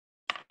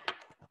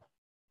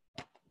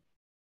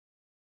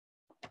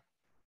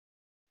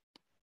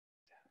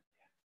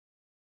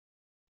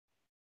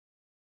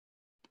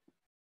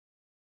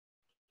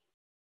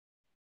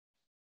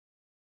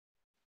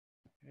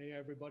Hey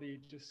everybody,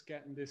 just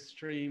getting this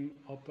stream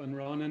up and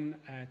running.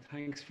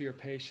 Thanks for your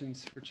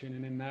patience for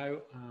tuning in now.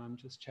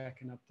 Just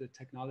checking up the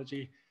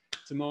technology.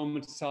 It's a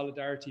moment of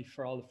solidarity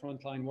for all the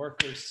frontline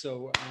workers.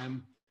 So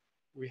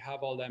we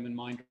have all them in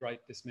mind right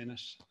this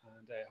minute.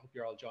 And I hope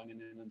you're all joining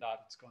in on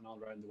that. It's going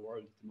all around the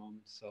world at the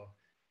moment. So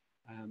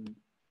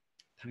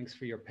thanks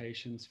for your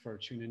patience for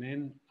tuning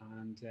in.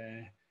 And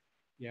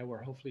yeah,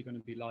 we're hopefully going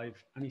to be live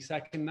any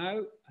second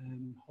now.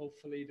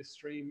 Hopefully the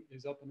stream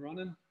is up and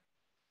running.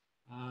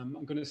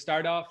 I'm going to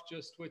start off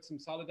just with some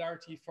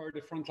solidarity for the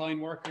frontline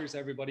workers,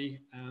 everybody.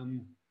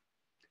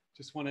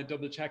 Just want to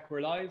double check we're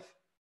live.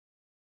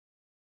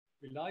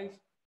 We're live?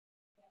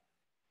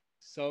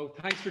 So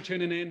thanks for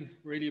tuning in.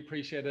 Really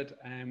appreciate it.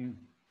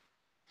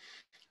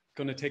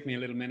 Going to take me a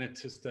little minute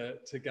just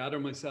to gather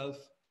myself.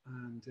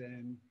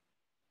 And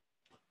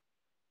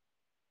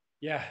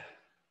yeah.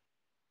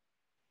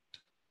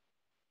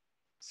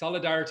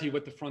 Solidarity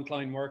with the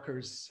frontline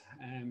workers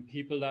and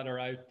people that are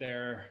out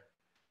there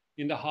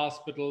in the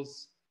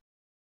hospitals,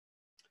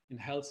 in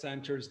health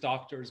centers,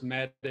 doctors,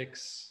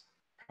 medics,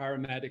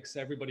 paramedics,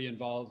 everybody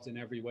involved in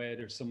every way.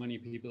 There's so many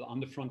people on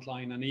the front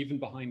line and even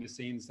behind the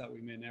scenes that we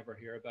may never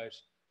hear about.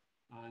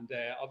 And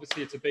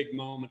obviously it's a big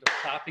moment of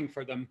clapping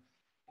for them.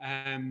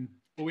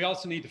 But we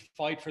also need to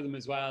fight for them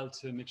as well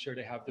to make sure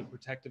they have the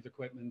protective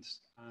equipment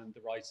and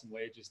the rights and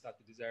wages that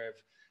they deserve.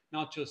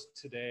 Not just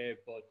today,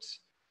 but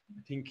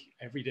I think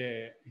every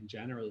day in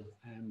general.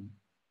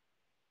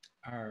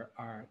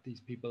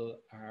 These people,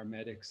 our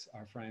medics,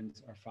 our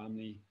friends, our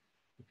family,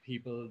 the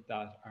people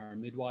that are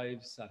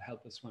midwives that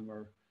help us when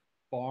we're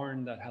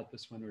born, that help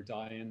us when we're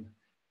dying.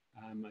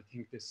 I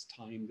think this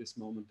time, this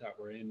moment that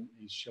we're in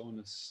is showing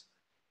us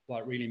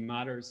what really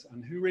matters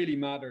and who really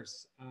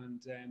matters.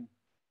 And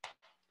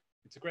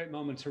it's a great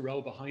moment to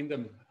row behind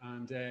them.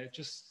 And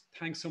just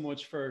thanks so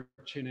much for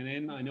tuning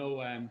in. I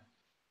know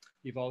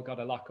you've all got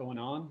a lot going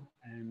on.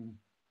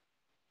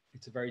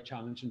 It's a very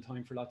challenging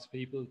time for lots of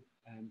people.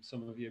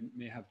 Some of you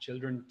may have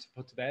children to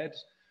put to bed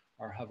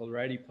or have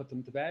already put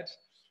them to bed.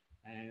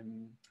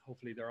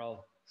 Hopefully they're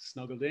all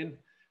snuggled in.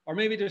 Or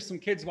maybe there's some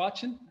kids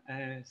watching.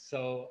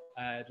 So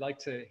I'd like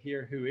to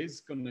hear who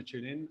is going to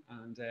tune in,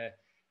 and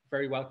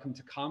very welcome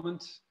to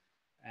comment.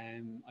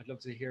 I'd love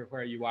to hear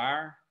where you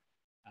are.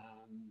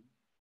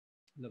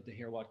 I'd love to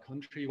hear what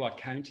country, what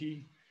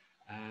county.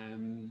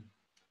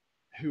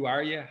 Who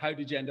are you? How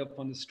did you end up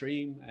on the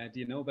stream?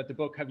 Do you know about the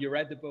book? Have you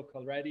read the book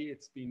already?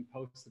 It's been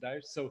posted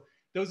out. So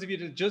those of you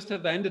that just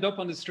have ended up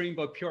on the stream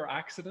by pure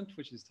accident,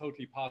 which is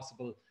totally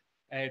possible,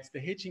 it's the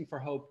Hitching for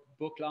Hope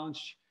book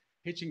launch.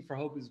 Hitching for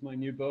Hope is my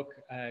new book.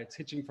 It's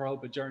Hitching for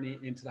Hope, a journey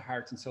into the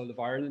heart and soul of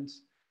Ireland.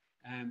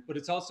 But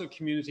it's also a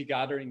community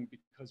gathering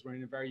because we're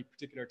in a very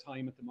particular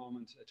time at the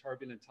moment, a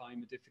turbulent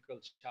time, a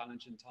difficult,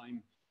 challenging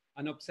time,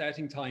 an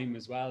upsetting time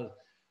as well.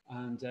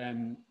 And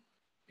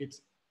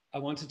I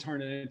want to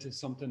turn it into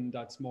something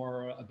that's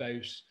more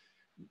about,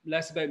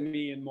 less about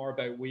me and more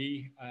about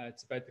we.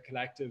 It's about the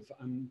collective.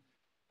 And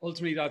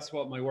ultimately, that's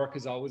what my work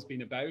has always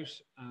been about.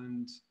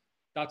 And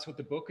that's what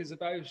the book is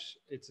about.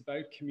 It's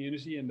about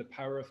community and the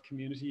power of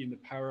community and the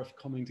power of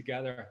coming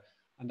together.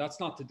 And that's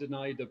not to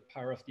deny the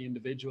power of the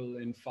individual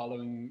in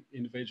following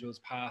individual's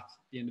path,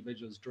 the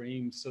individual's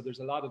dreams. So there's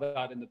a lot of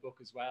that in the book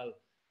as well,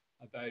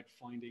 about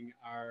finding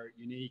our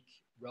unique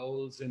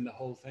roles in the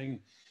whole thing.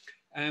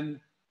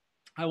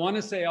 I want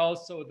to say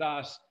also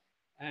that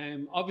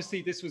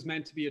obviously this was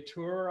meant to be a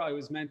tour.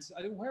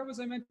 Where was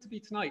I meant to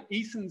be tonight?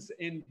 Eason's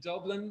in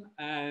Dublin.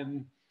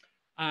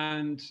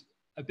 And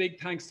a big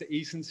thanks to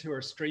Eason's who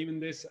are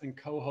streaming this and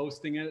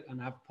co-hosting it and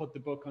have put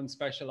the book on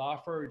special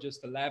offer,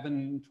 just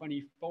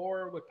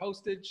 $11.24 with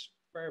postage,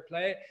 fair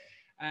play.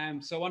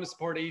 So I want to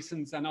support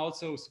Eason's and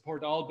also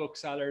support all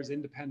booksellers,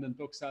 independent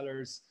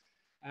booksellers.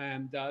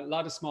 And a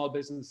lot of small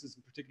businesses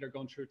in particular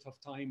going through a tough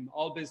time,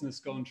 all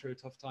business going through a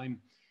tough time.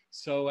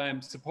 So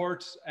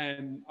support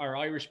our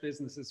Irish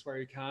businesses where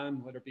you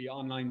can, whether it be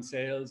online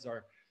sales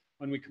or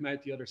when we come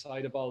out the other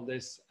side of all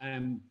this.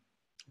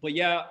 But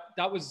yeah,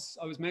 I was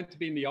meant to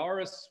be in the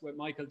Oris with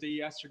Michael D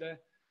yesterday,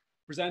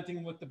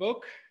 presenting with the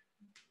book.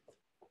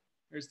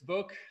 Here's the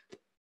book.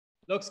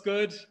 Looks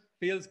good,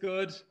 feels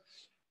good.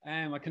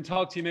 I can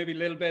talk to you maybe a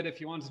little bit if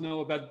you want to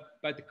know about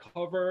the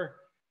cover,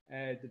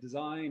 the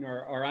design,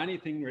 or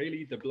anything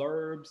really, the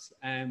blurbs.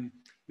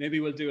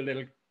 Maybe we'll do a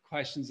little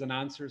questions and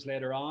answers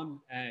later on.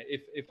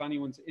 If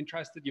anyone's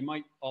interested, you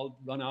might all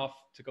run off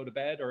to go to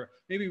bed, or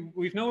maybe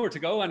we've nowhere to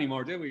go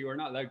anymore, do we? We're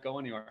not allowed to go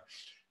anywhere.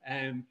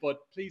 But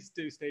please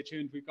do stay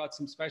tuned. We've got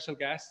some special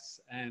guests,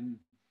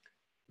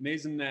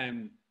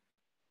 amazing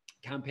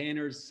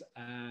campaigners,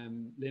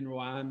 Lynn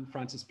Rowan,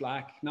 Francis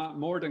Black, not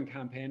more than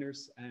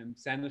campaigners,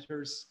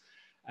 senators,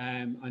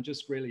 and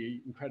just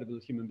really incredible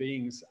human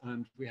beings.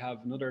 And we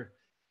have another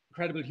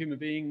incredible human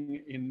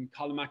being in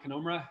Colin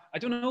McKiernan's. I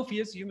don't know if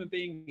he is a human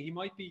being. He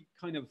might be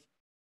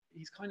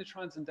he's kind of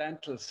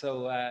transcendental.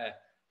 So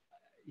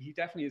he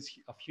definitely is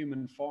of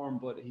human form,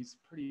 but he's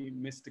pretty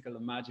mystical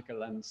and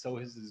magical. And so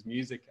is his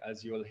music,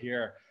 as you'll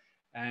hear.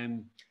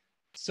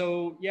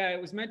 So yeah,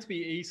 it was meant to be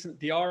Easton,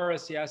 the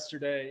Oris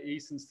yesterday,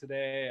 Easton's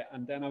today,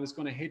 and then I was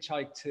going to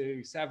hitchhike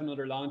to 7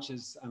 other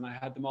launches, and I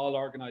had them all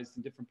organised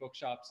in different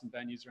bookshops and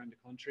venues around the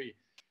country: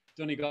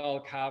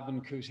 Donegal,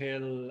 Cavan,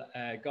 Cootehill,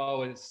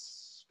 Galway,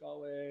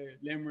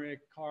 Limerick,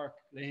 Cork,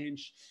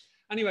 Lahinch.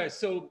 Anyway,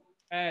 so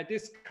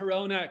this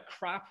Corona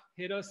crap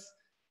hit us,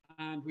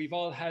 and we've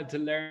all had to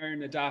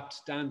learn,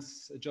 adapt,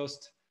 dance,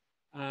 adjust,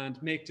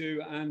 and make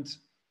do. And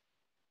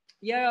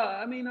yeah,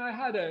 I mean, I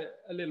had a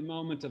little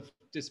moment of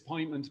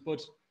disappointment,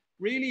 but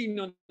really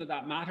none of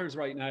that matters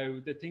right now.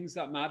 The things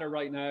that matter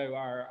right now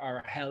are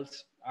our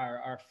health,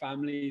 our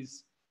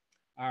families,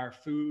 our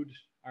food,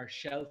 our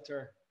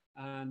shelter,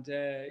 and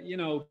you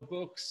know,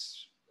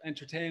 books,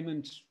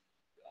 entertainment,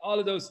 all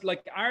of those.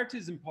 Like, art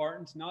is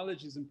important,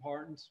 knowledge is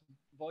important,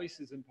 voice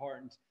is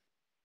important,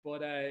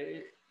 but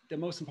the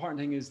most important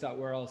thing is that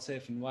we're all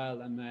safe and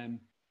well. And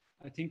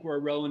I think we're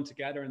rowing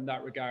together in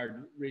that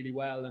regard really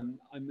well. And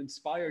I'm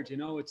inspired, you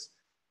know. It's,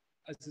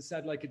 as I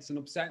said, like, it's an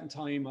upsetting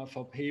time of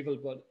upheaval,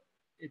 but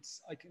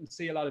I can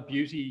see a lot of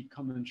beauty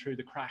coming through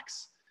the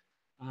cracks.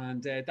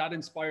 And that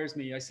inspires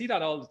me. I see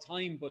that all the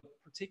time, but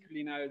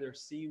particularly now there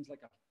seems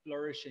like a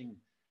flourishing.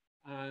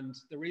 And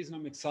the reason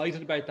I'm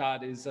excited about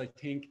that is I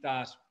think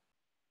that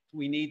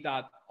we need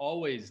that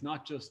always,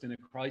 not just in a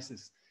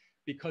crisis,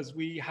 because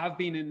we have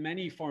been in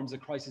many forms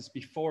of crisis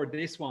before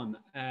this one.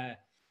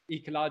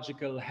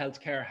 Ecological,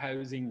 healthcare,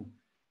 housing,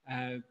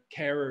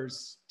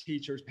 carers,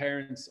 teachers,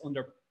 parents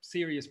under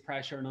serious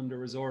pressure and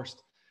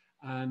under-resourced.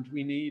 And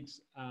we need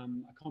a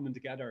coming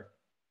together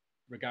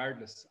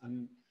regardless.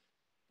 And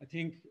I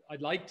think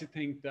I'd like to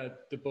think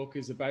that the book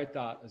is about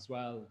that as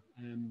well.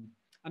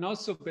 And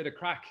also a bit of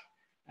crack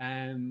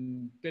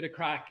and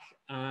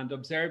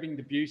observing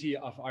the beauty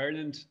of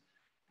Ireland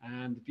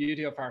and the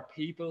beauty of our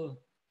people.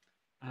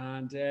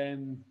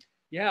 And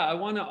yeah, I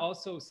want to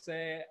also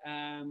say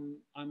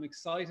I'm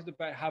excited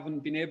about having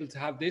been able to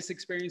have this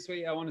experience with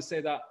you. I want to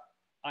say that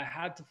I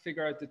had to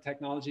figure out the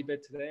technology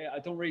bit today.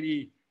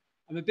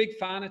 I'm a big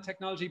fan of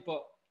technology,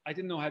 but I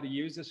didn't know how to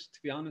use it,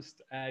 to be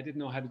honest. I didn't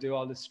know how to do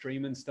all the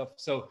streaming stuff.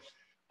 So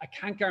I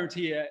can't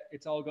guarantee you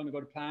it's all going to go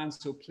to plan.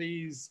 So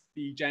please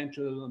be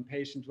gentle and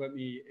patient with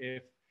me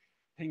if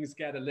things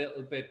get a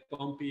little bit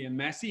bumpy and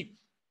messy.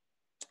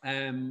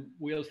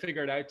 We'll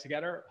figure it out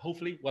together.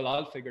 Hopefully, well,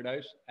 I'll figure it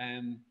out.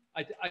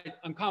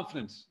 I'm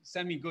confident.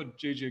 Send me good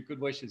juju, good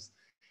wishes.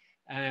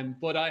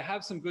 But I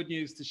have some good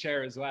news to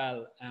share as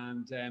well.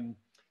 And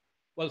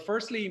well,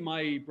 firstly,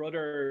 my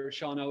brother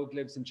Sean Og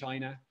lives in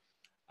China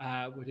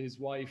with his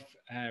wife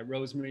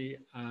Rosemary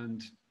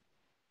and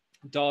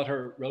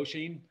daughter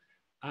Roisin.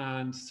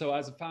 And so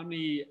as a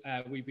family,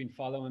 we've been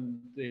following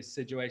this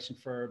situation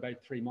for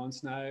about 3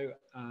 months now.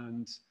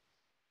 And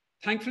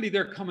thankfully,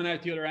 they're coming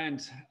out the other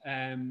end,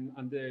 and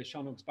the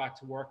Sean Og's back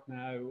to work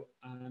now,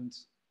 and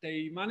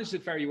they managed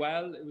it very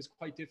well. It was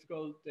quite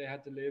difficult. They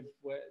had to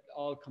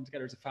all come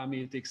together as a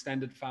family. The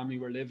extended family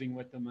were living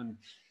with them, and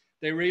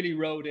they really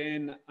rode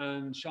in.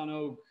 And Sean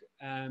Og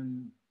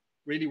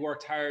really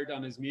worked hard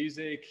on his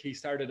music. He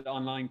started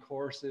online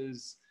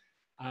courses,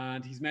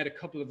 and he's made a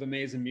couple of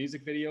amazing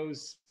music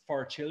videos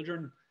for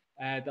children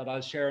that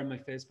I'll share on my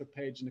Facebook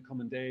page in the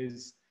coming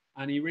days.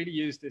 And he really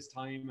used this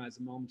time as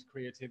a moment of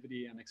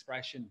creativity and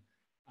expression.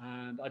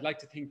 And I'd like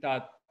to think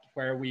that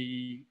where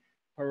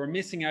we're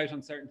missing out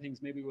on certain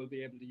things, maybe we'll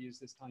be able to use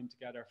this time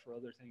together for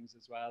other things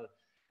as well.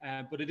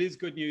 But it is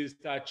good news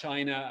that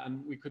China,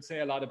 and we could say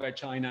a lot about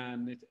China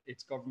and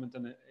its government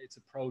and its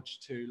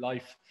approach to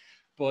life,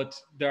 but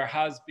there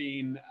has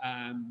been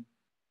an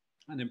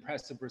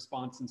impressive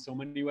response in so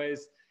many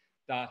ways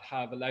that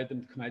have allowed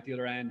them to come out the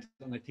other end.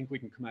 And I think we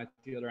can come out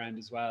the other end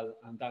as well.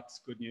 And that's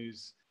good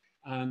news.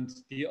 And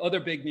the other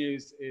big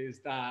news is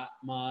that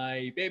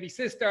my baby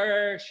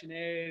sister,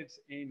 Sinead,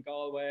 in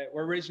Galway,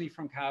 we're originally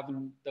from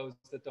Cavan, those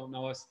that don't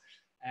know us.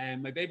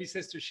 And my baby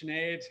sister,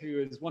 Sinead, who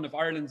is one of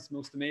Ireland's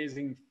most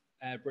amazing,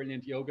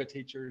 brilliant yoga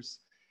teachers,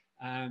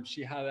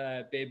 she had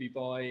a baby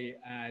boy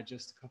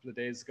just a couple of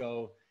days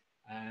ago.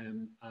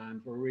 And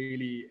we're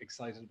really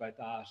excited about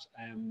that.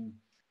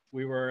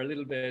 We were a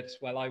little bit,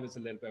 well, I was a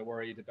little bit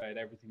worried about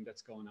everything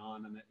that's going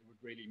on, and it would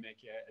really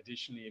make you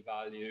additionally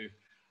value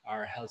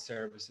our health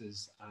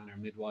services and our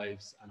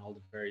midwives and all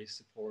the various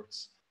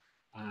supports,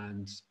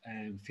 and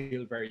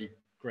feel very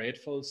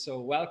grateful. So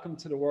welcome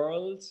to the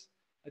world.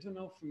 I don't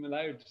know if I'm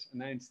allowed to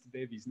announce the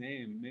baby's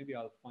name. Maybe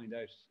I'll find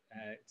out.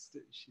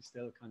 She's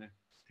still kind of,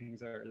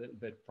 things are a little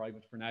bit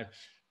private for now.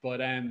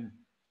 But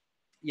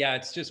yeah,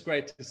 it's just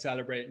great to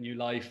celebrate new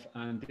life.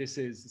 And this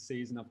is the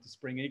season of the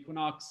spring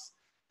equinox,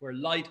 where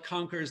light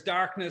conquers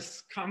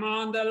darkness. Come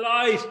on, the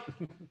light.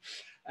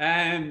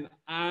 And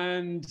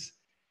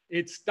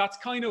that's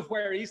kind of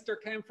where Easter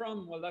came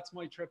from. Well, that's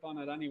my trip on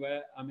it anyway.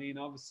 I mean,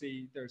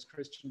 obviously there's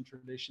Christian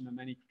tradition and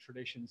many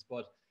traditions,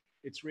 but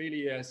it's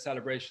really a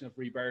celebration of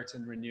rebirth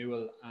and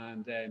renewal,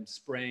 and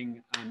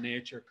spring and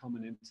nature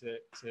coming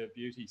into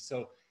beauty.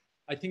 So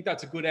I think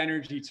that's a good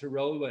energy to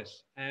roll with.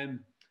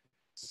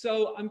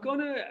 So I'm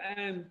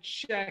gonna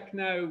check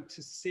now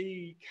to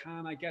see,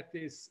 can I get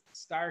this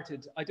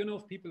started? I don't know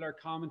if people are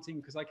commenting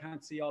because I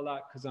can't see all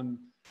that because I'm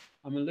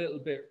a little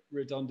bit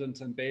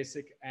redundant and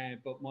basic.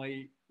 But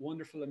my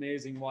wonderful,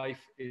 amazing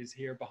wife is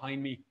here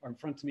behind me or in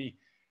front of me,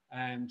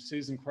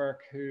 Susan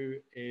Quirk, who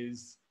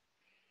is,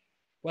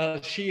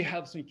 well, she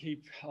helps me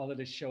keep all of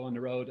this show on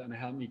the road and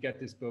helped me get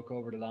this book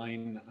over the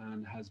line,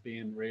 and has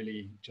been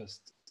really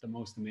just the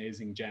most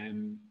amazing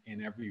gem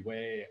in every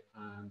way.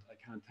 And I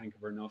can't thank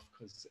her enough,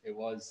 because it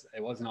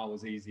wasn't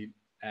always easy,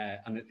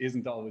 and it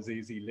isn't always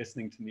easy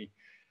listening to me.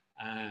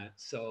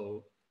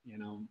 So, you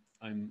know,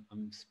 I'm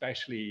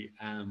especially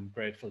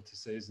grateful to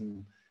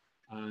Susan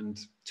and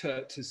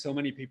to so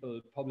many people,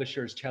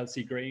 publishers,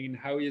 Chelsea Green.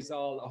 How are you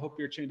all? I hope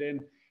you're tuned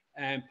in.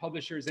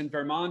 Publishers in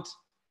Vermont,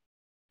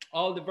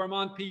 all the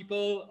Vermont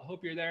people, I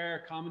hope you're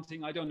there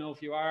commenting. I don't know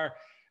if you are.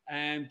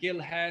 Gil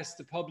Hess,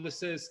 the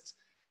publicist,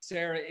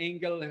 Sarah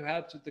Ingle, who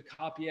helped with the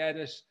copy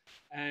edit,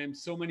 and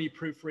so many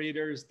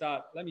proofreaders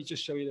that, let me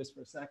just show you this for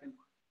a second.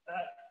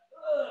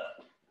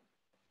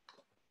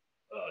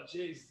 Oh,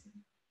 geez.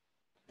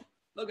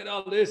 Look at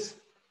all this.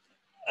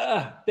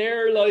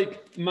 They're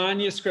like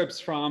manuscripts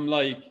from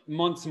like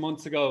months and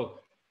months ago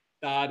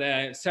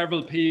that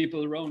several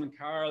people, Ronan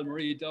Carroll,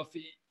 Marie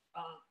Duffy,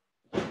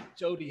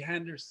 Jodie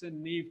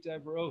Henderson, Niamh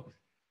Devereaux.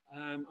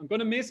 I'm going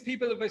to miss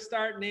people if I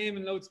start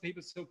naming loads of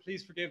people, so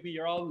please forgive me.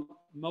 You're all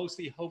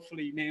mostly,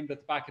 hopefully, named at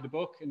the back of the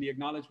book in the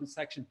acknowledgement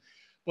section.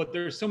 But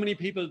there's so many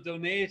people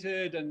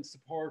donated and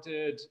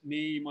supported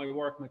me, my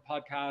work, my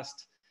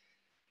podcast.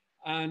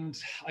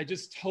 And I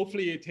just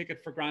hopefully take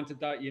it for granted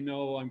that, you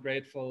know, I'm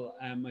grateful.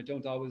 I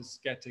don't always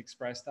get to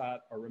express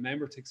that or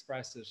remember to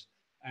express it.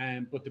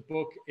 But the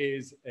book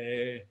is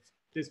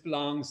this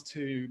belongs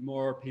to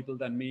more people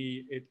than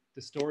me.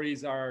 The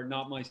stories are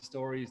not my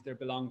stories. They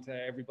belong to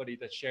everybody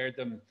that shared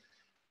them.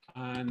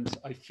 And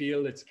I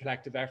feel it's a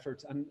collective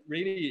effort. And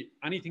really,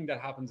 anything that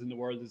happens in the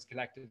world is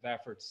collective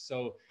effort.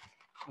 So,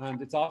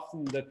 and it's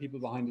often the people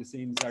behind the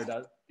scenes are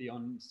the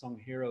unsung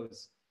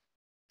heroes.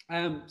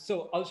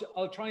 So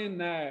I'll try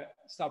and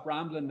stop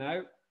rambling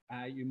now.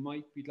 You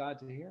might be glad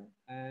to hear.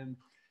 And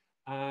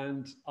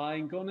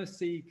I'm going to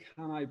see,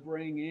 can I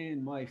bring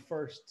in my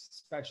first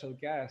special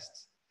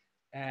guest,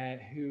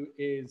 who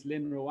is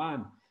Lynn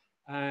Rowan.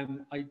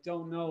 I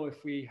don't know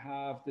if we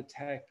have the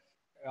tech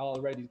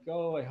all ready to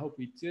go. I hope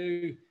we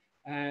do.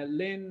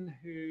 Lynn,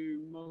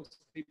 who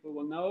most people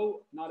will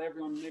know, not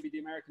everyone, maybe the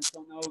Americans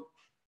don't know,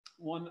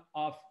 one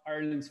of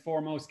Ireland's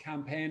foremost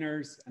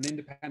campaigners, an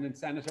independent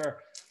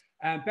senator,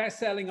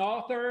 best-selling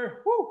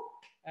author,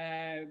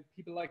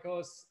 people like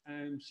us.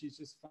 She's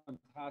just a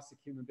fantastic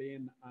human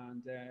being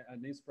and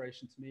an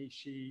inspiration to me.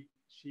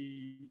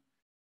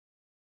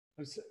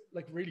 I was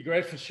like really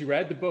grateful she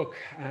read the book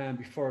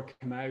before it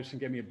came out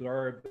and gave me a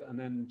blurb. And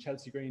then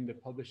Chelsea Green, the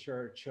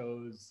publisher,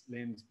 chose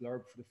Lynn's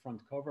blurb for the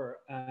front cover.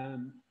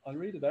 I'll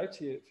read it out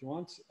to you if you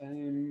want. Let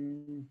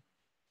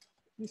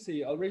me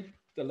see, I'll read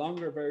the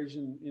longer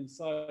version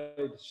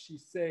inside. She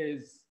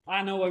says,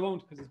 no, I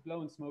won't, because it's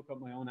blowing smoke up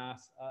my own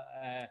ass.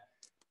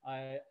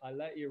 I'll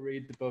let you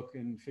read the book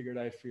and figure it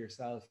out for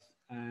yourself.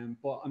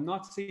 But I'm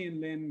not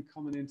seeing Lynn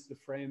coming into the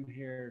frame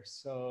here,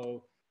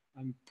 so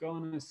I'm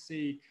gonna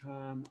see,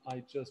 can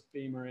I just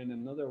beam her in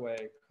another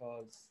way?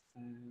 Because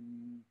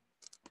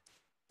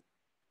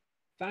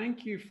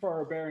thank you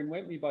for bearing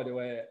with me, by the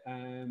way.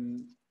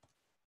 I'm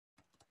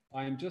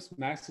just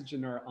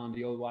messaging her on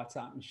the old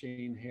WhatsApp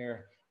machine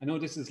here. I know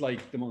this is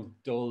like the most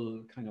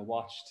dull kind of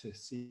watch to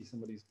see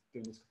somebody's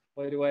doing this.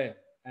 By the way,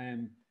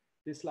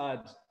 this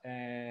lad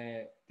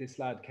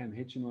came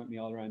hitching with me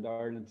all around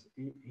Ireland.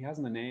 He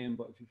hasn't a name,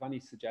 but if you've any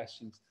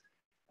suggestions.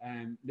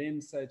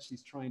 Lynn said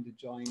she's trying to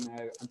join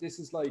now, and this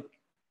is like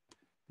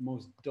the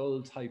most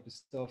dull type of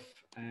stuff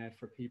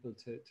for people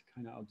to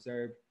kind of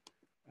observe.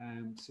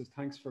 So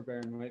thanks for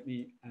bearing with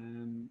me.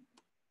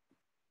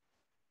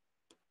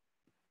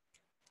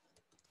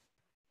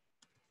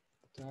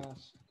 That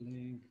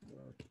link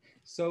work.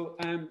 So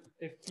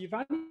if you've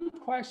any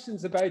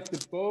questions about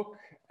the book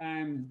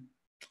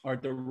or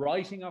the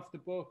writing of the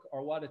book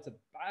or what it's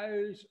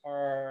about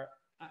or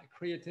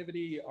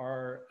creativity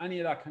or any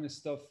of that kind of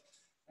stuff,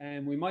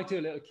 we might do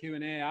a little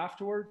Q&A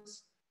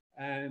afterwards.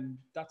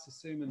 That's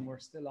assuming we're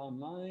still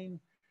online.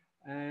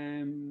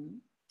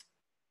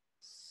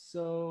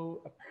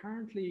 So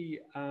apparently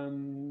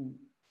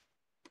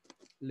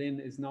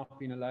Lynn is not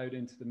being allowed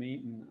into the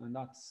meeting, and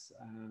that's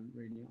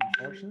really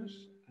unfortunate.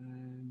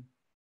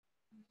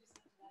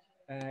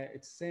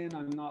 It's saying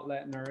I'm not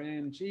letting her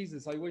in.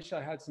 Jesus, I wish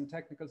I had some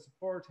technical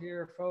support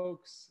here,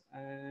 folks.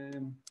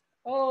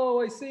 Oh,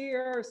 I see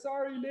her.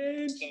 Sorry,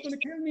 Lynn. She's going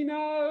to kill me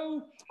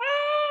now. Ah!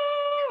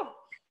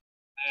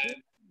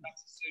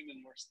 That's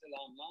assuming we're still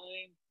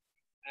online.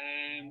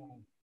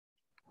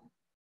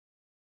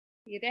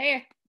 You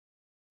there?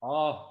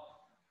 Oh,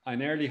 I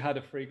nearly had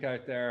a freak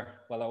out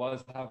there. Well, I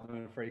was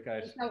having a freak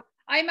out. So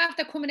I'm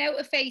after coming out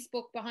of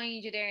Facebook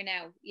behind you there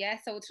now. Yeah,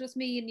 so it's just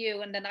me and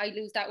you, and then I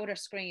lose that other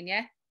screen,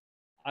 yeah?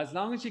 As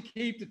long as you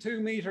keep the 2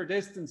 meter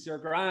distance, you're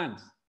grand.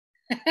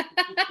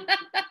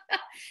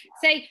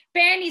 Say,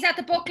 Bernie's at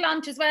the book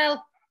launch as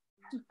well.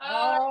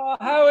 Oh,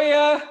 how are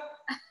you?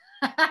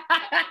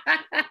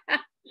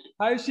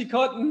 How's she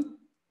cutting?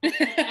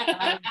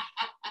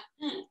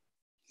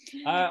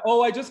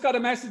 Oh, I just got a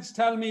message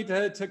telling me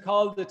to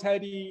call the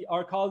Teddy,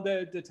 or call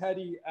the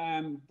Teddy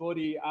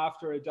buddy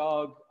after a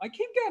dog. I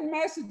keep getting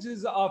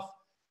messages of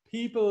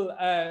people,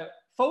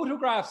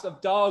 photographs of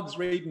dogs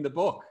reading the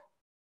book.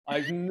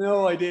 I've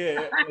no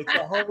idea. It's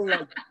a whole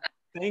like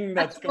thing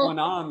that's going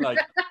on. Like,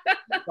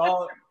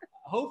 so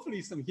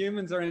hopefully some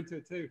humans are into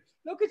it too.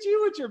 Look at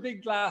you with your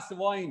big glass of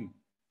wine.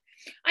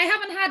 I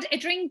haven't had a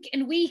drink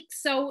in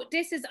weeks, so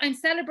I'm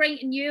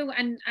celebrating you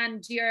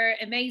and your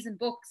amazing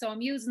book. So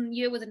I'm using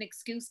you as an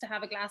excuse to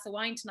have a glass of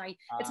wine tonight.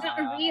 It's not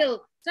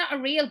a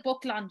real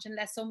book launch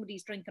unless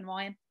somebody's drinking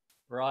wine.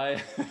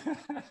 Right.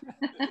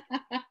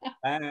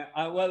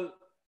 Well,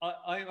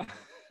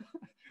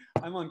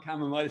 I'm on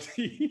chamomile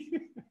tea.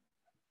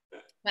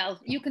 Well,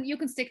 you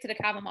can stick to the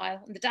chamomile,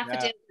 and the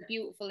daffodils are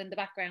beautiful in the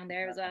background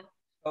there as well.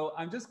 So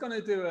I'm just going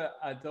to do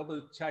a double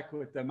check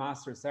with the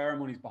master of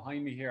ceremonies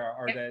behind me here,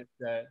 or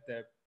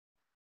the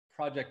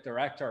project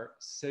director,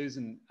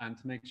 Susan, and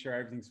to make sure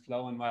everything's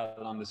flowing well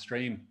on the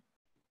stream.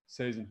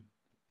 Susan.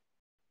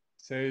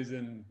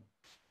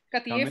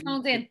 Got the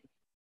earphones in.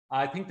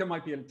 I think there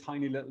might be a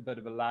tiny little bit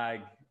of a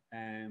lag,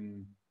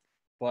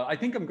 but I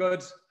think I'm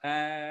good.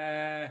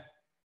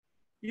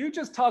 You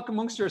just talk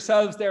amongst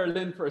yourselves there,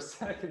 Lynn, for a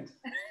second.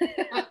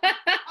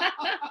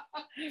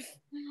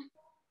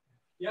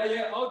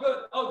 Yeah, all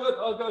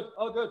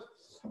good.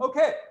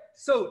 Okay,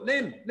 so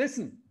Lynn,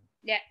 listen.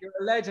 Yeah. You're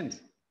a legend.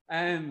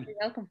 You're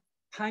welcome.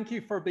 Thank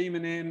you for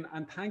beaming in,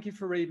 and thank you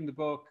for reading the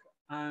book.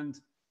 And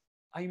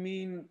I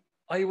mean,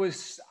 I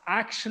was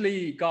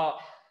actually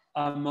got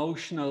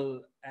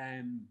emotional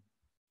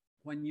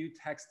when you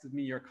texted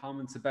me your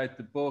comments about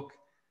the book,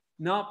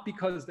 not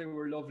because they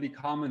were lovely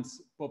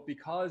comments, but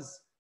because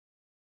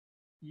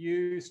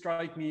you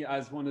strike me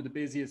as one of the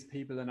busiest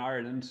people in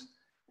Ireland.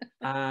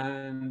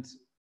 And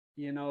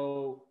you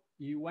know,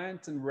 you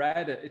went and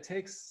read it. It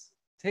takes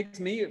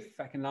me a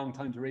fucking long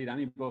time to read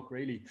any book,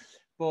 really,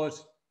 but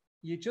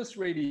you just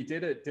really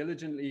did it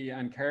diligently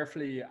and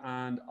carefully.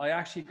 And I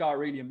actually got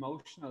really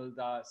emotional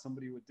that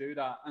somebody would do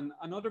that, and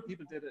other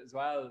people did it as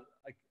well.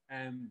 Like,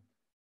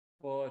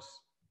 but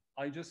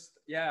I just,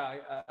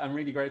 I'm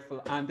really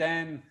grateful. And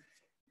then,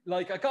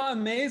 like, I got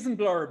amazing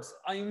blurbs.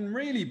 I'm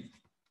really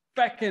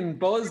fucking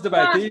buzzed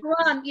about these. Go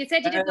on. You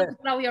said you didn't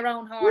blow your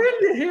own horn.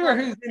 Really hear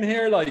who's in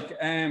here, like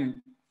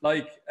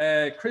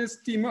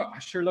Christy Moore.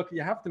 Sure, look,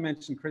 you have to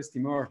mention Christy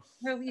Moore.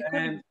 No, you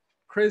couldn't.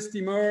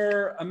 Christy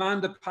Moore,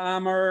 Amanda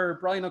Palmer,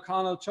 Brian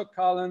O'Connell, Chuck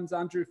Collins,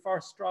 Andrew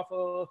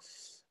Forstroffel,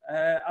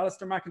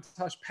 Alistair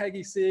McIntosh,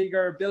 Peggy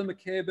Seeger, Bill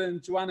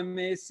McKibben, Joanna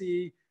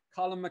Macy,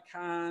 Colin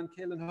McCann,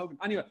 Kaylin Hogan.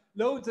 Anyway,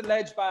 loads of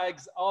ledge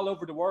bags all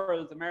over the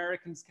world,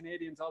 Americans,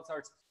 Canadians, all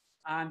sorts.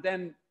 And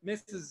then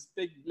Mrs.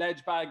 Big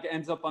Ledge Bag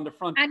ends up on the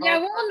front. And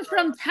your one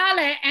from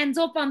Tala ends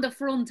up on the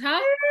front,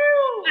 huh?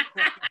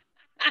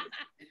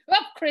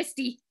 Up,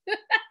 Christy.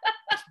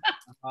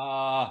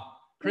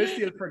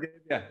 Christy will forgive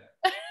you.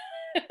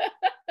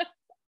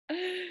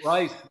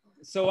 Right.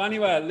 So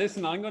anyway,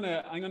 listen, I'm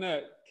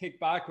gonna kick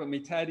back with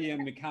me Teddy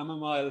and me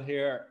chamomile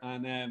here,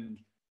 and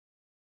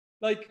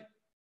like,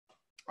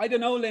 I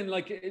don't know, Lynn,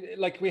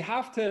 like we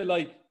have to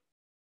like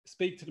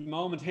speak to the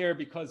moment here,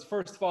 because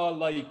first of all,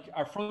 like,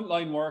 our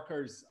frontline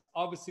workers,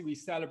 obviously we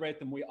celebrate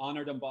them, we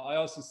honor them, but I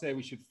also say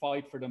we should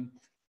fight for them,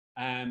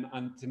 and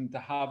to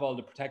have all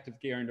the protective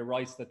gear and the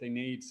rights that they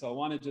need. So I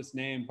want to just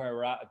name where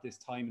we're at this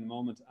time in the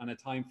moment, and a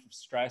time for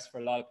stress for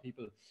a lot of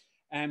people.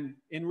 In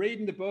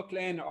reading the book,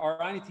 Lynn,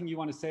 or anything you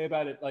want to say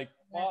about it, like,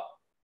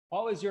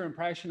 what was your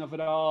impression of it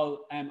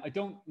all? I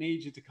don't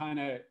need you to kind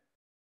of,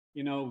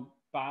 you know,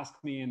 bask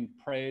me in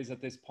praise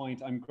at this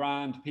point. I'm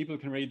grand. People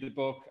can read the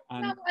book.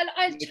 And no,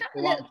 I'll chat a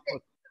little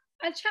bit.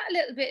 I'll chat a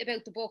little bit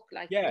about the book.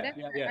 Like, yeah.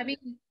 I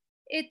mean,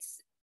 it's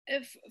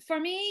for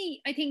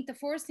me. I think the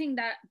first thing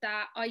that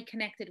I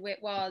connected with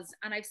was,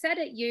 and I've said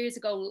it years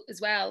ago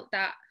as well,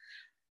 that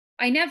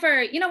I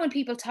never, you know, when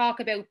people talk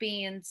about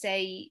being,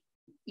 say,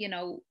 you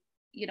know,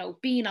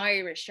 being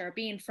Irish or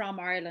being from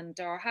Ireland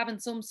or having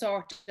some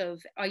sort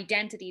of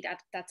identity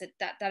that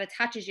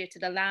attaches you to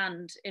the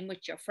land in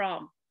which you're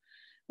from.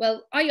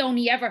 Well, I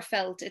only ever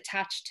felt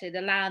attached to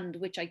the land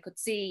which I could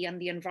see and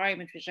the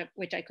environment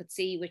which I could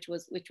see, which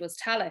was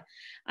Tala.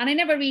 And I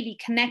never really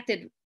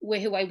connected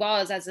with who I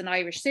was as an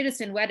Irish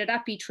citizen, whether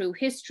that be through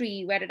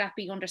history, whether that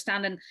be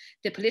understanding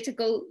the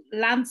political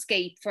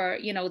landscape for,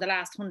 you know, the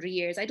last 100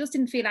 years. I just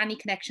didn't feel any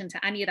connection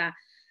to any of that.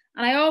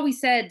 And I always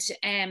said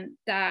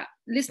that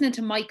listening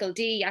to Michael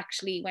D,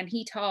 actually, when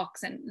he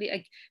talks and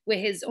like with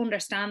his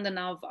understanding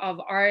of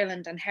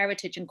Ireland and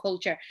heritage and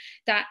culture,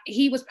 that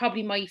he was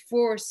probably my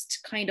first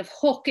kind of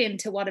hook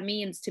into what it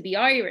means to be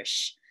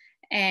Irish,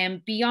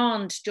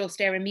 beyond just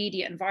their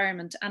immediate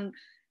environment. And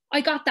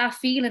I got that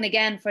feeling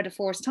again for the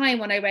first time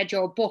when I read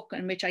your book,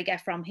 and which I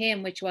get from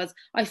him, which was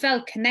I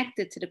felt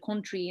connected to the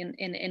country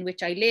in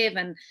which I live.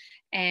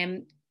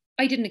 And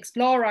I didn't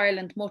explore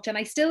Ireland much, and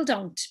I still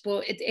don't.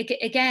 But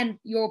again,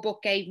 your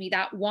book gave me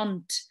that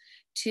want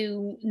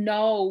to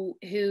know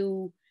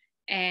who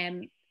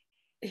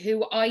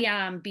I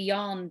am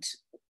beyond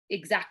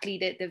exactly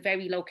the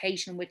very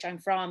location which I'm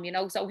from, you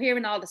know. So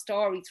hearing all the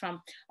stories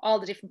from all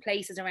the different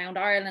places around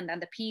Ireland,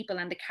 and the people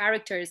and the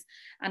characters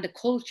and the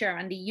culture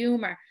and the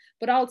humor,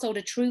 but also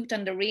the truth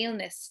and the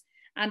realness.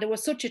 And there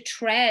was such a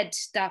thread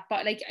that,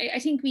 but like, I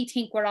think we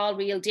think we're all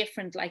real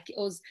different, like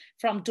us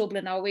from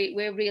Dublin, or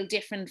we're real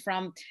different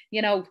from,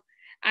 you know,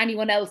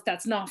 anyone else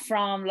that's not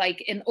from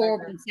like an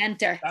urban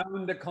centre.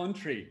 Down the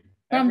country.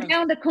 From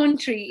down the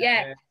country,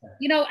 yeah.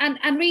 You know,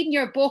 and reading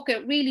your book,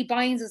 it really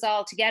binds us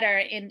all together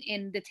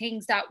in the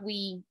things that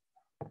we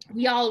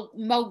all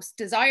most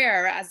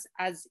desire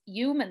as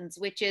humans,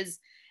 which is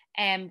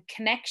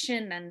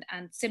connection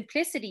and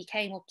simplicity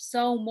came up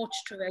so much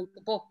throughout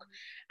the book.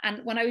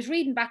 And when I was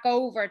reading back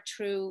over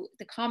through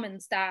the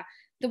comments, that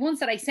the ones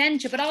that I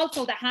sent you, but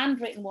also the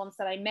handwritten ones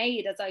that I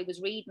made as I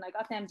was reading, I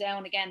got them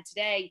down again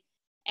today,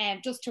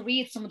 just to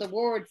read some of the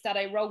words that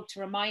I wrote to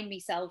remind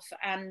myself.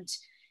 And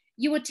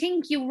you would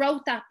think you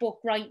wrote that book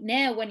right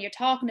now when you're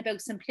talking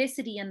about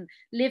simplicity and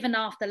living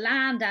off the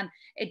land and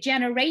a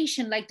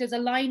generation. Like, there's a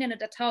line in it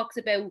that talks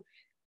about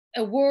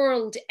a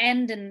world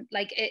ending,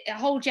 like a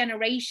whole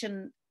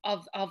generation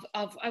of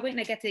I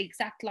wouldn't get the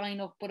exact line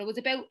up, but it was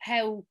about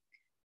how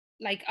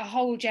like a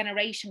whole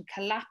generation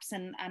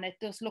collapsing, and it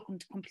just looking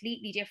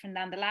completely different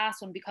than the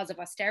last one because of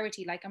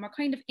austerity. Like, and we're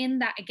kind of in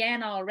that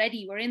again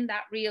already. We're in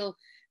that real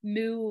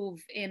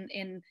move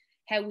in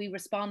how we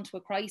respond to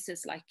a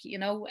crisis, like, you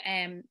know,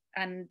 and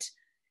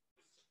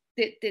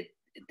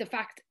the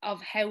fact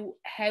of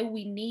how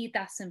we need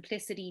that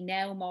simplicity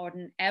now more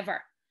than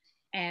ever,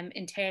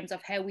 in terms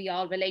of how we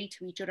all relate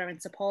to each other and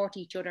support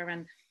each other.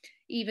 And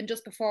even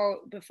just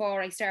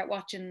before I start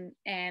watching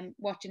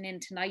in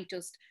tonight,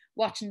 just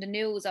watching the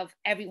news of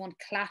everyone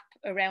clap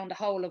around the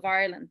whole of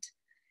Ireland,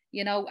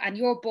 you know, and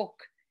your book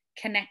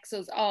connects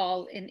us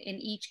all in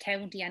each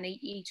county and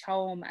each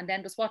home. And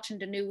then just watching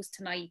the news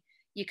tonight,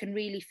 you can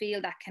really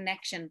feel that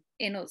connection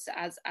in us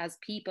as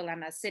people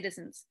and as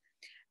citizens.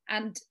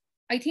 And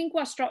I think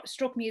what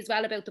struck me as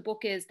well about the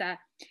book is that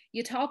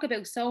you talk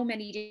about so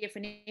many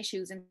different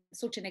issues in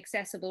such an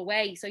accessible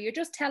way. So you're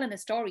just telling a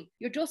story.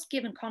 You're just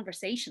giving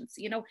conversations.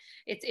 You know,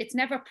 it's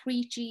never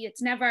preachy.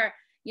 It's never,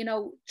 you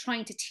know,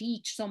 trying to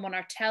teach someone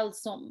or tell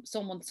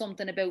someone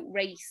something about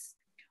race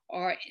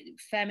or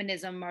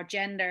feminism or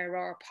gender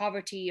or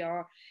poverty,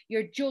 or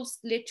you're just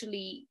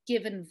literally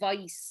giving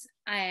voice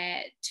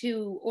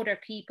to other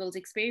people's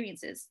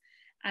experiences.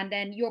 And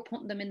then you're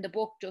putting them in the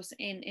book just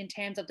in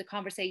terms of the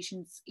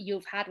conversations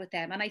you've had with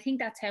them. And I think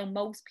that's how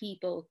most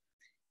people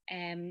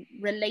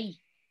relate,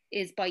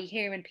 is by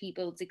hearing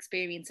people's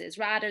experiences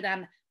rather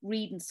than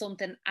reading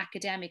something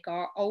academic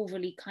or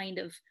overly kind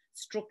of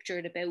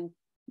structured about,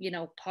 you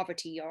know,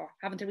 poverty, or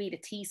having to read a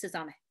thesis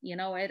on it. You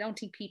know, I don't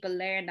think people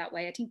learn that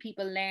way. I think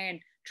people learn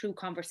through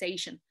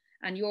conversation.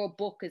 And your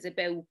book is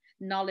about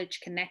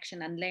knowledge,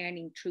 connection, and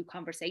learning through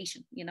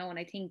conversation, you know. And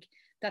I think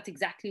that's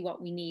exactly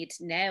what we need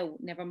now.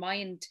 Never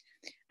mind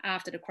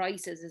after the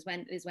crisis is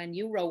when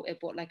you wrote it,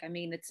 but like, I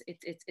mean,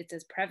 it's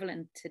as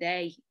prevalent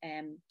today,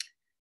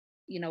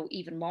 you know,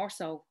 even more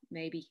so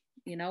maybe,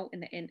 you know,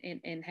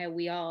 in how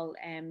we all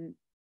in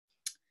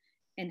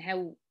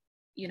how,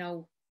 you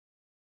know,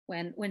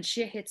 when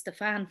shit hits the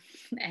fan,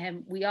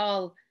 we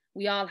all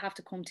have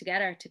to come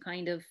together to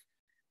kind of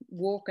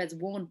work as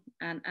one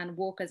and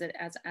work as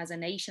a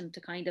nation to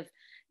kind of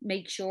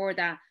make sure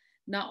that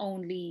not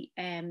only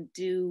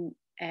do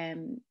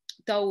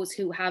those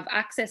who have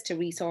access to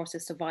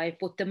resources survive,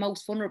 but the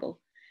most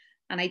vulnerable.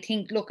 And I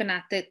think looking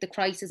at the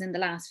crisis in the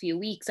last few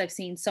weeks, I've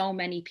seen so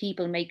many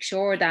people make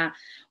sure that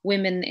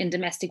women in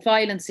domestic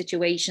violence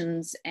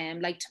situations,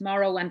 like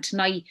tomorrow and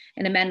tonight,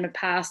 an amendment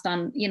passed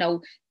on, you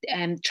know,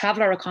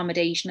 traveller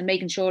accommodation, and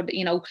making sure that,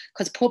 you know,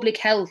 because public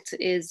health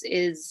is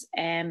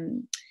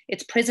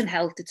it's prison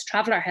health, it's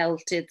traveller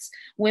health, it's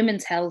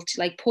women's health.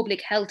 Like,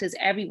 public health is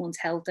everyone's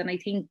health. And I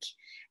think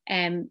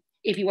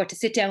if you were to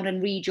sit down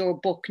and read your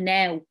book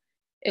now,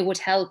 it would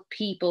help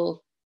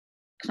people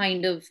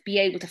kind of be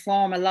able to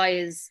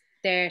formalize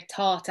their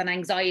thoughts and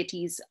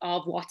anxieties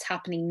of what's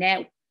happening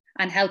now,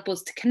 and help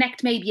us to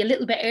connect maybe a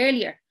little bit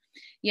earlier.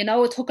 You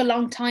know, it took a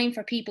long time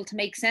for people to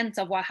make sense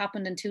of what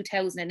happened in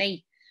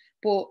 2008,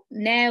 but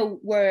now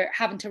we're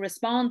having to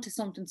respond to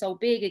something so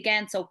big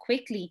again so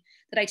quickly,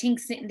 that I think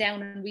sitting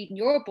down and reading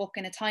your book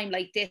in a time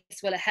like this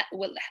will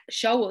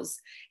show us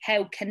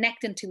how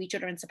connecting to each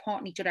other and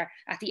supporting each other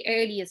at the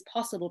earliest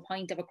possible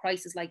point of a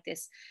crisis like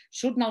this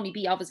shouldn't only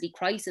be obviously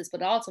crisis,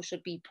 but also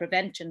should be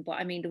prevention. But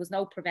I mean, there was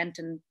no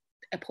preventing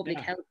a public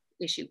health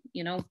issue,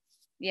 you know.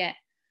 Yeah,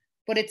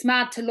 but it's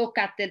mad to look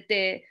at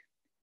the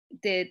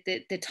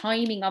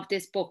timing of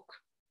this book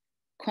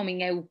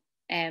coming out.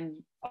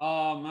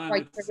 Oh man,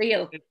 quite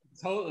surreal.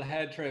 It's a total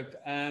head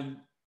trip.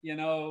 You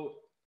know,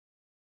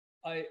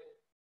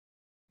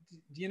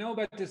 do you know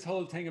about this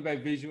whole thing about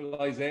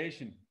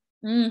visualization?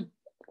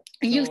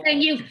 And So,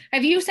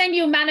 have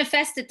you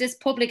manifested this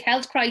public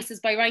health crisis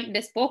by writing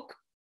this book?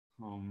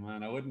 oh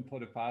man, I wouldn't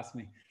put it past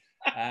me.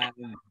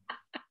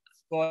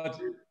 But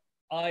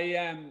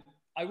I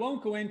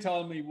won't go into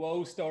all my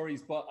woe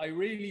stories, but I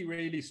really,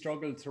 really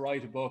struggled to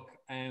write a book.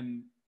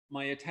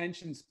 My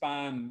attention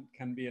span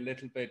can be a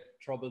little bit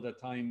troubled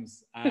at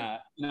times.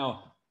 You know,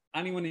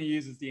 anyone who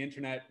uses the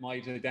internet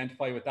might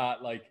identify with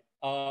that. Like,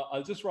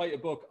 I'll just write a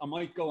book. I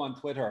might go on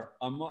Twitter.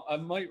 I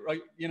might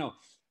write, you know,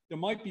 there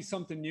might be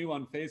something new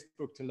on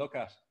Facebook to look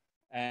at.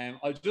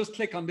 I'll just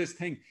click on this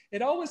thing.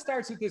 It always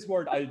starts with this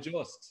word, I'll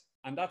just,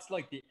 and that's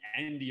like the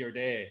end of your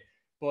day.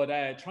 But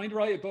trying to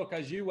write a book,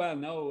 as you well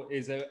know,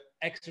 is an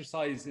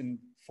exercise in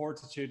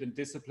fortitude and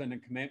discipline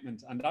and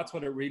commitment. And that's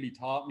what it really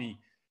taught me.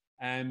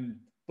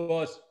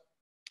 But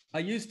I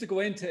used to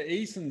go into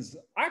Eason's.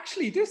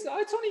 Actually, it's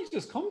only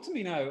just come to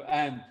me now.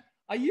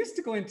 I used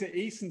to go into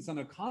Eason's on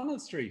O'Connell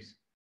Street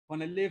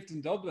when I lived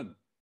in Dublin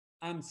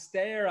and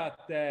stare at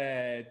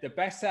the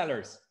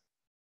bestsellers.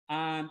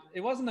 And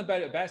it wasn't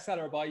about a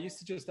bestseller, but I used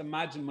to just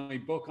imagine my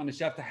book on a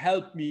shelf to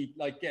help me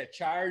like get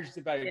charged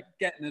about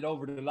getting it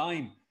over the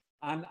line.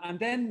 And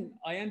then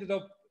I ended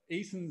up,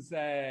 Eason's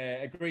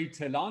agreed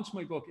to launch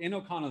my book in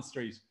O'Connell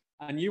Street,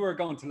 and you were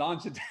going to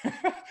launch it.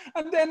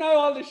 And then now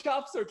all the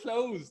shops are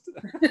closed.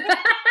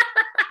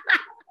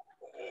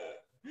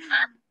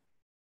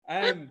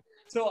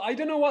 So I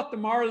don't know what the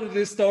moral of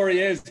this story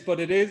is, but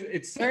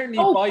it's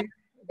certainly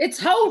it's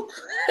hope.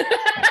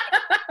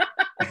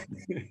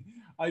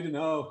 I don't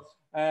know.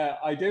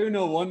 I do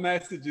know one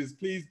message is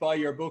please buy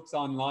your books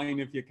online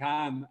if you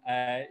can,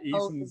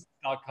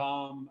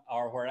 easons.com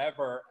or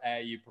wherever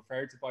you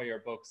prefer to buy your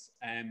books.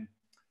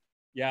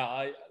 Yeah,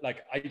 I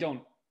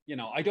don't,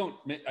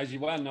 as you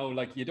well know,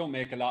 like you don't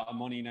make a lot of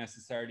money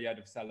necessarily out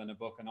of selling a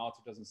book. An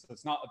author doesn't. So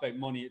it's not about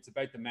money, it's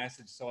about the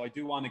message. So I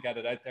do want to get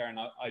it out there. And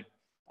I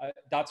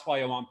that's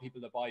why I want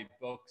people to buy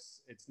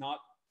books. It's not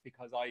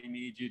because I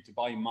need you to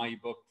buy my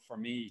book for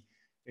me.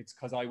 It's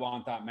because I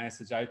want that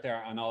message out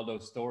there and all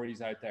those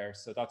stories out there.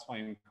 So that's why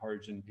I'm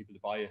encouraging people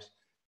to buy it.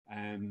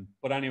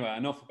 But anyway,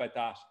 enough about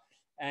that.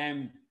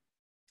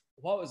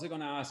 What was I going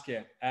to ask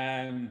you?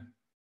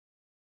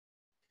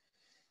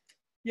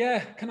 Yeah,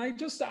 can I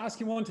just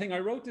ask you one thing? I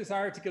wrote this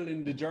article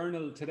in the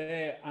journal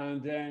today,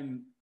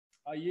 and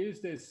I use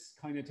this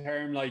kind of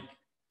term like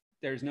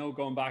there's no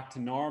going back to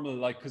normal,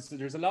 like because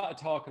there's a lot of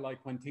talk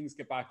like when things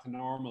get back to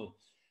normal.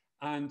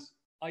 And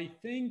I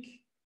think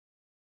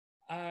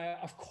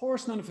of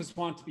course, none of us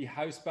want to be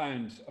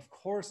housebound. Of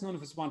course, none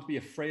of us want to be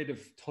afraid of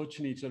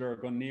touching each other or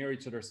going near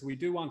each other. So we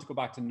do want to go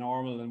back to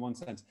normal in one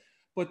sense.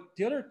 But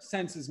the other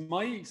sense is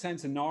my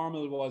sense of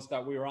normal was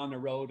that we were on a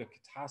road of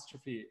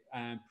catastrophe,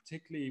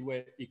 particularly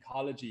with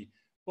ecology.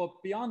 But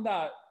beyond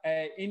that,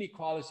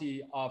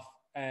 inequality of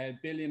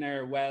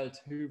billionaire wealth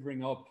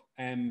hoovering up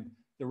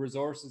the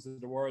resources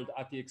of the world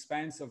at the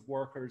expense of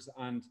workers.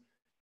 And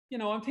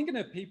I'm thinking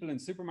of people in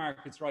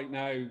supermarkets right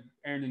now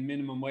earning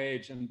minimum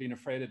wage and being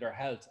afraid of their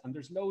health. And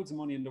there's loads of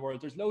money in the world.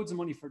 There's loads of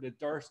money for the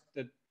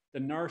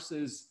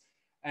nurses,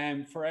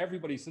 and for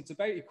everybody. So it's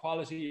about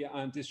equality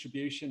and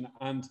distribution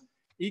and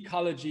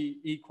ecology,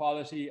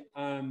 equality.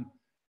 And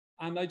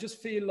I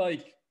just feel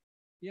like,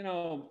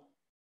 I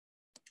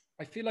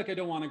feel like I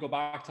don't want to go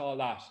back to all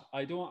that.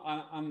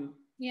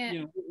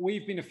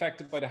 We've been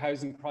affected by the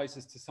housing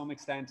crisis to some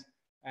extent,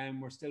 and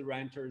we're still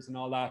renters and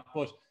all that.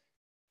 But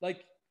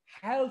like,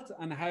 health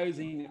and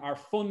housing are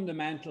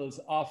fundamentals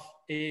of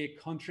a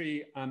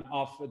country and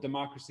of a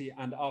democracy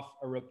and of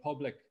a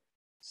republic.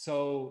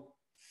 So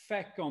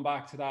feck going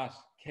back to that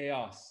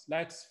chaos.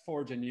 Let's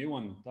forge a new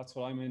one. That's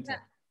what I'm into. Yeah,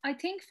 I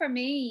think for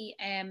me,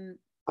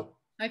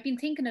 I've been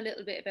thinking a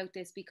little bit about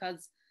this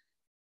because,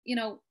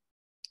 the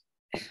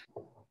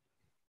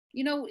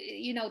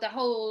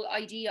whole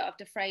idea of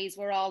the phrase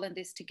 "we're all in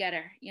this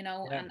together,"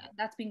 and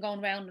that's been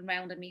going round and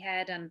round in my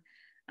head. And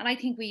I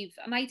think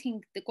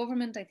the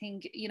government,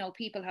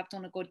 people have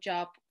done a good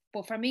job.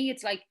 But for me,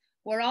 it's like,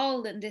 we're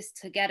all in this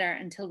together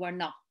until we're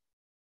not.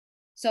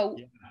 So,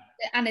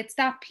 and it's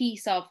that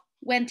piece of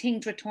when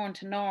things return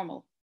to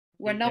normal,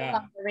 we're no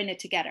longer in it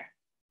together.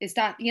 Is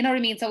that, you know what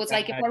I mean? So it's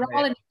like, if we're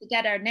all in it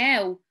together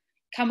now,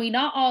 can we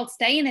not all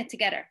stay in it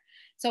together?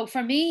 So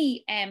for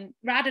me,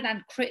 rather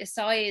than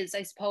criticize,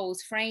 I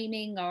suppose,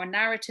 framing or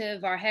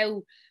narrative or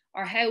how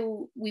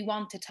we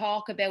want to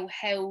talk about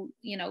how,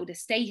 the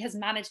state has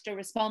managed the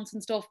response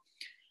and stuff,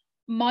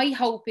 my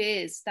hope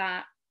is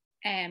that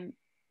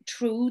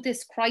through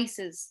this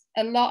crisis,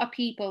 a lot of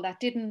people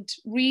that didn't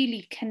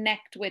really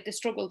connect with the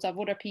struggles of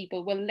other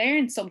people will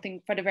learn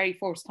something for the very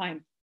first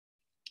time.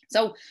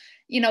 So,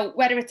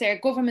 whether it's their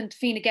government,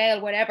 Fine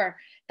Gael, whatever,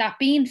 that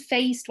being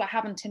faced with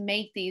having to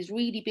make these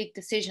really big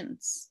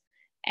decisions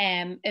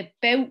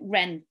about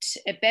rent,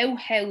 about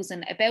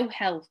housing, about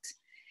health,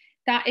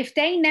 that if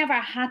they never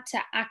had to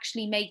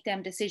actually make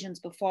them decisions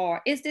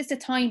before, is this a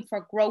time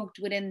for growth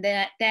within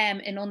them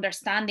in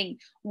understanding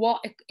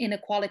what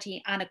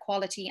inequality and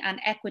equality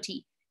and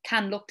equity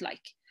can look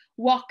like?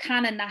 what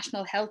can a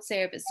national health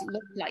service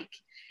look like?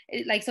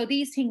 Like, so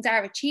these things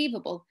are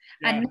achievable,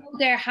 and now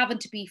they're having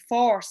to be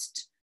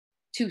forced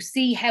to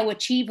see how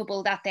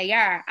achievable that they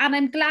are. And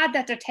I'm glad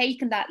that they're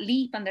taking that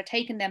leap and they're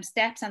taking them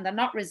steps, and they're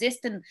not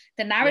resisting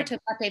the narrative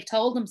that they've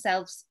told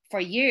themselves for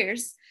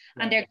years.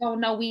 And they're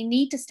going, no, we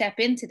need to step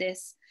into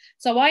this.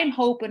 So I'm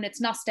hoping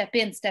it's not step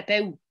in, step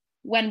out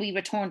when we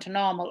return to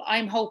normal.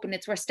 I'm hoping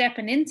it's we're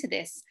stepping into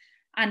this.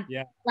 And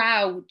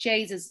wow,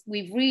 Jesus,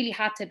 we've really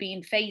had to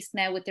be faced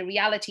now with the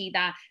reality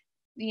that,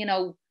 you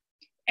know,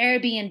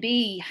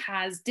 Airbnb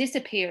has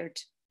disappeared.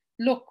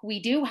 Look, we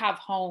do have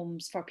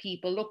homes for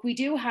people. Look, we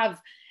do have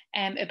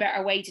a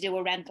better way to do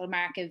a rental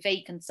market,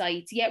 vacant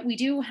sites. Yet we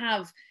do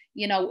have,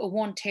 you know, a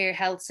one-tier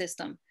health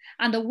system.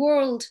 And the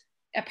world,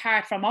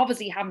 apart from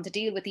obviously having to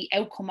deal with the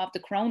outcome of the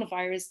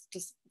coronavirus,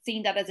 just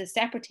seeing that as a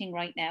separate thing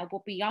right now.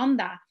 But beyond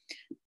that,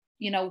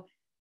 you know,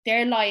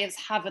 their lives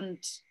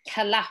haven't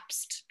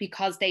collapsed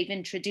because they've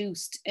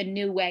introduced a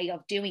new way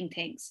of doing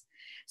things.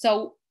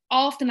 So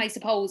often, I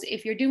suppose,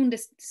 if you're doing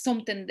this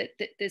something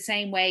the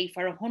same way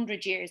for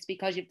 100 years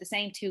because you have the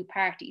same two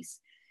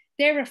parties,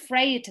 they're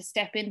afraid to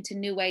step into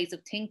new ways of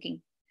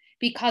thinking,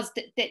 because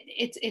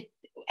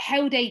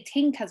how they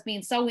think has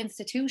been so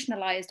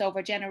institutionalized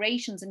over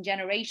generations and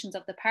generations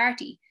of the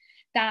party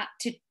that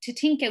to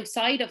think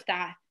outside of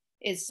that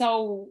is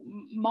so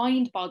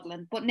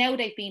mind-boggling. But now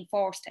they've been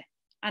forced to,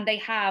 and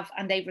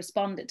they've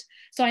responded.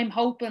 So I'm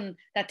hoping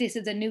that this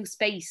is a new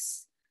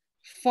space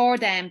for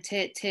them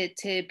to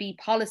be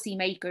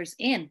policymakers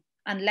in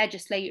and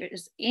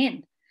legislators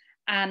in,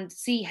 and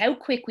see how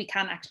quick we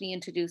can actually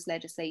introduce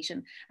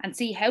legislation, and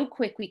see how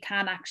quick we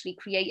can actually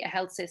create a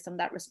health system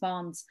that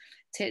responds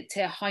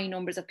to high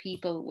numbers of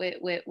people with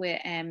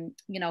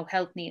you know,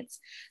 health needs.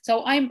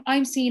 So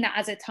I'm seeing it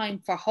as a time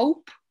for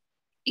hope,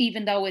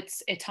 even though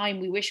it's a time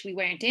we wish we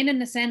weren't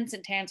in a sense,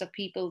 in terms of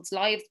people's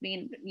lives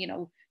being, you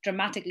know,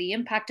 dramatically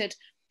impacted.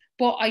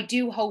 But I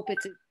do hope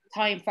it's a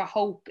time for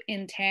hope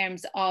in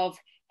terms of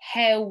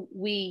how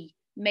we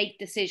make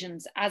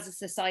decisions as a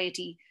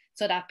society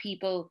so that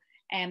people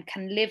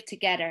can live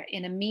together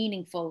in a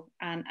meaningful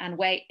and a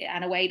way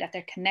that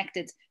they're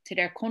connected to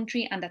their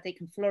country and that they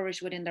can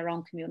flourish within their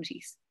own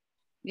communities.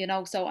 You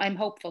know, so I'm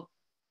hopeful.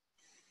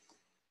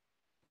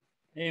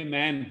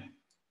 Amen.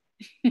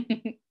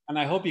 And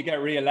I hope you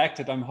get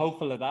re-elected. I'm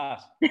hopeful of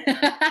that.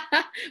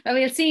 Well,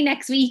 we'll see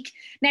next week.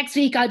 Next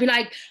week I'll be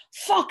like,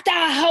 fuck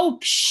that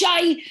hope,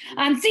 shy,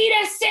 and see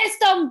the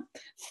system.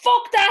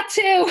 Fuck that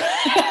too.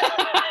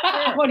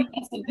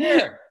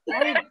 Here,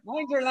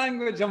 mind your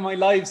language on my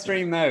live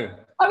stream now.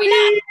 Are we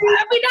not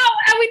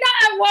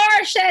at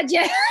Watershed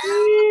yet?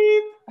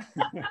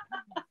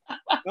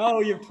 No,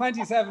 you have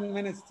 27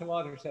 minutes to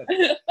Watershed.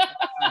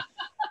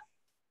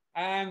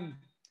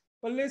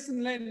 Well,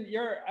 listen, Lynn,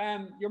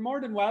 you're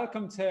more than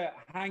welcome to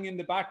hang in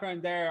the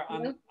background there,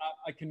 and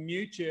I can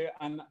mute you,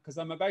 and because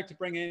I'm about to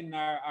bring in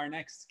our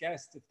next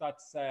guest, if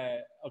that's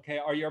okay.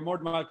 Or you're more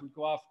than welcome to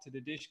go off to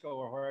the disco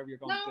or wherever you're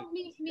going.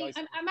 No,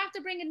 I'm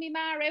after bringing me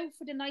ma out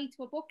for the night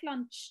to a book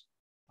lunch.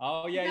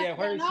 Oh yeah.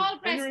 Where is she?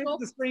 Bring her into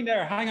the screen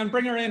there. Hang on,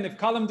 bring her in. If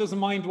Colm doesn't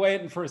mind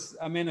waiting for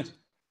a minute.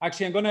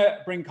 Actually, I'm going to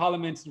bring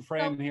Colm into the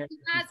frame here.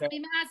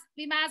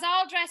 Me ma's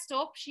all dressed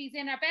up. She's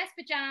in her best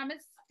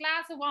pajamas,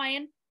 glass of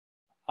wine.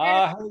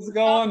 How's it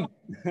going?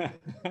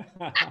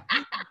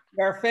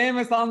 You're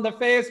famous on the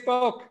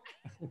Facebook.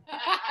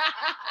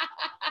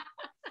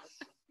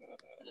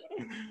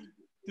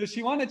 Does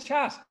she want to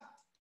chat?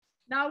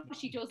 No,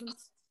 she doesn't.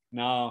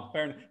 No,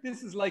 fair enough.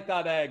 This is like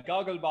that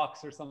goggle box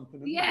or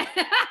something. Yeah.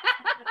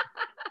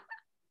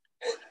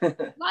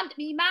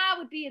 Me ma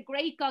would be a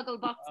great goggle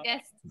box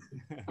guest.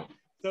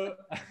 So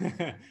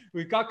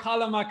we've got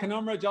Colm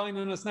McKiernan's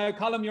joining us now.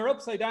 Colm, you're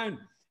upside down.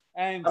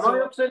 Am I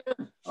upside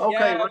down?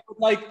 Okay. Yeah,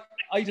 like,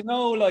 I don't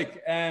know,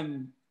 like,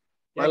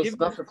 well, it's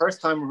not the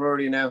first time we've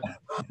already now.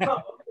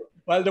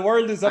 Well, the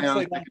world is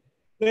upside down.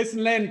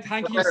 Listen, Lynn,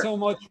 thank you so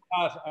much for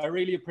that. I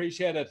really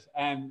appreciate it.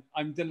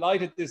 I'm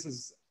delighted this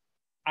has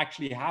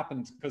actually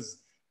happened,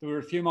 because there were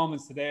a few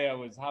moments today I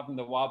was having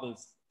the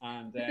wobbles,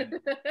 and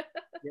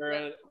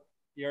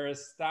you're a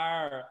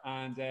star.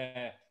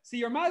 And see,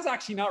 your ma's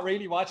actually not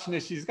really watching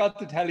this. She's got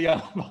the telly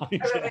on behind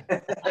you.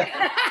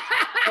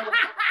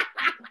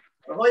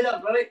 Hold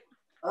on, buddy.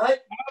 All right.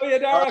 How are you,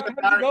 Derek?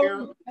 How's it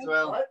going? As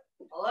well.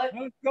 All right.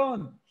 How's it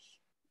going?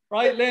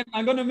 Right, Lynn,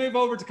 I'm going to move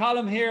over to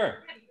Colm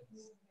here.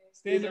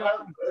 Stay in the back.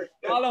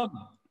 Colm,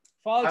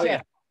 fall you.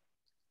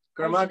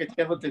 Come on.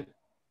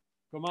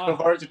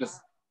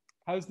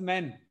 How's the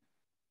men?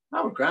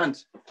 Oh,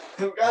 grand.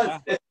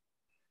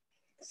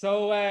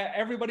 So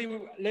everybody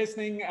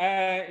listening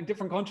in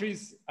different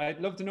countries, I'd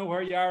love to know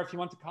where you are if you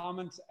want to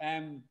comment.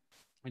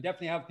 We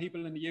definitely have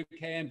people in the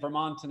UK and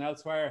Vermont and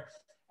elsewhere.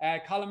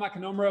 Colm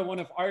McKiernan's, one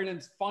of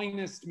Ireland's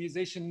finest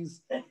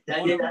musicians,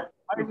 one of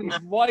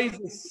Ireland's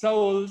wisest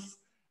souls,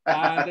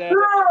 and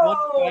one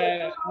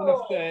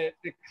of the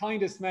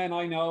kindest men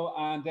I know.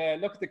 And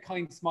look at the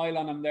kind smile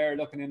on him there,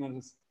 looking in at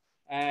us.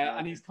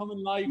 And he's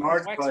coming live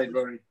from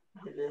Wexford.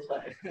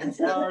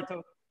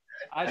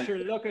 I sure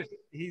look at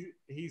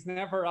he's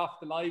never off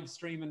the live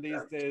streaming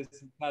these days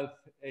himself.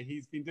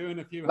 He's been doing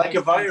a few like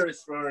a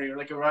virus, Rory,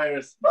 like a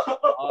virus.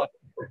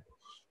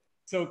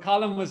 So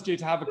Colin was due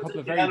to have a couple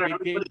of very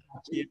big gigs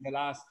actually in the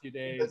last few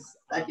days.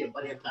 Thank you,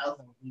 buddy, pal.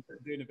 He's been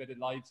doing a bit of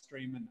live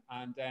streaming,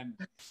 and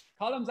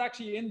Colin's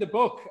actually in the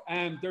book.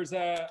 There's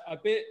a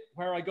bit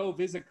where I go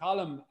visit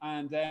Colin,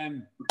 and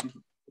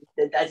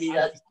he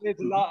says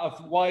a lot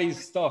of wise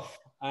stuff,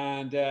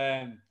 and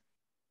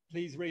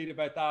please read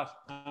about that.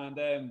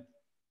 And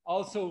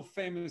also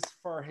famous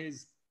for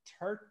his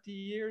 30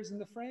 years in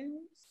the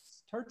frames.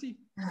 30.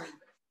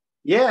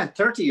 Yeah,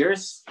 30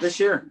 years this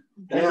year.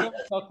 Yeah.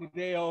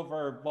 Today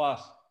over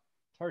what?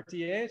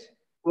 38?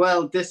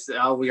 Well,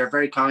 we are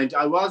very kind.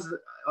 I was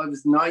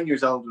 9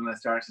 years old when I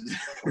started.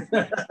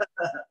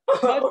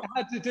 You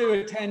had to do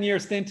a 10-year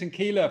stint in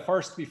Keela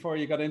first before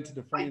you got into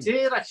the frame. I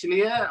did actually,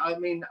 yeah. I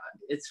mean,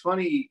 it's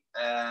funny.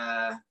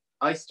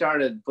 I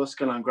started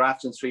busking on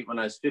Grafton Street when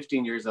I was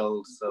 15 years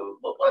old. So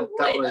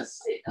that was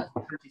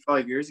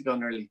 35 years ago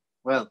nearly.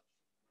 Well,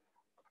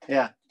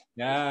 yeah.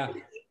 Yeah.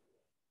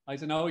 I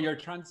don't know, you're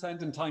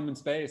transcending time and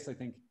space, I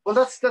think. Well,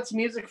 that's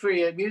music for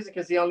you. Music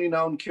is the only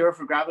known cure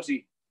for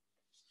gravity.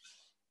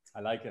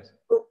 I like it.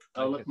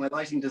 Oh, look, my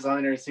lighting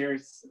designer is here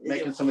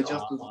making some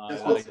adjustments. I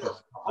like it.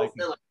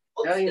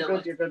 Yeah, you're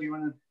good. You're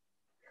winning.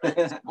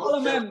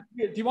 Well, man,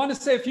 do you want to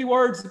say a few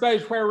words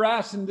about where we're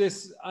at in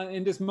this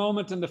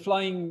moment in the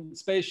flying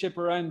spaceship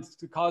around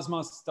the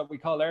cosmos that we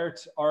call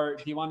Earth, or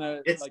do you want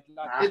to?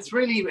 It's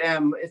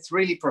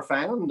really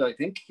profound. I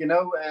think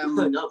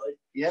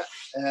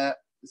Yeah.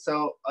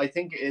 So I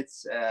think it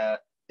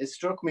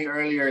struck me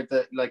earlier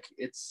that like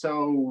it's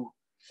so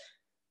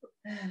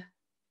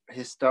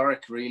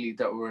historic, really,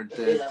 that we're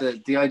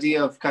the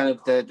idea of kind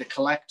of the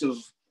collective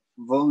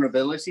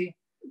vulnerability,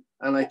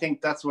 and I think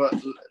that's what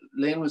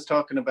Lynn was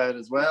talking about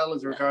as well,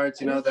 as regards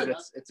that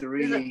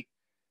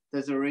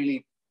there's a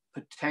really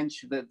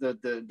potential,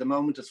 the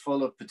moment is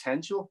full of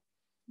potential,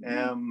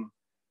 and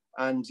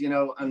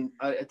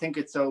I think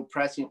it's so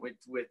prescient with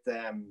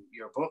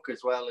your book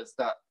as well, is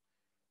that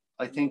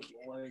I think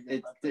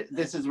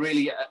this is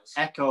really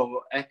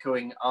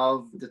echoing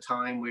of the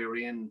time we were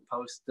in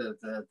post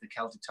the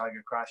Celtic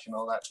Tiger crash and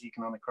all that,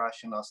 economic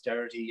crash and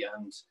austerity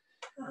and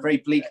very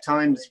bleak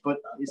times. But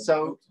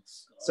so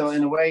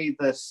in a way,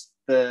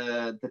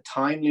 the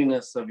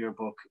timeliness of your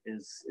book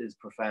is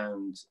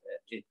profound.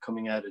 It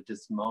coming out at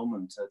this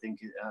moment, I think,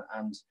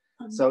 and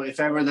so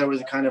if ever there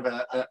was a kind of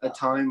a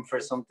time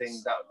for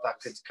something that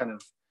could kind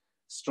of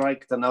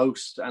strike the note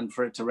and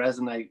for it to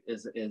resonate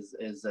is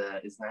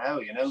now,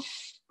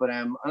 but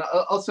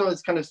also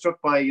it's kind of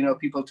struck by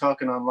people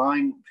talking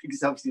online,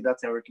 because obviously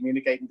that's how we're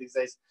communicating these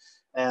days.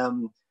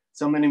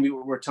 So many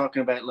people were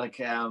talking about like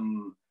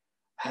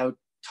how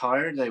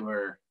tired they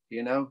were,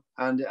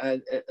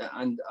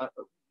 and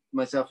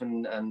myself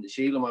and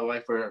Sheila, my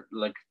wife, were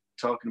like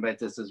talking about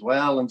this as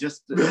well, and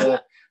just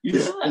the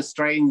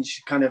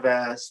strange kind of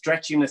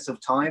stretchiness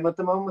of time at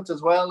the moment,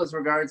 as well as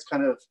regards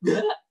kind of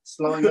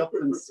slowing up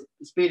and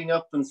speeding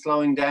up and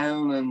slowing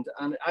down,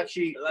 and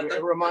actually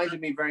it reminded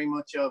me very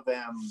much of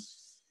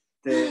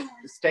the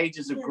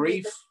stages of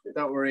grief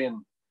that we're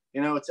in.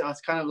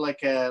 It's kind of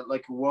like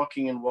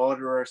walking in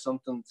water or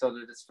something, so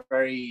that it's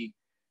very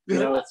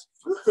it's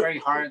very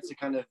hard to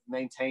kind of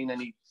maintain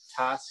any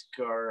task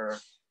or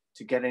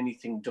to get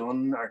anything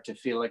done or to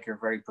feel like you're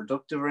very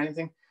productive or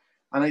anything.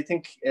 And I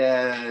think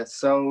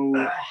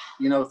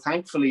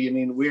thankfully, I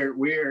mean,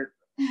 we're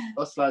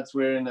us lads,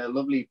 we're in a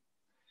lovely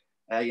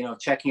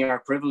checking our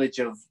privilege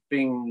of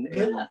being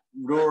in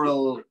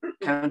rural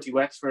County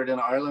Wexford in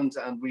Ireland,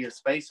 and we have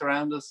space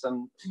around us,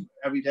 and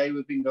every day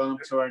we've been going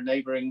up to our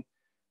neighbouring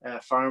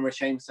farmer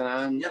Seamus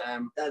and Anne.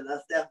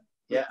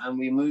 And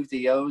we move the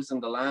ewes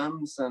and the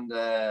lambs and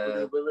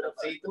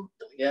feed them.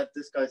 Yeah,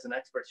 this guy's an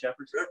expert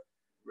shepherd.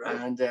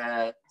 And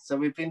so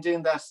we've been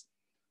doing that,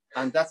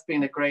 and that's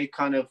been a great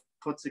kind of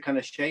puts a kind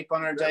of shape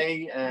on our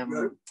day.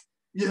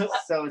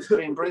 So it's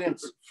been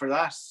brilliant for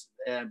that,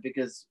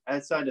 because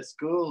outside of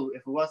school,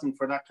 if it wasn't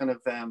for that kind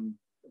of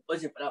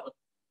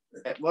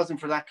it wasn't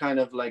for that kind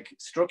of like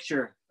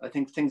structure, I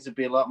think things would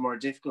be a lot more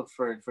difficult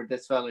for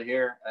this fella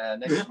here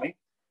next to me.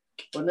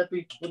 Wouldn't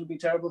it be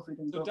terrible if we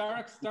didn't? So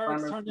Derek's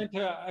turned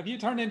into. Have you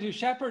turned into a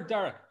shepherd,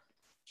 Derek?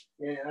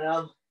 Yeah, I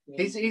am.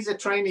 He's a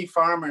trainee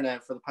farmer now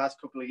for the past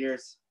couple of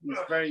years.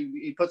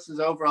 He puts his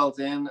overalls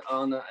on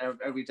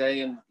every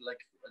day, and like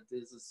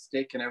there's a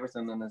stick and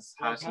everything in his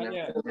hat and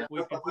everything. Yeah.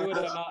 We could do it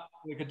a lot.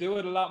 We could do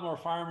it a lot more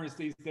farmers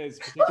these days,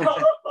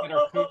 particularly get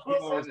our coop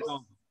mowers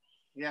done.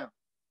 Yeah.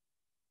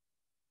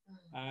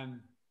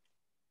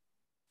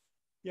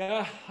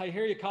 Yeah, I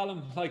hear you,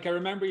 Colin. Like I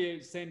remember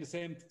you saying the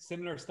same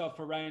similar stuff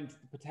around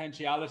the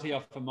potentiality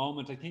of a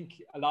moment. I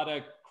think a lot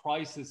of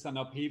crisis and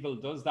upheaval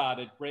does that.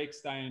 It breaks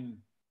down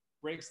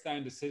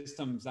the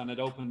systems, and it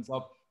opens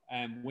up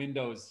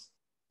windows,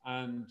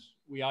 and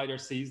we either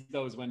seize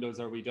those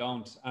windows or we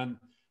don't. And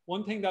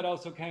one thing that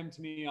also came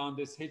to me on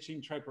this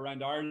hitching trip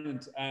around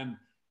Ireland,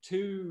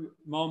 2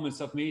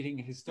 moments of meeting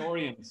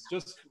historians,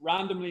 just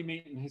randomly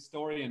meeting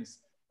historians,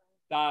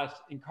 that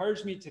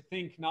encouraged me to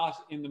think not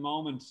in the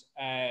moment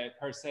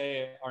per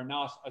se, or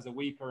not as a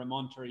week or a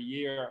month or a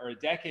year or a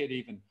decade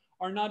even,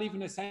 or not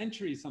even a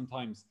century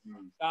sometimes.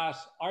 That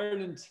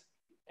Ireland,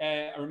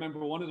 I remember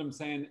one of them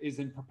saying, is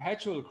in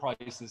perpetual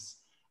crisis,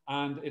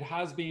 and it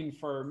has been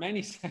for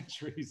many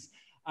centuries.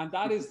 And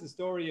that is the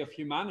story of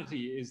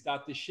humanity, is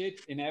that the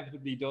shit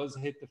inevitably does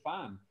hit the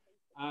fan.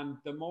 And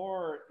the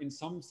more, in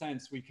some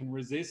sense, we can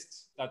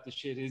resist that the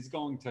shit is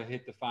going to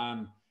hit the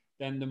fan,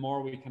 then the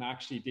more we can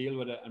actually deal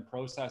with it and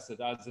process it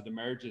as it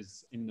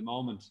emerges in the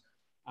moment,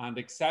 and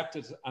accept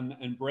it and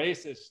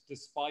embrace it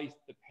despite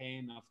the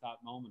pain of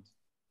that moment.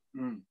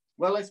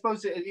 Well, I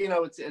suppose, you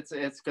know,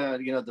 it's kind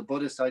of, you know, the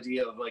Buddhist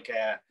idea of like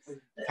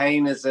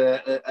pain is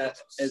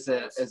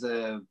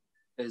the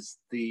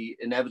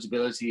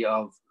inevitability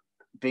of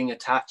being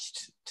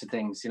attached to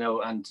things, you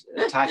know, and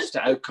attached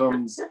to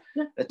outcomes,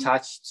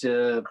 attached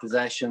to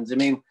possessions. I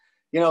mean,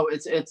 you know,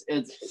 it's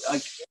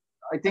like,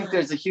 I think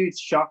there's a huge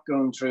shock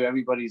going through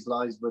everybody's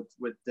lives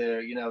with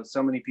the, you know,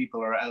 so many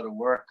people are out of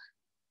work,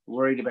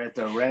 worried about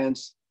their rent.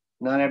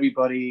 Not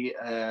everybody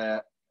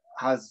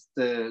has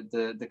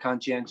the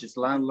conscientious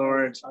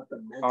landlord,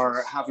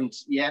 or haven't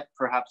yet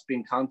perhaps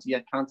been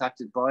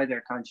contacted by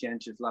their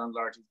conscientious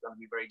landlord, who's going to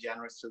be very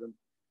generous to them,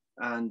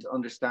 and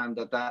understand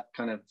that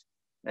kind of,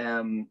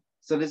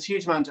 so there's a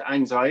huge amount of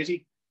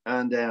anxiety,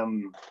 and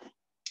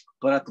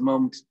but at the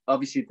moment,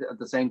 obviously at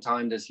the same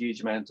time, there's a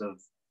huge amount of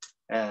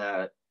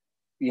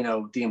you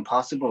know, the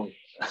impossible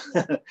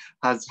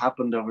has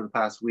happened over the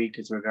past week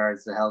as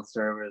regards the health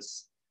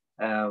service,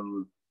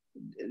 the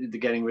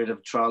getting rid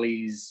of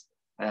trolleys,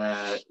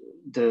 as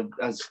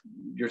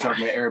you're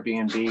talking about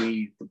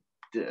Airbnb,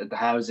 the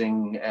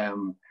housing.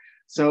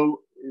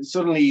 So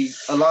suddenly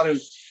a lot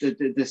of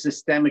the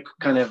systemic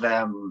kind of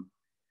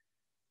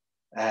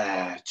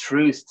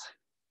truth,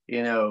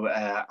 you know,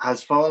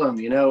 has fallen,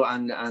 you know,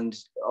 and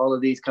all of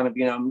these kind of,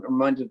 you know, I'm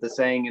reminded of the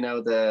saying, you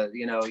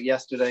know,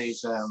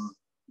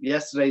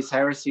 yesterday's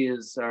heresy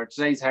is, or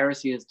today's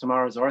heresy is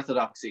tomorrow's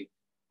orthodoxy.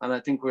 And I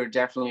think we're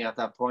definitely at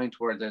that point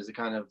where there's a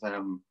kind of,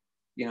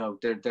 you know,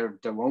 there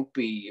won't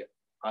be,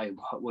 I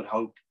would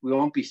hope, we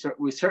won't be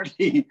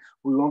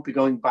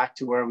going back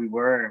to where we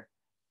were,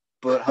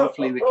 but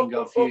hopefully we can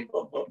go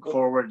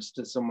forwards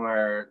to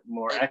somewhere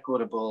more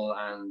equitable,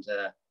 and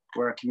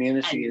where a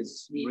community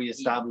is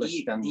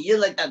reestablished. And do you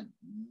like that?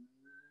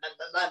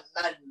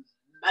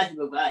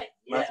 Matthew McKnight.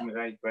 Matthew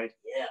McKnight, right?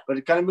 Yeah. But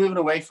it kind of moving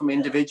away from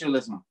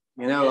individualism,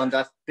 you know, and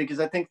that, because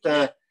I think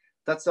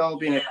that's all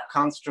been a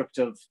construct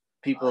of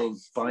people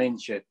buying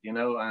shit, you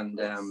know, and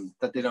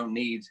that they don't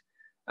need,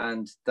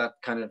 and that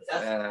kind of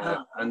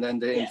and then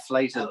the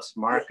inflated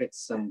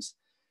markets, and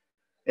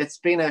it's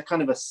been a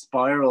kind of a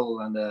spiral,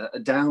 and a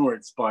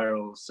downward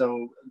spiral.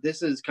 So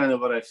this is kind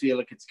of what I feel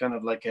like, it's kind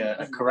of like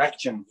a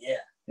correction. Yeah.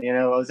 You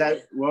know, I was out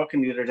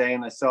walking the other day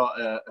and I saw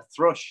a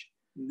thrush,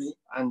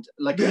 and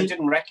like I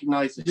didn't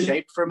recognize the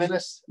shape for a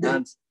minute,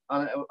 and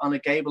on a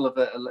gable of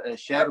a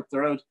shed up the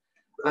road.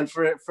 And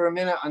for a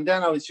minute, and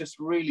then I was just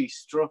really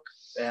struck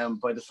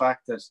by the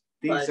fact that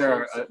these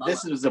are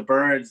this was a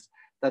bird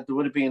that there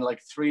would have been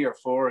like 3 or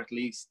 4 at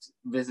least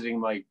visiting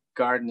my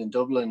garden in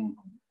Dublin,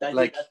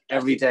 like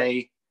every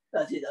day.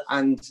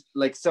 And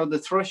like, so the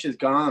thrush is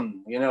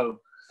gone, you know,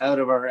 out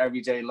of our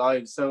everyday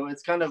lives. So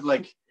it's kind of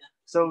like,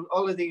 so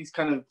all of these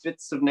kind of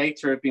bits of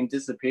nature have been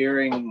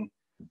disappearing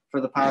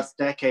for the past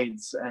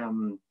decades,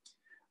 and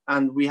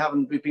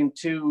we've been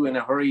too in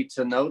a hurry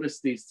to notice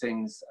these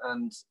things.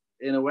 And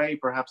in a way,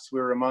 perhaps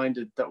we're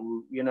reminded that,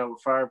 you know,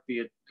 far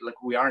be it,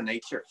 like, we are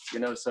nature, you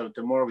know. So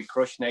the more we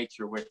crush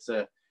nature,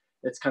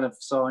 it's kind of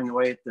sawing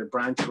away at the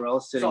branch we're all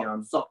sitting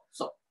on.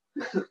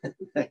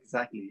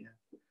 Exactly.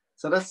 Yeah.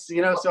 So that's,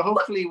 you know, so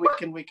hopefully we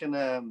can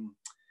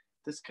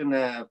this can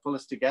pull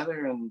us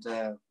together, and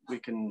we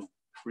can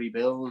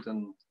rebuild,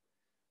 and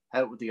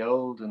out with the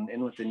old and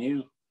in with the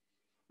new.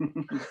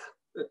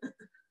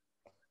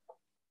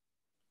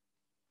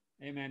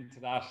 Amen to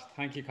that.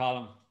 Thank you,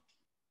 Colin.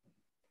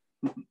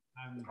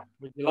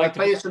 Would you like to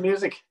play some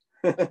music?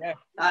 Yeah,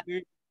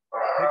 take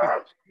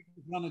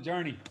us on a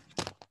journey.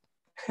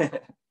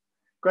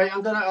 Great.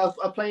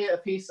 I'll play a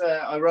piece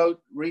I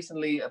wrote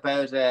recently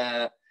about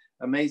an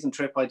amazing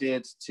trip I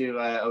did to.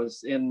 I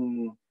was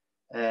in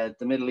the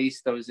Middle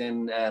East. I was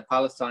in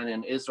Palestine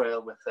and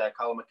Israel with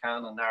Colin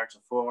McCann and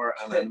Narrative 4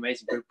 and an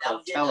amazing group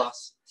called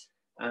Telos.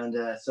 And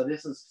so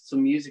this is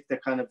some music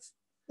that kind of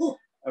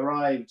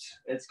arrived.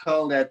 It's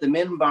called The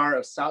Minbar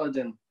of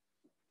Saladin.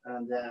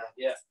 And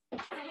yeah.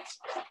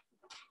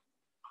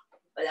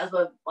 That's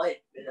what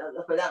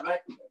that,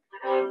 right?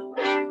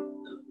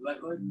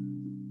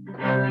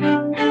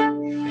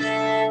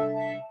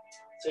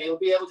 So you'll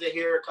be able to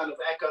hear kind of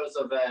echoes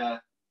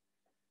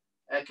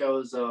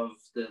of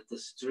the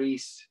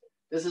street.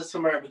 This is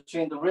somewhere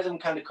between, the rhythm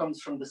kind of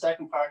comes from the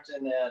second part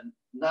in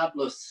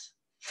Nablus.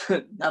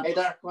 Hey,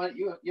 Dark, why don't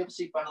you have a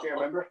seat back here,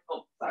 remember?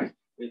 Oh, sorry.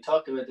 We'll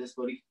talk about this,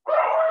 buddy.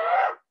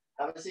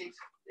 Have a seat.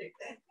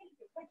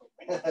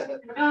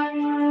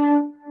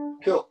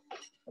 Cool.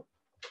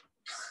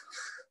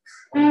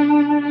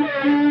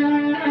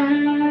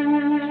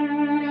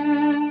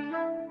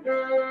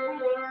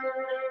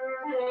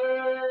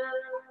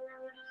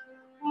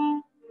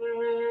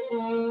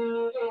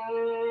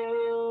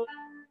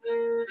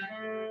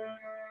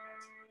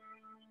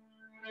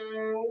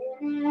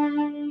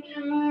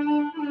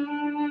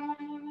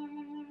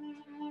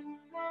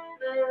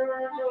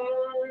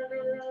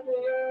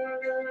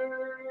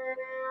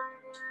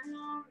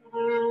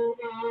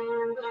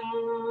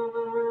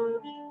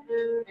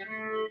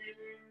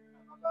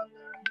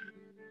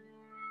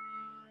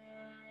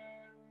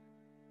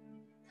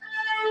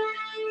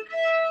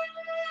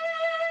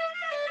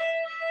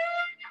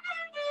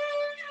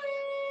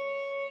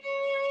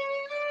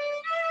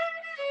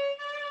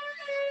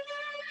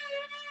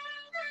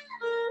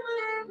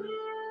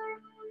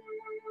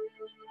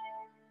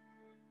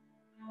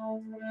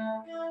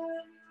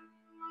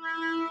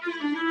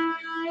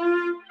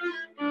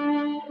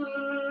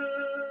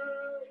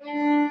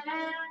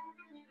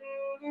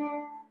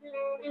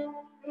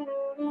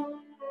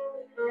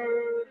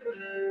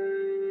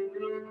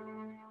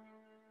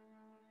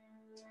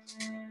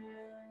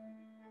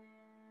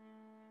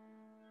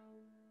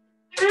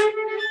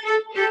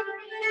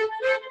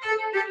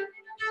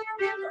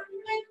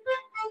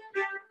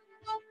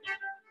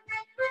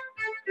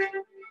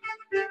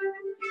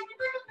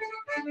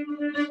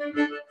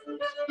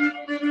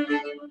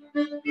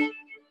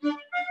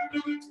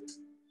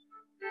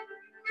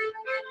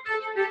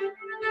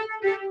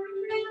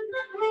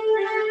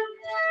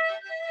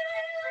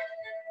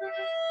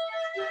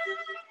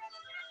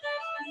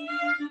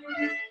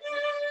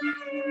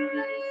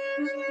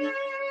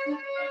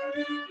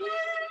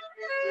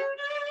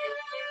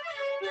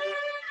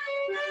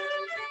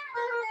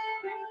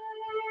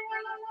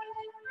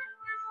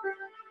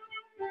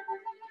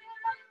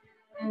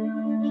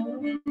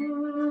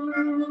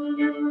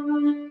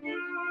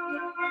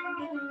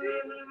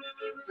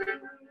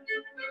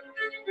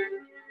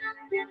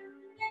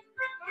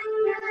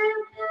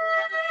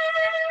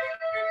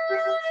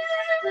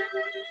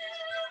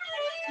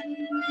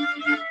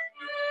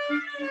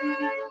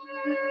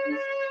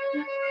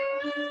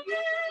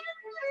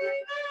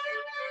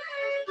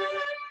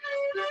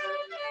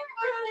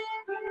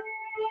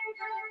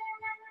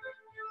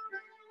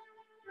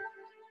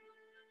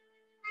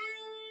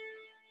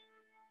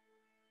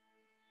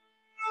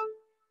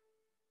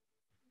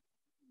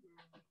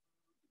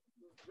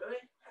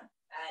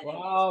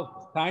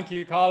 Wow, thank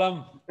you,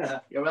 Colin.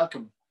 You're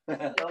welcome.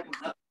 Bro!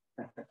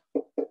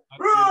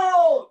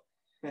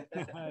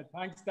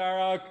 Thanks,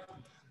 Darragh.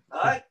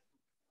 Aye.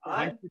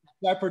 Thanks for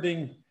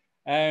shepherding.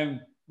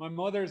 My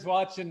mother's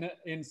watching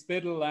in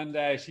Spiddle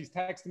and she's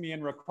texting me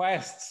in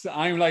requests.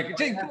 I'm like, you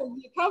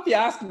can't be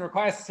asking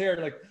requests here.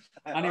 Like,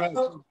 anyway,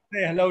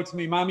 say hello to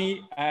me,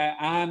 Mammy,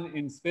 Anne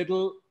in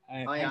Spiddle.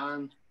 Hi,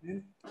 Anne.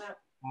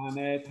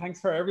 And thanks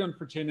for everyone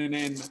for tuning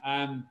in.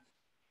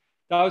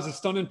 That was a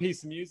stunning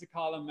piece of music,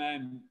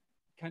 Colin.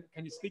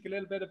 Can you speak a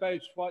little bit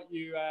about what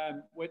you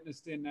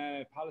witnessed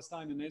in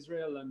Palestine and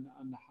Israel and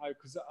how,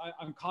 because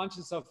I'm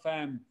conscious of,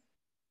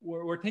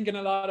 we're thinking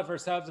a lot of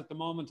ourselves at the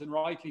moment, and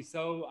rightly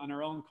so, and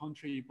our own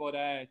country, but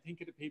think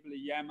of the people of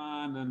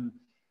Yemen and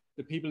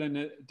the people in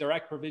the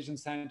direct provision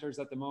centres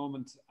at the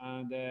moment,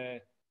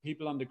 and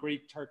people on the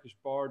Greek-Turkish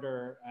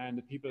border and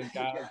the people in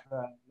Gaza,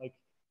 like,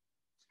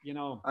 you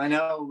know. I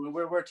know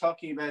we're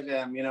talking about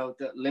you know,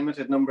 the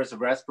limited numbers of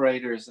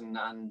respirators and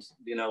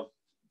you know,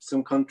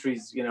 some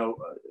countries, you know,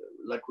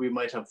 like we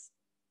might have,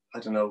 I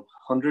don't know,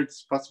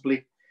 hundreds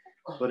possibly,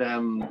 but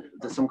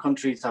some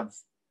countries have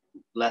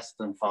less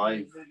than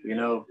 5, you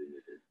know,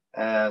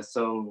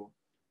 so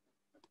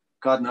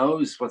God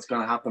knows what's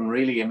going to happen,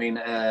 really. I mean,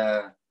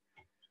 and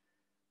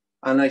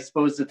I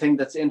suppose the thing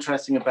that's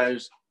interesting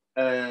about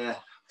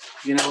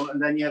you know,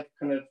 and then you have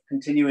kind of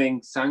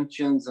continuing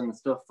sanctions and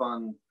stuff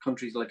on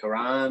countries like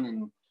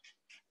Iran,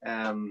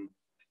 and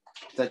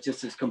that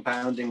just is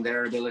compounding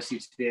their ability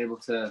to be able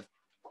to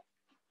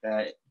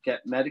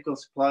get medical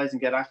supplies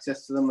and get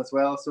access to them as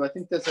well. So I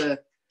think there's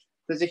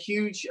a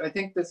huge, I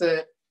think it's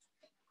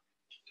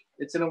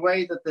in a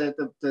way that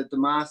the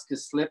mask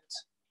has slipped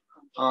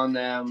on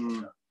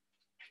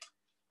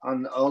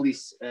all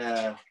these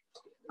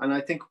and I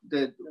think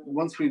that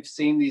once we've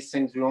seen these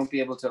things, we won't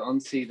be able to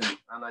unsee them.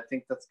 And I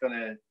think that's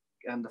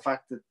and the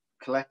fact that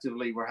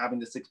collectively we're having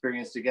this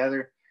experience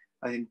together,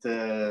 I think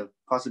the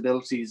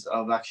possibilities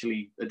of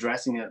actually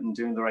addressing it and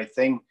doing the right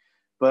thing.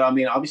 But I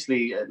mean,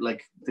 obviously,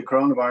 like the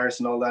coronavirus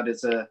and all that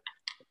is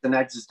an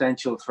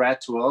existential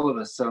threat to all of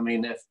us. So I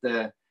mean, if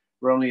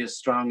we're only as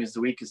strong as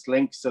the weakest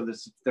link. So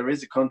there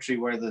is a country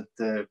where the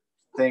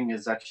thing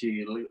is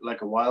actually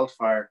like a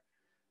wildfire.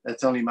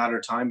 It's only a matter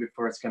of time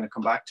before it's going to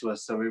come back to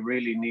us. So we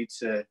really need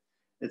to,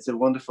 it's a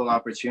wonderful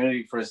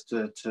opportunity for us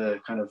to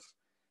kind of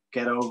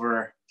get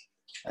over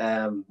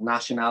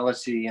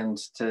nationality and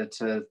to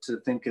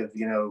think of,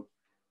 you know,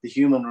 the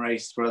human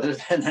race rather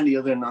than any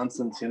other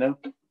nonsense, you know?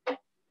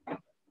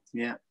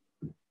 Yeah.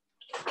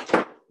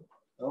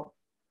 Oh,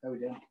 how are we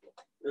doing?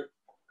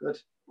 Good.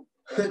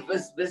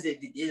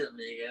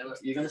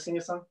 You going to sing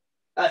a song?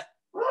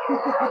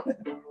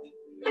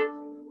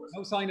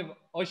 No sign of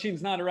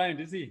Oisín's not around,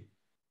 is he?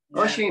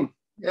 Oisín,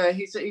 yeah,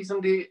 he's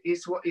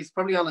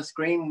probably on a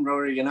screen,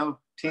 Rory, you know,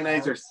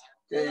 teenagers.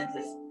 Yeah,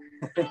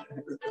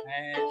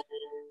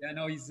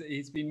 no,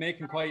 he's been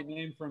making quite a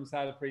name for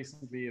himself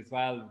recently as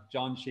well.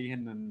 John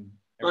Sheehan and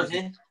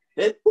everything.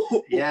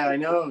 Yeah, I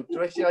know.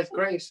 It's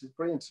great. It's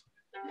brilliant.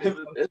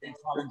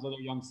 Colin's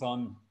other young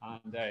son,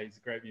 and he's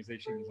a great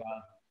musician as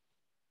well.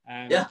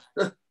 Yeah.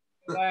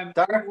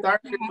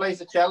 Dark plays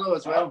the cello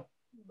as well.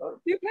 Do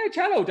you play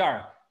cello,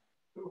 Dara?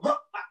 Will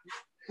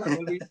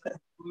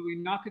we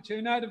knock a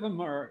tune out of him,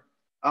 or?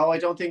 Oh, I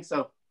don't think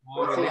so.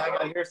 Oh, Let's see,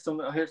 I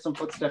hear some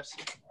footsteps.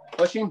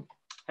 Pushing.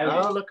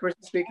 Oh, look, we're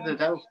speaking to the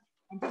devil.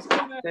 I'm just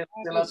gonna,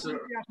 how's it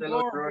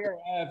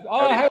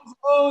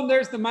going?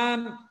 There's the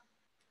man,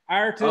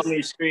 artist. On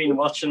your screen,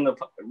 watching the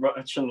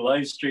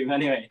live stream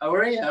anyway. Oh,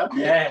 are you?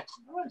 Okay.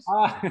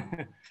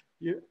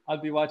 Yeah.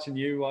 I'll be watching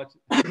you watch.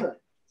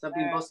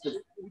 Something busted.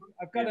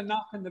 I've got a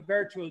knock on the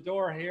virtual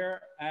door here.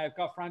 I've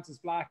got Frances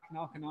Black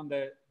knocking on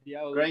the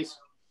old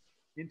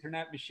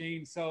internet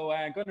machine. So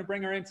I'm going to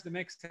bring her into the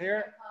mix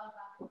here.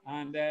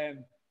 And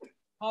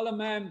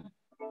Colin,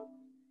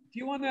 do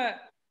you want to,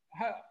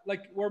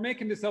 like, we're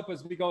making this up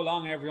as we go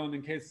along, everyone,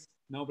 in case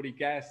nobody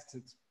guessed.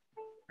 It's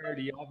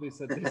fairly obvious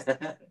at this.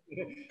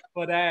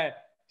 But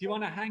do you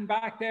want to hang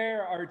back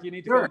there, or do you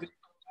need to go?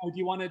 Or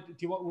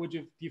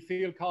do you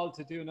feel called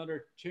to do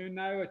another tune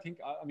now?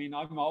 I mean,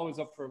 I'm always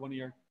up for one of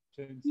your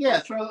tunes.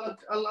 Yeah, sure.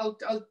 I'll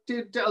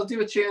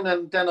do a tune,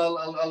 and then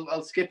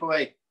I'll skip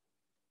away.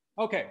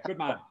 Okay, good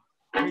man.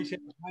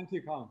 Appreciate it. Thank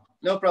you, Colin.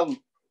 No problem.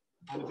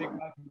 And a big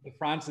welcome to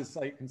Frances.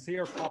 I can see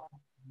her pop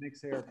mix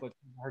here, but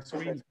her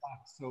screen's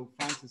black. So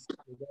Frances,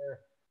 you're there.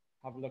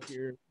 Have a look.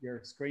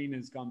 Your screen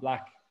has gone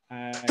black.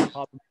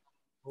 Colin,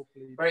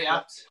 hopefully. Very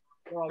apt.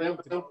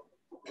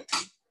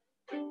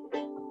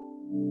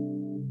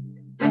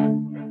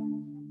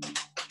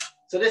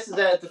 So this is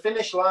the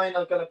finish line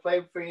I'm going to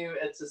play for you.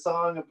 It's a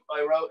song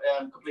I wrote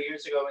a couple of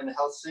years ago in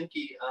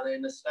Helsinki, and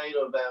in a state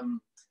of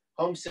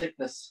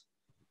homesickness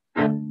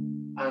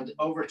and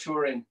over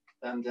touring.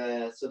 And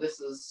so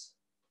this is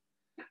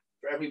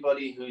for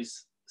everybody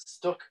who's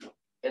stuck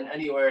in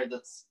anywhere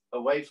that's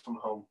away from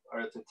home,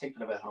 or they're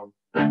thinking about home,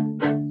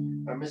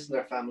 or missing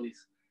their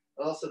families.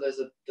 And also there's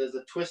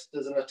a twist,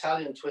 there's an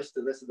Italian twist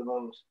to this at the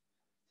moment.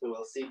 So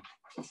we'll see.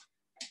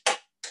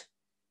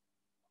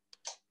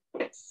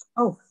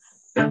 Oh.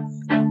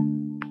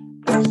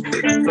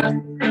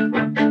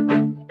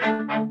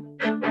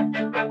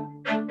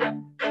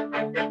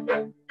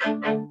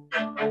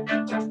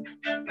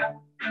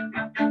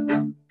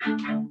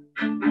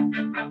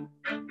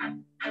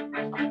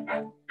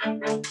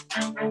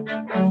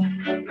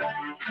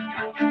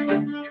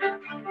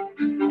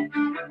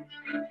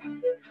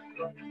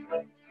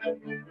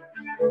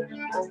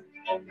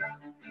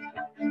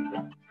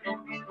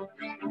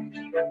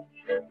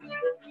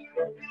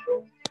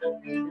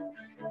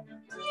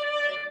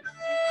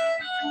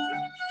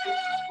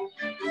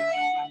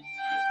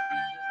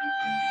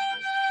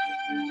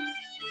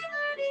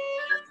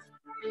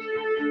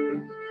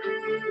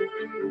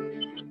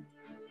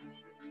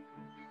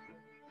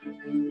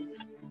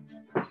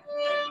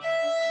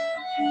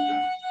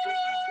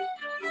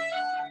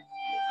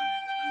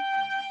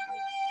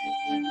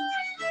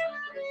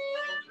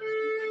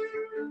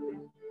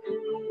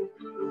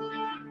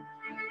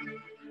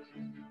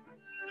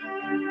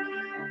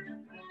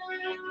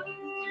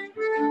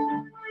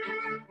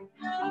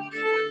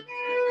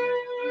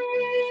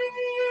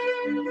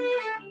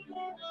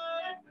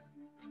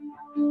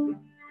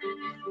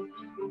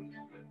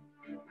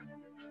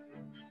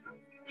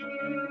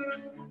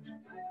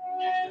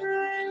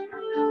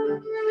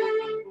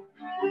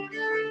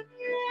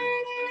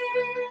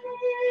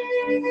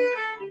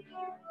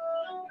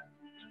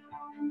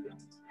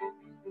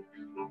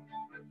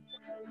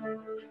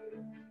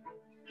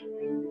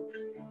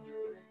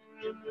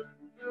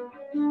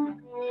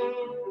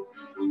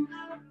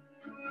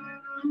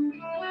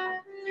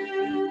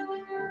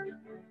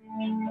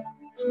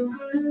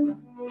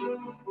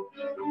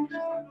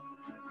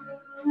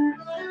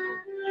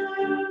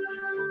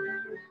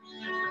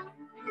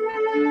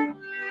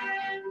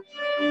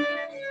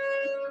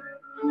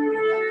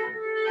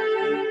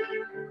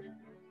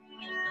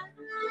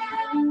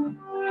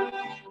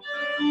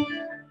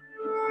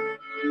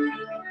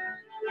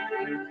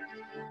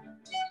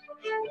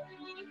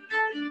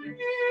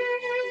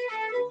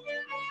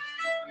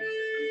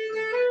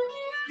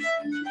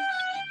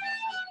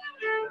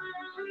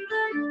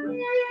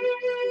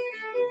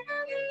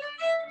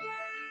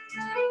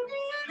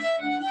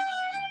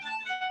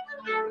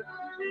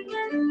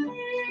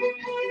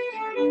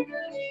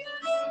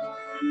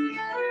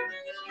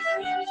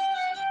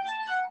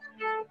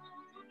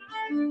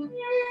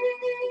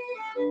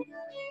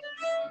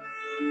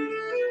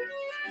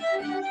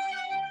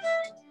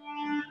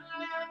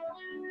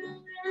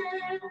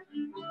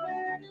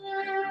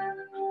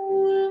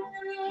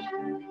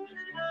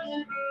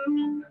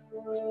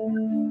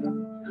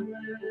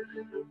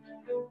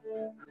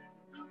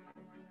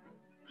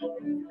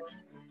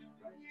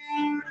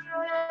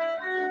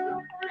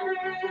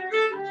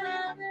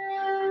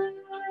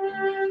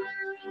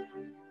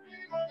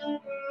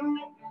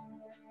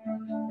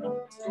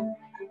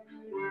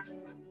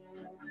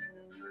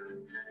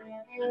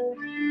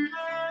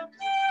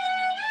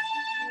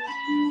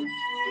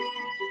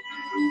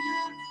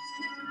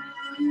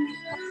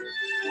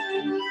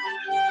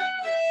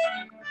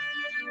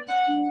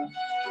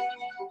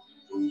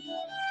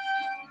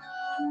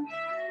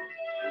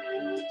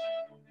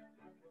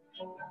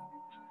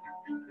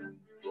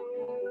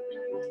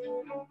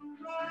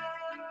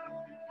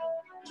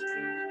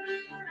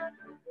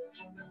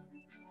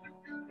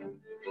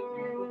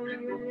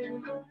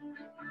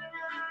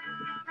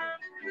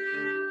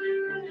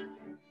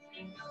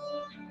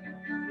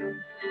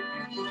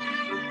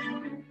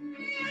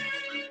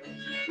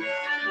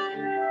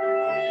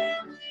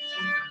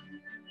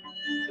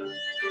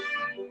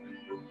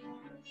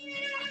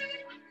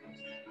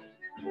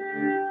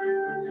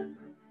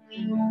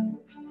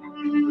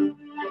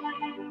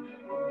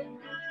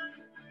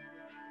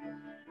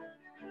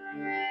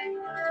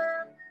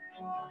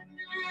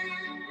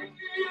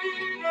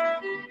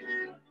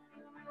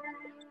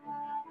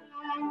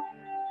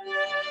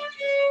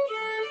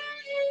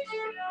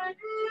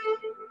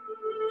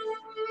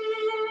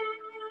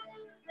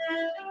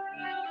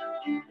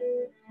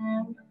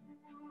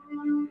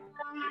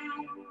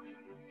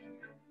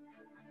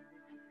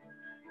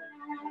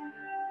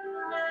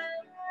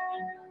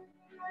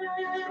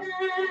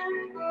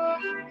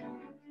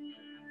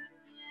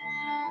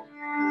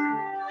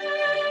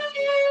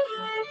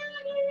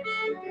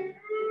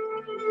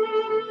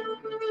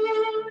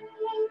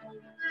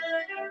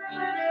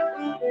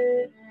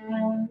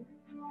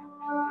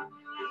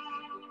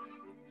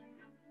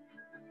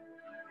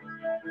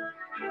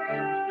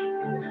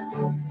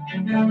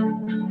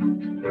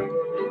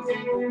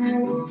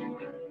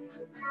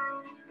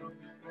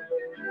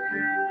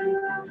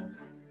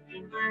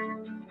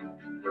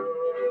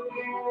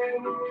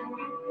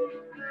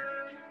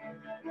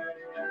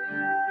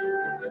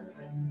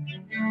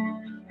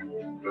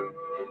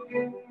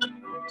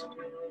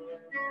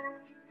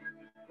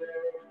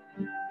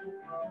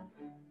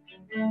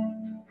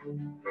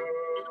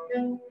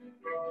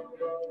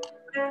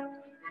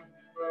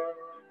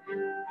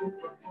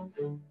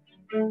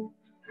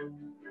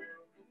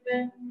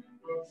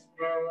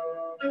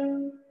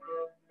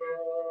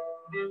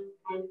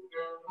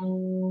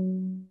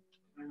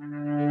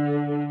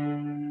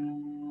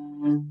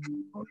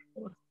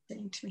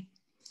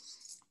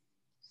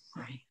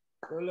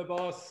 Mula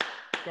boss.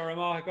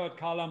 Goramaha God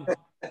column.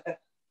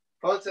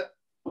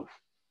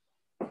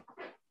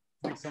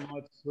 Thanks so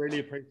much. Really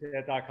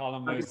appreciate that,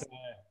 Colin.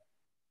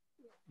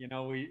 You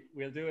know,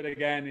 we'll do it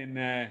again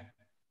in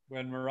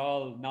when we're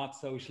all not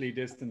socially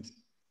distant.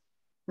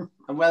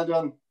 And well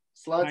done.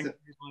 Thanks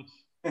very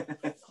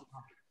much.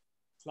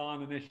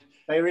 Slán and ish.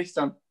 Hey,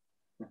 Ristan.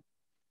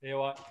 You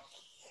what?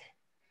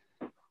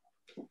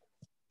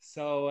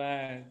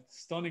 So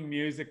stunning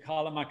music,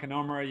 Colin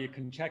McKiernan's. You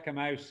can check him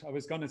out. I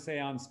was going to say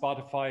on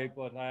Spotify,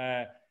 but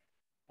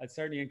I'd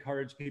certainly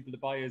encourage people to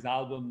buy his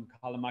album,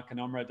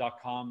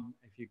 colinmckiernan's.com.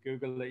 If you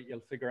Google it, you'll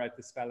figure out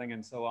the spelling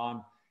and so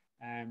on.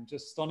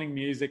 Just stunning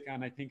music.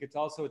 And I think it's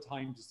also a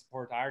time to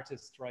support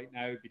artists right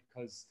now,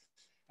 because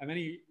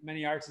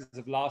many artists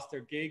have lost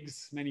their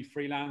gigs, many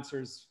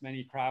freelancers,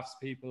 many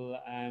craftspeople,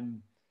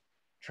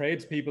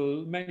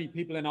 tradespeople, many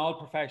people in all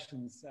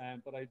professions.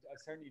 But I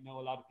certainly know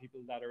a lot of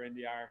people that are in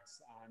the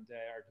arts and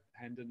are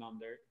dependent on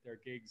their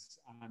gigs.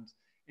 And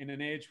in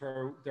an age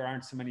where there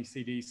aren't so many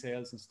CD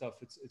sales and stuff,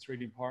 it's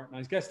really important.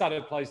 I guess that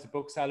applies to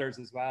booksellers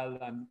as well,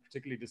 and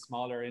particularly the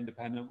smaller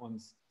independent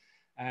ones.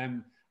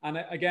 And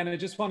again, I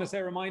just want to say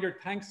a reminder,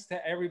 thanks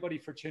to everybody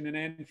for tuning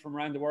in from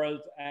around the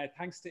world.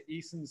 Thanks to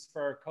Eason's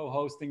for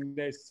co-hosting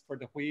this, for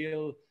The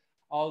Wheel,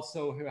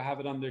 also who have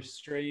it on their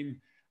stream.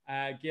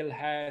 Gil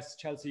Hess,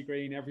 Chelsea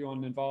Green,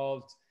 everyone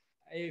involved.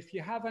 If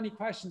you have any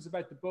questions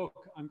about the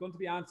book, I'm going to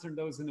be answering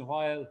those in a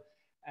while.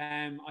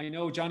 I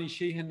know Johnny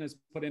Sheehan has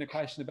put in a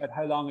question about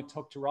how long it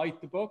took to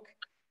write the book.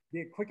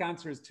 The quick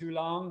answer is too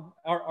long,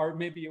 or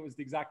maybe it was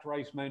the exact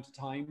right amount of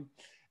time.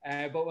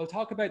 But we'll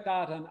talk about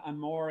that and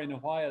more in a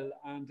while.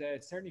 And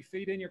certainly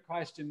feed in your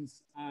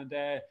questions. And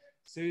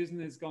Susan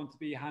is going to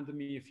be handing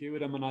me a few of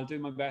them, and I'll do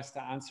my best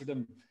to answer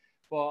them.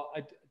 But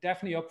I'm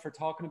definitely up for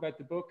talking about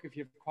the book. If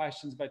you have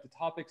questions about the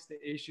topics, the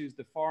issues,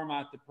 the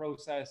format, the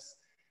process,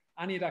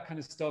 any of that kind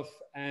of stuff,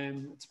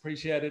 it's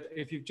appreciated.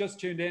 If you've just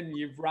tuned in,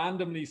 you've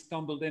randomly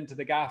stumbled into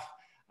the gaff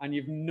and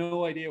you've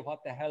no idea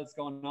what the hell's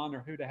going on or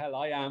who the hell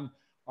I am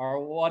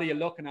or what are you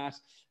looking at,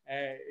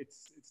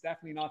 it's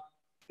definitely not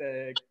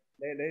the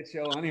Late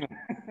Show anyway.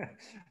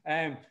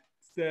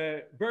 It's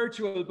the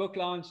virtual book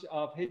launch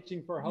of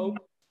Hitching for Hope,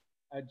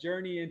 a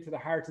journey into the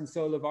heart and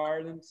soul of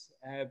Ireland,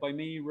 by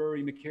me,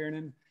 Ruairí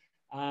McKiernan.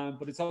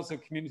 But it's also a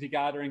community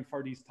gathering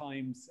for these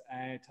times,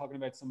 talking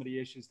about some of the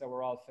issues that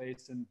we're all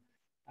facing,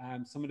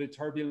 some of the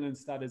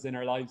turbulence that is in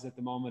our lives at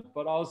the moment,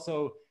 but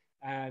also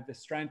the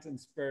strength and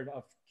spirit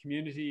of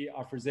community,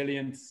 of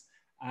resilience,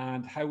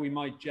 and how we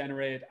might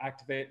generate,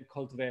 activate, and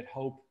cultivate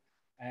hope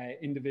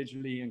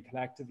individually and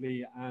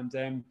collectively.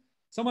 And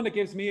someone that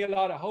gives me a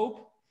lot of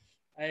hope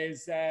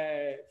is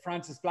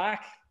Frances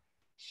Black.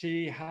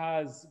 She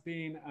has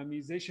been a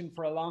musician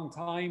for a long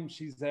time.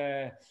 She's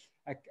a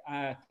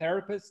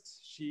therapist.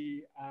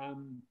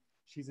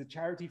 She's a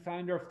charity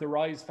founder of the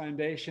Rise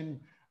Foundation.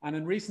 And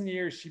in recent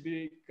years,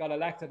 she got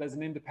elected as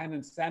an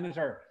independent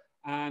senator.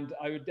 And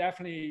I would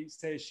definitely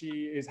say she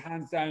is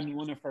hands down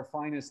one of our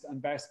finest and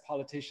best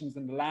politicians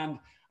in the land.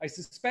 I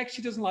suspect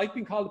she doesn't like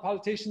being called a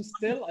politician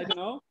still. I don't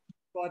know.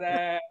 But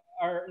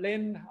or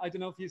Lynn, I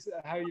don't know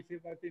how you feel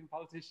about being a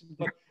politician,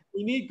 but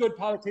we need good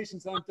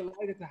politicians. I'm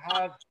delighted to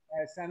have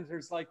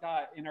senators like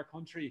that in our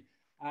country.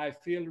 I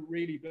feel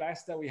really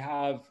blessed that we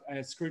have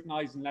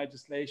scrutinizing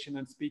legislation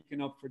and speaking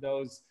up for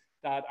those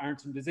that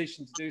aren't in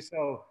position to do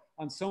so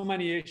on so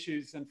many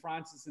issues, and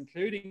Frances,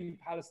 including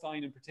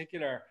Palestine in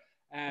particular,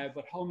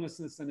 but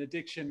homelessness and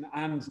addiction.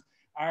 And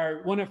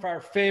one of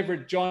our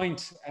favorite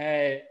joint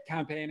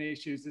campaign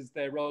issues is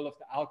the role of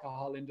the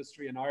alcohol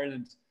industry in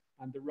Ireland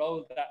and the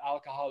role that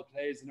alcohol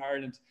plays in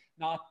Ireland.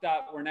 Not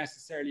that we're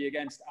necessarily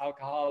against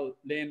alcohol,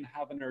 Lynn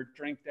having her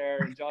drink there,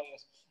 enjoy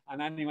it,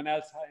 and anyone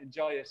else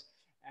enjoy it.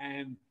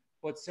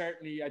 But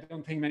certainly I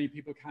don't think many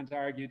people can't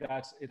argue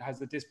that it has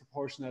a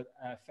disproportionate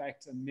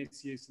effect and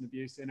misuse and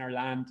abuse in our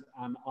land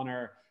and on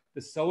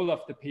the soul of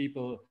the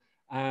people,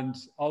 and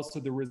also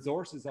the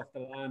resources of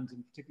the land,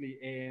 and particularly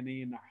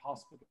A&E and our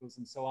hospitals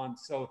and so on.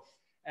 So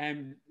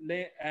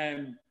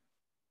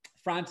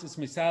Frances,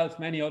 myself,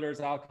 many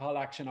others, Alcohol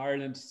Action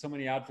Ireland, so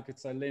many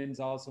advocates, Lynn's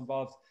also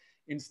involved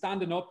in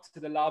standing up to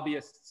the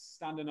lobbyists,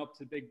 standing up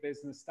to big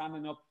business,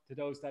 standing up to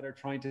those that are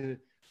trying to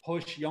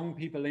push young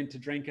people into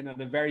drinking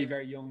at a very,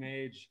 very young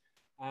age.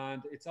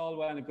 And it's all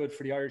well and good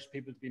for the Irish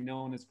people to be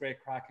known as great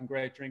crack and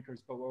great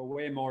drinkers, but we're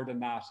way more than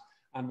that.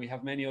 And we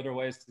have many other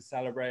ways to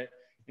celebrate,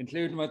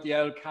 including with the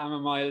old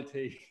chamomile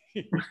tea.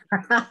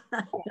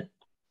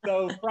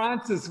 So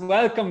Frances,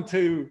 welcome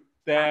to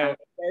the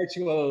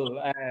virtual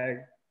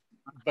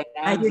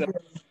bonanza,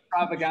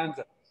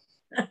 extravaganza.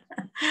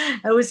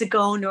 How's it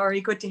going,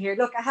 Nori? Good to hear.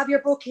 Look, I have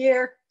your book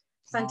here.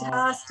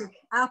 Fantastic.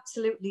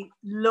 Absolutely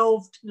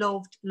loved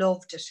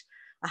it.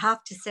 I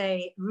have to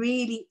say,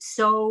 really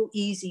so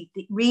easy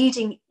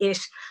reading it.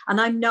 And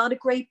I'm not a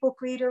great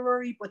book reader,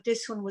 Rory, but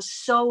this one was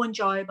so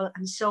enjoyable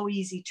and so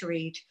easy to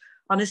read.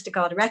 Honest to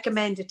God, I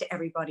recommend it to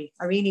everybody.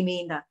 I really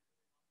mean that.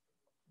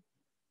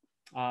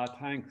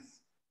 Thanks.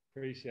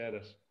 Appreciate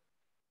it.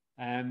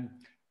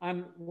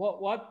 And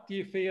what do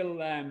you feel,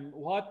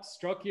 what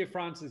struck you,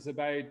 Francis,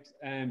 about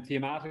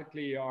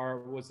thematically, or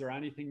was there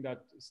anything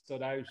that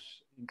stood out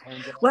in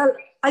terms of? Well,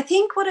 I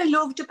think what I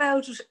loved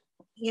about it,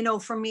 you know,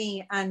 for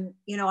me, and,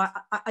 you know,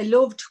 I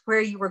loved where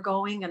you were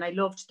going, and I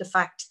loved the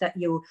fact that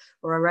you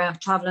were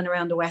traveling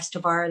around the west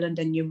of Ireland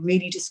and you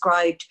really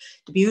described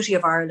the beauty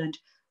of Ireland,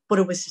 but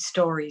it was the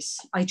stories.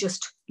 I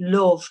just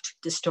loved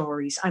the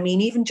stories. I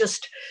mean, even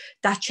just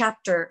that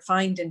chapter,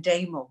 Finding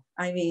Damo,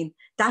 I mean,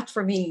 that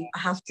for me, I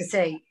have to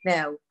say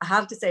now,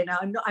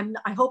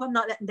 I hope I'm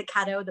not letting the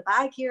cat out of the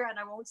bag here, and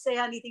I won't say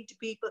anything to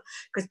people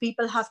because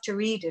people have to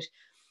read it.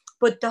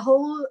 But the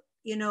whole,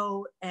 you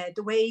know,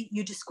 the way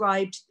you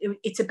described,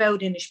 it's about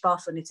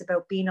Inishbofin. It's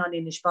about being on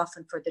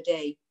Inishbofin for the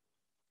day.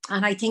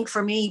 And I think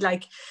for me,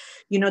 like,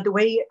 you know, the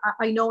way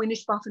I know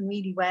Inishbofin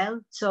really well,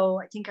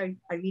 so I think I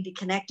really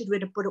connected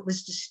with it, but it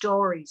was the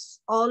stories,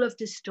 all of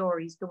the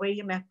stories, the way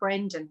you met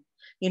Brendan,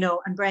 you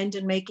know, and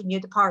Brendan making you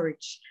the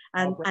porridge,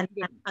 and what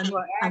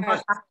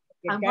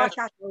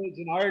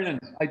in Ireland.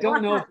 I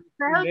don't know.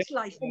 Felt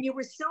like when you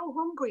were so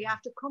hungry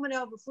after coming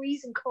out of a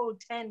freezing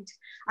cold tent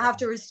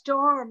after a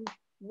storm,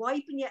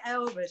 wiping you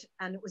out of it,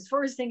 and it was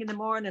first thing in the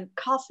morning,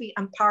 coffee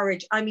and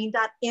porridge. I mean,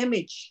 that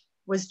image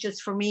was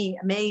just for me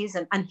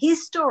amazing. And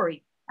his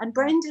story and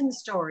Brendan's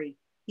story,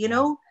 you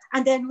know,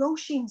 and then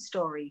Roisin's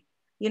story,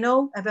 you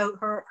know, about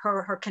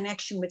her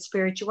connection with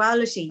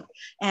spirituality.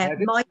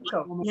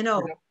 Michael, you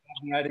know.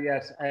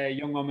 A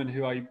young woman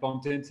who I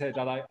bumped into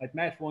that I'd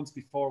met once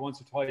or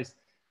twice,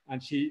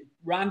 and she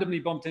randomly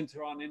bumped into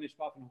her on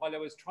Inishbofin while I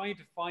was trying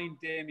to find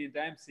Damien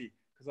Dempsey,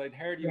 because I'd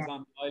heard he was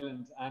on the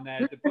island, and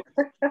the book,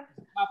 a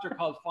chapter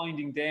called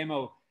Finding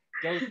Damo.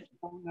 Those who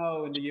don't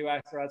know in the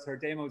US, or else her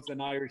Damo's an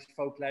Irish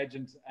folk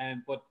legend,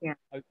 but I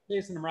was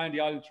chasing him around the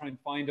island trying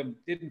to find him,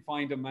 didn't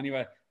find him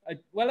anyway. I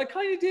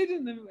kind of did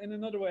in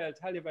another way. I'll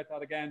tell you about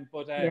that again,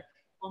 but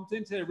bumped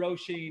into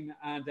Roisin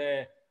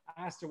and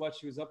asked her what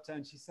she was up to,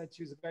 and she said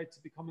she was about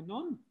to become a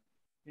nun,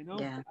 you know.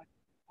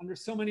 And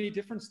there's so many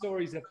different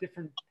stories of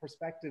different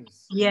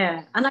perspectives.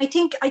 Yeah, and I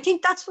think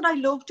that's what I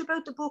loved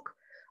about the book,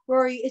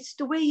 Rory. It's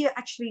the way you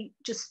actually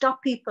just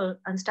stop people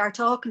and start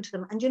talking to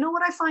them. And you know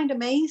what I find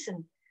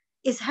amazing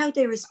is how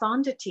they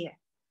responded to you.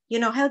 You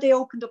know, how they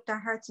opened up their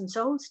hearts and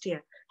souls to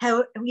you.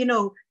 How, you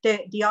know,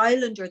 the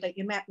islander that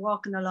you met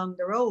walking along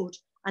the road,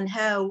 and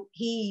how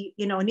he,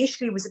 you know,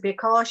 initially was a bit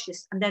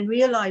cautious and then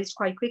realized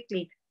quite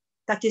quickly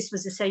that this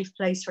was a safe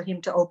place for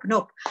him to open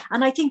up.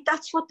 And I think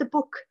that's what the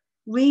book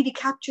really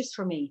captures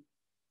for me.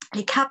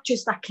 It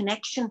captures that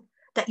connection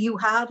that you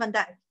have, and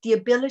that the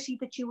ability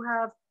that you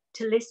have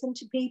to listen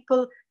to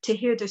people, to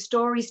hear their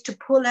stories, to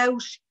pull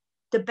out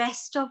the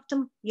best of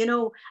them, you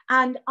know.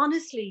 And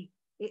honestly,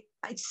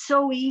 it's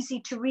so easy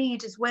to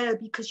read as well,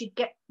 because you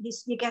get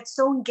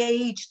so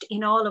engaged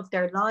in all of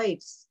their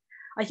lives.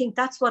 I think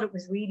that's what it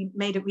was really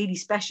made it really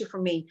special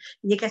for me.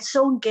 You get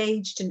so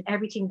engaged in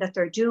everything that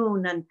they're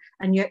doing, and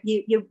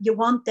you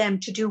want them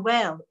to do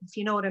well, if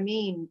you know what I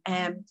mean.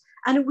 And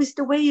it was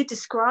the way you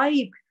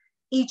describe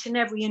each and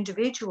every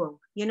individual,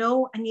 you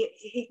know, and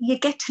you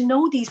get to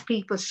know these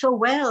people so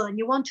well, and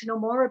you want to know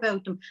more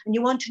about them, and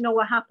you want to know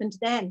what happened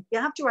then.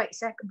 You have to write a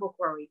second book,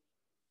 Rory,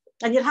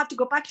 and you'll have to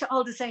go back to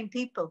all the same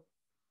people.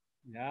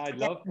 Yeah, I'd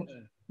love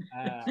to.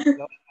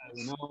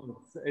 You know,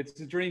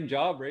 it's a dream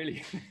job,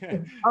 really.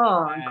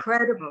 Oh,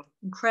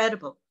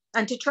 incredible.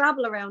 And to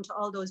travel around to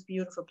all those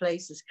beautiful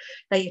places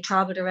that you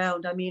traveled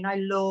around. I mean, I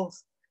love,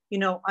 you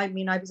know, I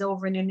mean, I was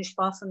over in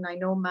Inishbofin, I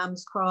know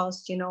Mam's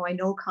Cross, you know, I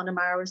know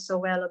Connemara so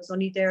well. I was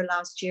only there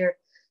last year.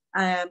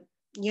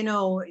 You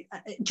know,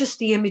 just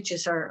the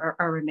images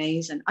are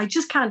amazing. I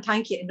just can't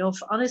thank you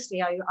enough.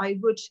 Honestly, I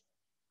would,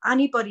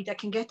 anybody that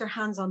can get their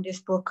hands on this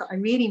book, I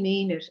really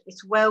mean it.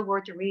 It's well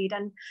worth a read.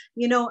 And,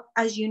 you know,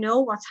 as you know,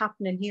 what's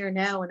happening here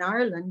now in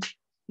Ireland,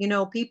 you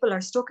know, people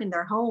are stuck in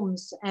their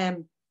homes.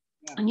 And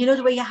you know,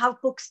 the way you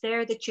have books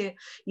there that you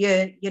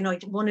know,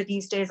 one of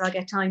these days I'll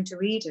get time to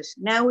read it.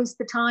 Now is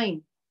the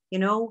time, you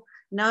know,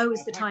 now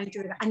is the time to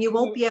read it, and you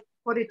won't be able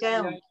to put it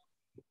down.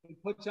 We'll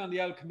put you on the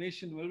out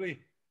commission, will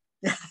we?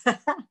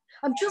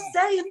 I'm just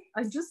saying.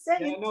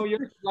 Yeah, no,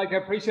 you're like, I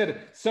appreciate it.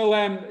 So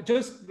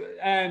just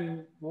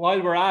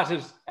while we're at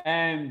it,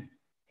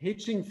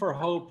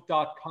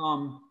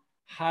 hitchingforhope.com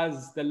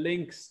has the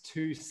links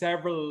to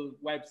several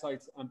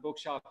websites and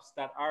bookshops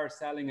that are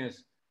selling it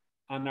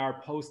and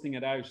are posting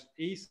it out.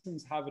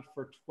 Easton's have it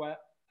for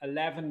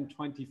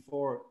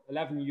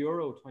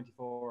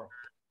 €11.24,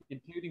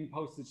 including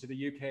postage to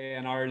the UK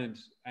and Ireland.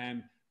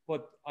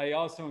 But I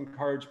also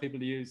encourage people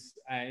to use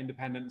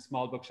independent and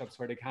small bookshops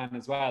where they can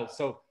as well.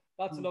 So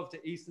lots of love to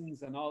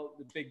Easton's and all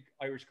the big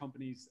Irish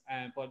companies,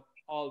 but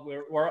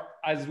we're,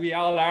 as we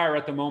all are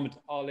at the moment,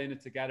 all in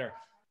it together.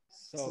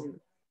 So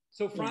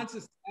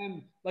Francis,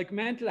 like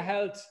mental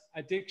health,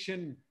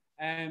 addiction,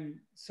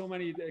 so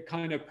many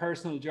kind of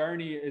personal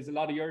journey is a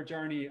lot of your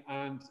journey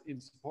and in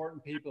supporting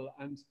people.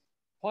 And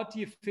what do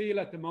you feel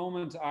at the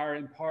moment are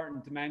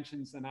important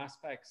dimensions and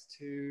aspects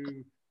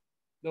to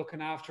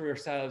looking after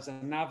yourselves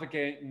and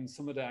navigating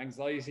some of the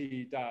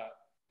anxiety that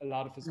a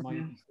lot of us might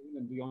be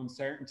feeling, the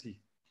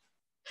uncertainty?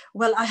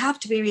 Well, I have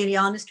to be really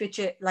honest with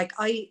you. Like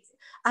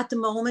at the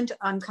moment,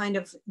 I'm kind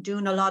of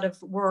doing a lot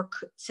of work,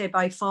 say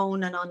by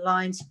phone and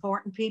online,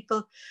 supporting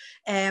people.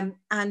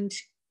 And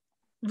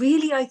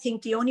really, I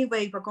think the only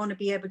way we're going to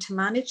be able to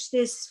manage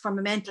this from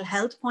a mental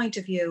health point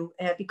of view,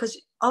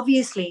 because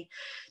obviously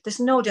there's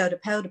no doubt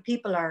about it,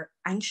 people are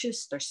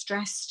anxious, they're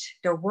stressed,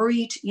 they're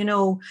worried,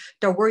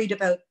 they're worried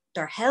about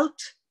their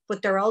health,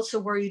 but they're also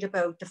worried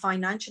about the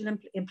financial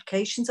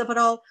implications of it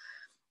all.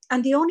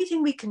 And the only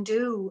thing we can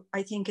do,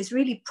 I think, is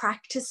really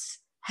practice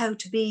how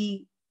to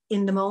be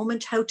in the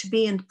moment, how to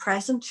be in the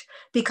present,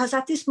 because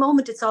at this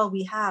moment, it's all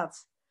we have.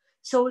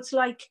 So it's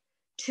like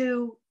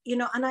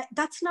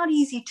that's not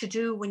easy to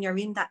do when you're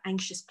in that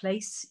anxious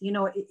place.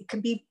 It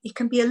can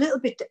be a little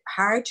bit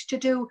hard to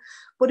do,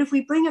 but if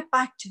we bring it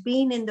back to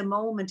being in the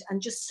moment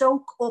and just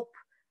soak up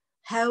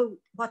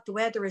what the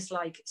weather is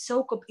like,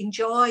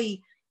 enjoy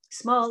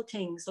small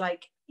things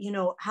like,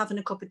 having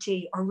a cup of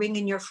tea or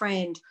ringing your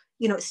friend,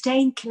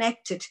 staying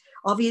connected,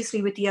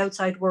 obviously with the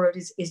outside world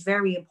is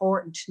very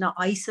important, not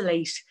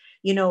isolate,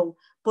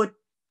 but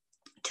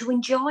to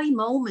enjoy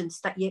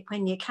moments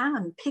when you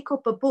can, pick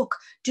up a book,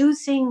 do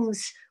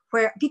things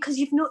because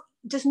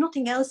there's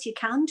nothing else you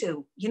can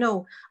do,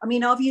 I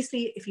mean,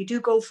 obviously, if you do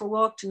go for a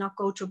walk, to not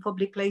go to a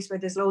public place where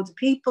there's loads of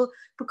people,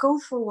 but go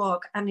for a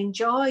walk and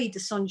enjoy the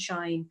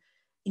sunshine,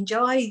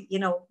 enjoy,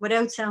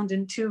 without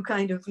sounding too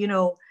kind of,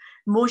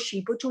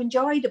 mushy, but to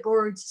enjoy the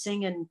birds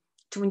singing,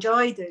 to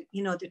enjoy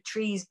the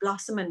trees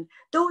blossoming.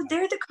 Though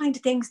they're the kind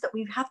of things that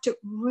we have to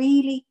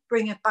really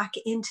bring it back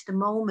into the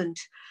moment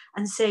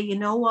and say, you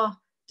know what,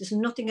 there's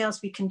nothing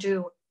else we can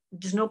do.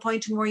 There's no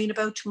point in worrying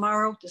about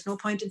tomorrow. There's no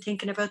point in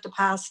thinking about the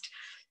past.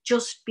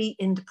 Just be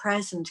in the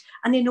present.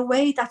 And in a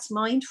way, that's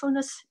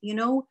mindfulness,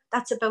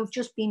 that's about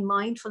just being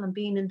mindful and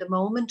being in the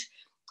moment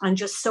and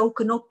just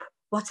soaking up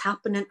what's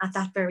happening at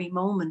that very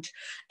moment.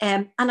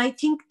 And I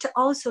think to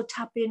also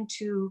tap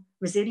into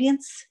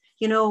resilience,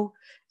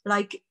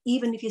 like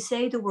even if you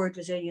say the word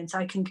resilience,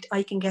 I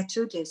can get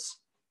through this.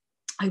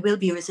 I will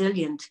be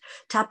resilient.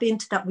 Tap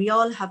into that. We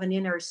all have an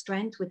inner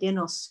strength within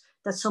us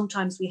that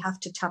sometimes we have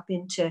to tap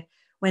into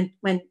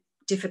when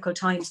difficult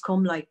times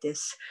come like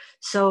this.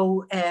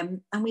 So,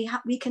 and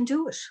we can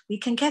do it. We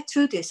can get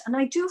through this. And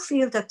I do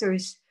feel that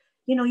there's,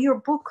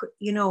 your book,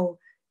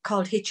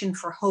 called Hitching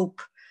for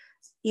Hope,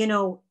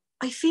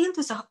 I feel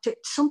there's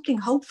something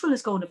hopeful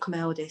is going to come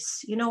out of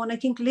this, and I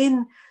think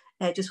Lynn,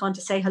 I just want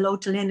to say hello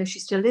to Lynn if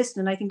she's still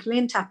listening. I think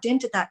Lynn tapped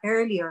into that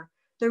earlier.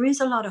 There is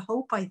a lot of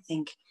hope, I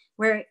think,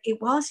 where it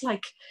was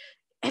like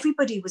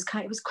everybody was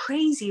it was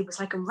crazy. It was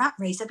like a rat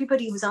race.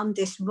 Everybody was on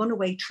this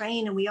runaway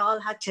train and we all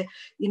had to,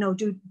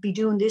 be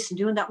doing this and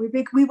doing that.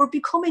 We were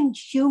becoming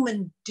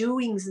human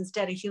doings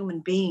instead of human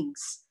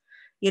beings,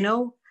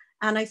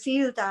 and I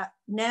feel that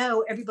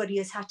now everybody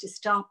has had to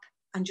stop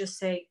and just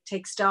say,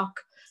 take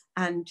stock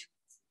and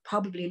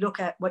probably look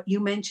at what you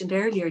mentioned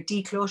earlier,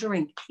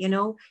 decluttering,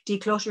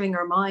 decluttering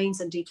our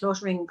minds and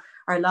decluttering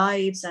our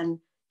lives and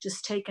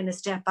just taking a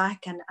step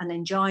back and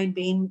enjoying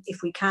being,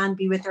 if we can,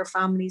 be with our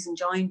families,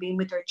 enjoying being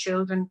with our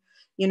children,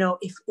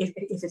 if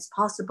it's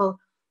possible.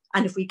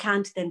 And if we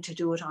can't, then to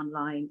do it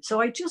online. So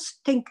I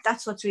just think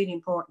that's what's really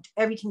important.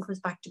 Everything comes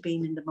back to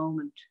being in the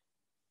moment.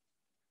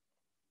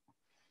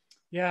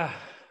 Yeah,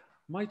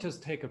 might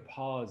just take a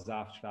pause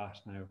after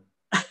that now.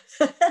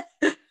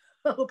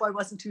 I hope I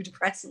wasn't too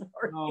depressing.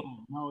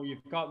 No,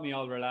 you've got me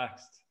all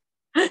relaxed.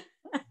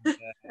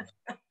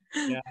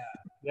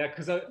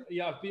 Because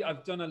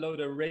I've done a load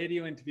of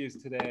radio interviews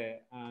today,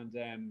 and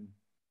I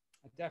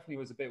definitely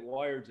was a bit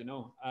wired.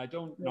 I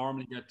don't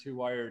normally get too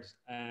wired,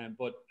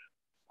 but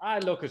I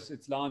look at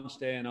it's launch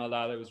day and all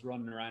that. I was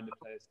running around the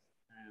place,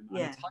 and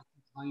it's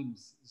heightened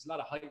times. There's a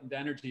lot of heightened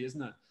energy,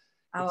 isn't it?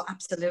 Oh,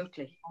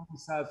 absolutely.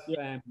 Myself,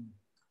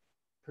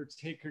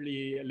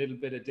 particularly a little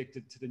bit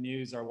addicted to the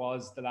news, or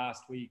was the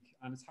last week,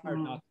 and it's hard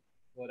not.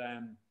 But I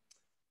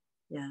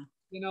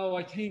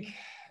think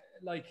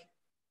like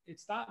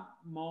it's that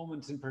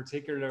moment in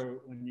particular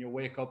when you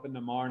wake up in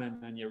the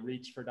morning and you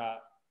reach for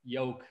that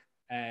yoke,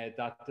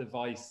 that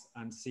device,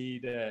 and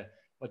see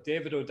what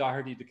David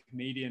O'Doherty, the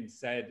comedian,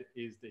 said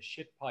is the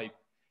shit pipe.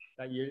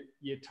 That you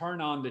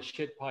turn on the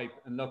shit pipe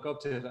and look up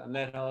to it and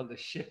let all the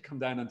shit come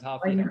down on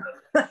top of it.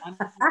 And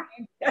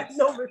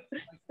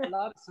a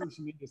lot of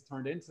social media has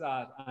turned into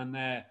that, and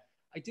I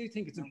do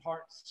think it's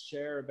important to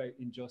share about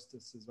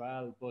injustice as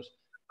well. But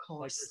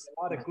there's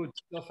a lot of good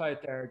stuff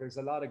out there. There's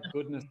a lot of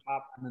goodness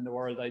happening in the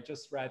world. I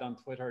just read on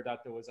Twitter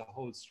that there was a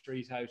whole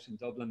street out in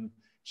Dublin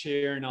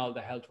cheering all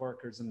the health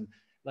workers, and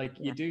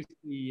you do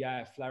see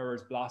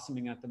flowers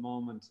blossoming at the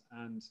moment.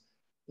 And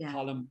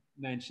Colin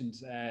mentioned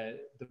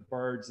the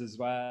birds as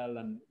well,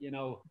 and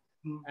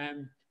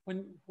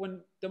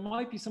when there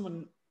might be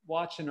someone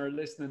watching or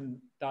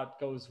listening that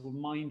goes, well,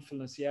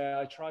 mindfulness,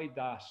 I tried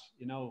that,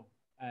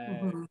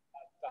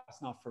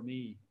 that's not for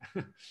me.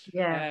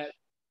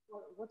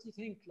 What do you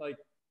think,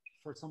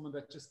 for someone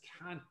that just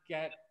can't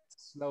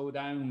slow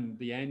down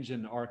the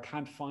engine or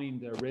can't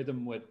find a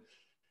rhythm with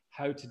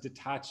how to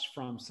detach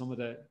from some of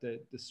the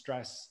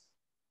stress?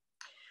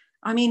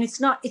 I mean, it's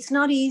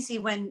not easy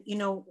when, you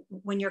know,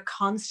 when you're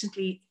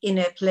constantly in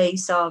a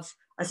place of,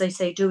 as I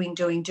say, doing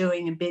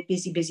and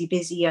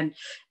busy, and,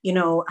 you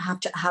know, have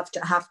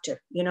to,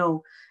 you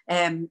know,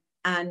 and,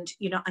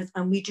 you know,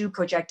 and we do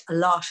project a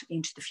lot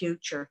into the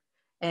future.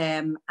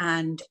 And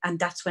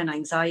that's when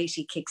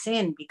anxiety kicks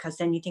in, because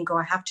then you think, oh,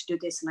 I have to do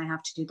this and I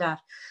have to do that.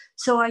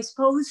 So I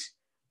suppose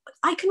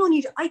I can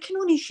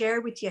only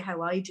share with you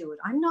how I do it.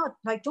 I'm not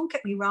like, don't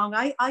get me wrong,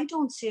 I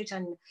don't sit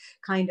and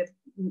kind of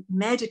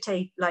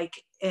meditate like,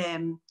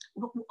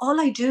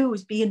 all I do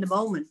is be in the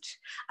moment.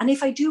 And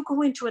if I do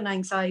go into an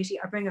anxiety,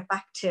 I bring it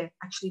back to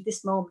actually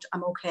this moment.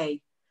 I'm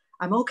okay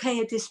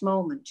at this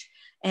moment.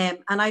 And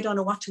I don't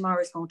know what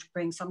tomorrow is going to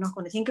bring, so I'm not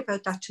going to think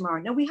about that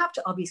tomorrow. Now, we have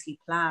to obviously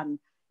plan,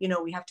 you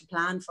know, we have to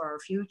plan for our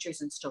futures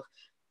and stuff,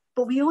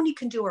 but we only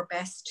can do our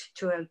best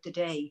throughout the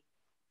day.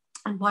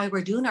 And why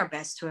we're doing our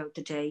best throughout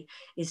the day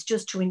is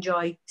just to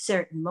enjoy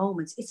certain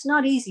moments. It's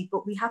not easy,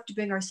 but we have to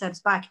bring ourselves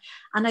back.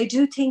 And I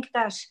do think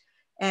that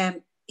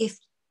if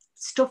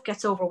stuff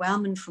gets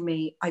overwhelming for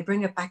me, I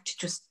bring it back to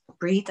just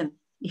breathing,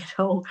 you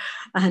know,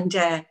 and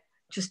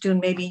just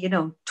doing maybe, you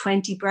know,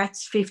 20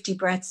 breaths, 50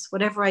 breaths,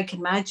 whatever I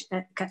can manage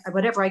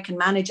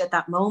at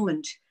that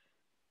moment.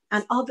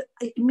 And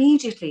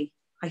immediately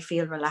I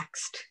feel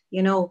relaxed,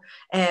 you know,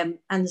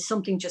 and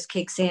something just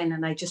kicks in,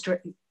 and I just...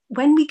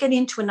 When we get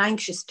into an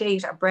anxious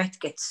state, our breath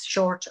gets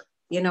shorter,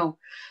 you know,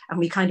 and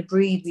we kind of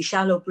breathe, we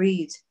shallow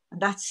breathe.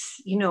 And that's,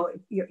 you know,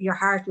 your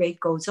heart rate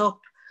goes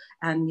up,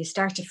 and you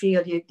start to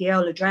feel the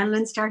old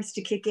adrenaline starts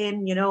to kick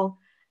in, you know.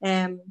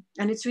 And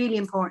it's really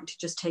important to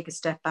just take a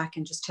step back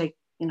and just take,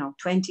 you know,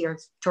 20 or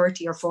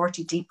 30 or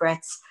 40 deep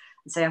breaths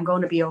and say, I'm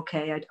going to be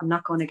okay. I'm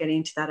not going to get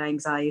into that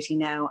anxiety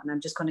now. And I'm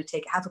just going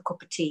to have a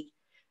cup of tea,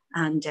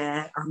 and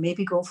or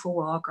maybe go for a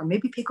walk, or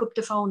maybe pick up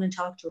the phone and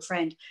talk to a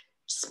friend.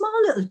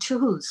 Small little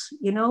tools,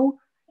 you know,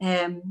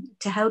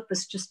 to help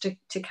us just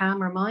to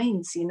calm our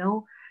minds, you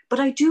know.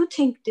 But I do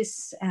think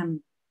this,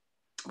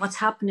 what's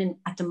happening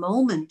at the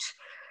moment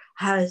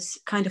has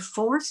kind of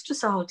forced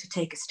us all to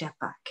take a step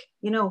back,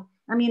 you know.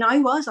 I mean, I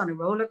was on a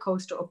roller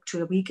coaster up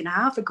to a week and a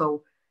half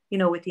ago, you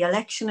know, with the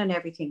election and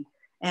everything.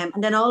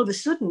 And then all of a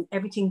sudden,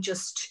 everything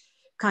just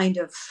kind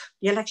of,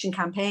 the election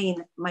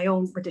campaign,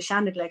 with the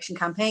Shannon election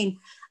campaign,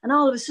 and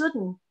all of a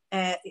sudden,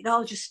 it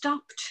all just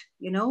stopped,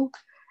 you know.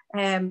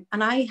 And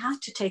I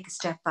had to take a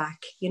step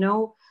back, you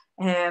know.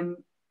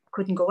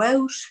 Couldn't go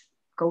out,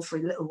 go for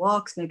little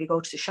walks, maybe go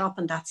to the shop,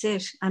 and that's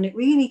it. And it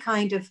really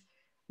kind of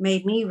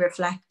made me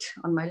reflect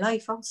on my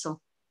life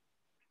also.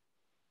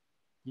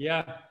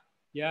 Yeah.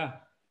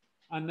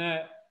 And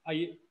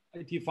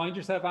do you find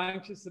yourself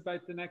anxious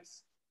about the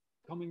next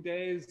coming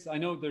days? I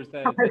know there's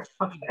the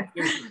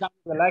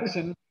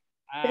election.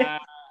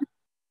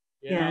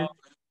 You know.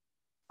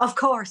 Of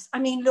course. I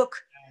mean, look.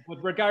 But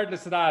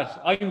regardless of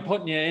that, I'm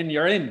putting you in.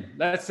 You're in.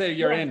 Let's say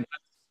you're in.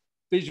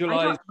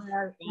 Visualize.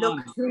 Look,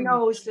 who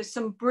knows? There's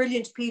some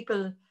brilliant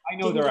people. I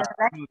know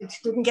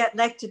didn't get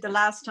elected the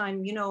last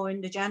time, you know,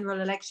 in the general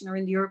election or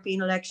in the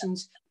European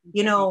elections.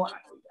 You know,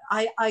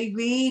 I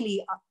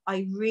really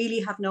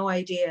have no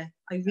idea.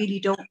 I really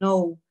don't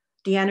know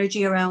the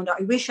energy around it.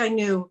 I wish I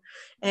knew.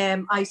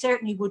 I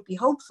certainly would be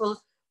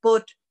hopeful,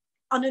 but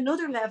on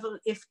another level,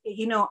 if,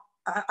 you know,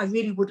 I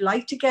really would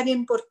like to get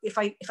in, but if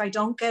I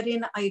don't get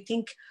in, I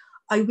think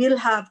I'll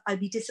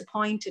be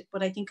disappointed,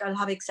 but I think I'll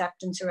have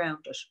acceptance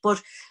around it.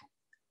 But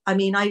I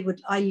mean, I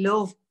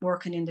love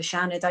working in the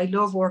Shannon. I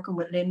love working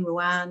with Lynn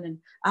Ruairí and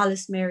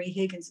Alice Mary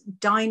Higgins,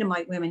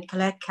 dynamite women,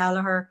 Colette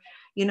Callagher,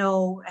 you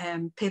know,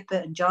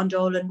 Pippa and John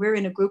Dolan. We're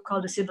in a group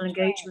called the Civil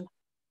Engagement.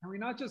 Can we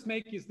not just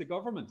make use the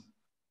government?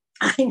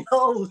 I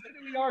know.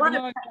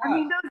 I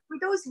mean,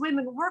 those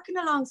women, working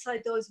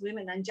alongside those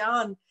women, and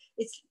John,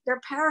 they're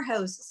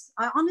powerhouses.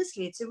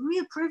 Honestly, it's a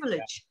real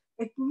privilege.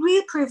 Yeah. A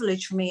real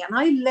privilege for me. And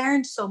I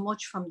learned so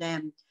much from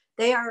them.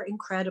 They are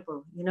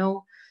incredible, you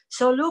know.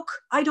 So look,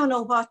 I don't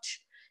know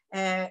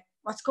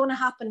what's going to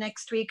happen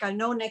next week. I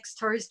know next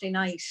Thursday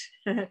night,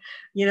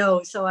 you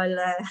know, so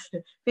I'll,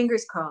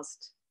 fingers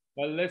crossed.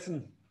 Well,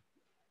 listen,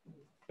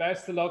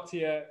 best of luck to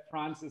you,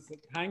 Frances.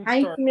 Thanks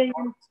for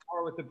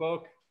more with the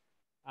book.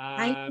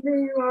 Thank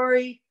you,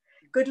 Rory.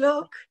 Good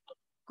luck.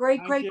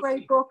 Great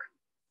book.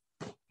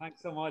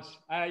 Thanks so much.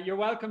 You're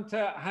welcome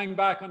to hang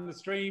back on the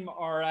stream,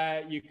 or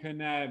you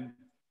can,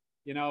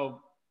 you know,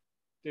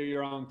 do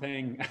your own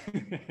thing.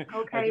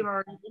 Okay,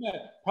 Rory. I'm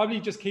gonna probably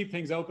just keep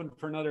things open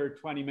for another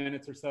 20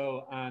 minutes or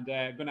so, and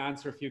I'm going to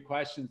answer a few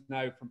questions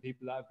now from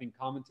people that have been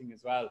commenting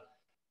as well.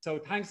 So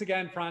thanks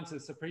again,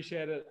 Frances.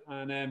 Appreciate it.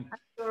 And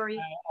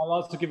I'll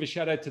also give a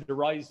shout out to the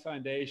Rise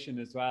Foundation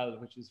as well,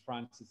 which is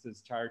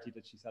Frances's charity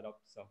that she set up.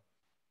 So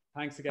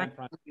thanks again,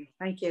 Frances.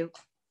 Thank you.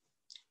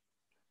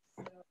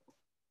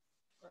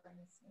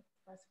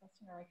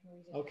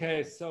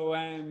 Okay, so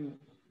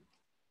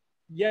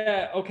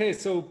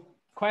so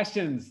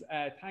questions.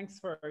 Thanks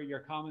for your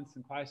comments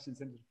and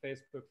questions into the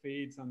Facebook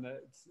feeds on the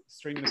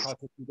streaming across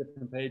the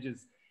different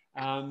pages.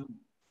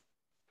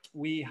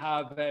 We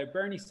have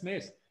Bernie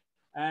Smith.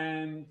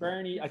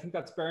 Bernie, I think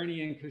that's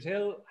Bernie in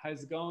Cootehill.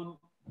 How's it going?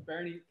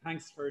 Bernie,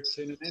 thanks for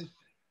tuning in.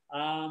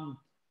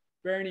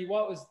 Bernie,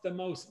 what was the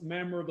most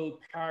memorable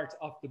part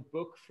of the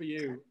book for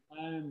you?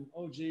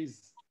 Oh,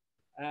 geez.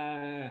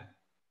 The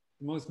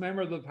most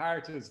memorable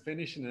part is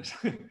finishing it.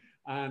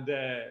 And,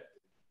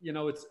 you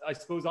know, I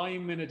suppose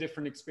I'm in a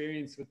different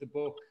experience with the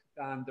book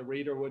than the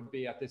reader would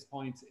be at this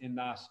point, in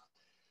that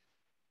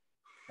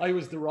I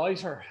was the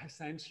writer,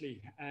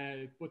 essentially.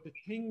 But the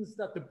things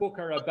that the book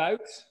are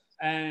about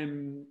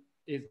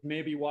is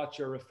maybe what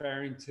you're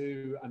referring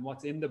to and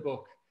what's in the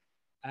book.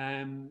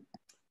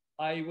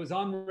 I was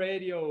on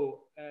radio,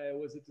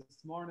 was it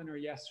this morning or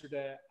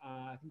yesterday?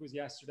 I think it was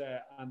yesterday,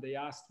 and they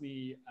asked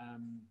me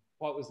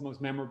what was the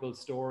most memorable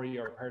story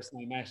or person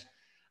I met.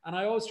 And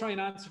I always try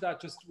and answer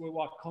that just with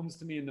what comes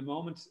to me in the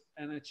moment,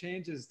 and it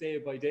changes day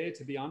by day,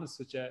 to be honest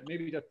with you.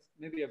 Maybe I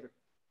have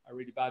a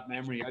really bad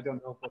memory, I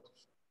don't know, but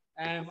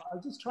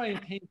I'll just try and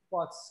think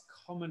what's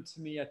coming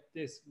to me at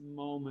this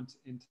moment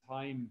in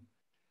time.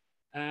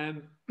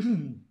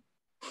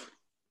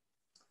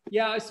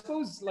 Yeah, I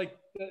suppose like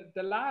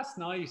the last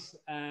night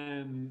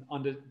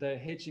on the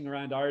Hitching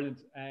around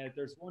Ireland,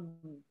 there's one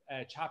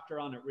chapter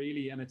on it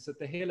really, and it's at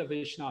the Hill of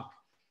Ishnok,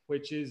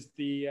 which is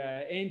the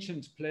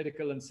ancient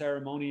political and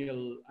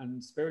ceremonial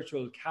and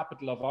spiritual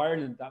capital of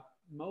Ireland that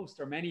most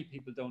or many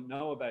people don't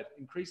know about.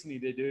 Increasingly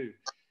they do.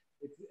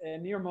 It's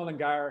near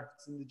Mullingar.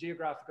 It's in the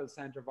geographical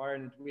centre of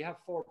Ireland. We have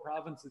 4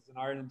 provinces in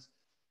Ireland,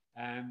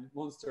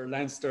 Munster,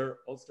 Leinster,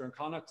 Ulster and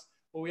Connacht,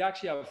 but we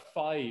actually have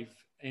 5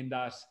 in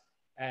that.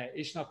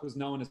 Ishnok was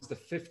known as the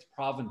 5th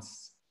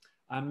province,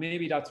 and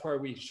maybe that's where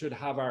we should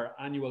have our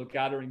annual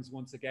gatherings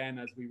once again,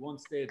 as we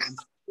once did, and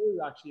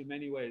still actually in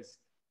many ways.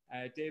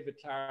 David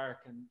Clark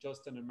and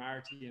Justin and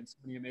Marty and so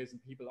many amazing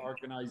people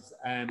organise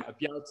a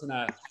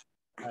Bealtaine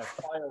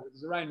fire, which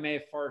is around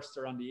May 1st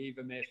or on the eve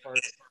of May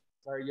 1st,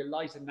 where you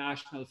light a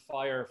national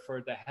fire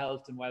for the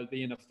health and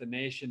well-being of the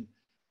nation,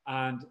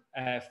 and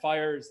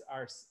fires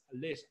are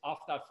lit off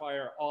that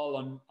fire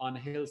all on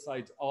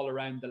hillsides all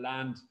around the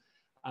land.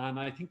 And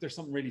I think there's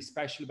something really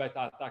special about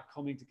that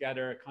coming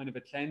together, kind of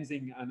a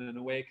cleansing and an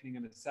awakening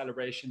and a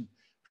celebration,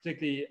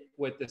 particularly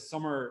with the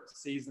summer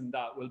season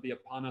that will be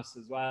upon us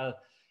as well.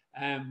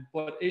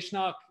 But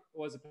Ishnok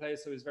was a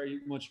place I was very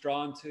much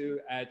drawn to.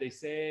 They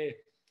say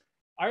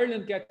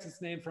Ireland gets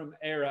its name from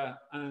Era,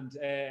 and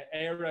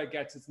Era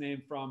gets its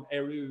name from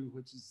Eru,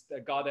 which is the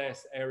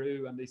goddess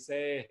Eru, and they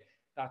say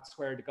that's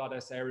where the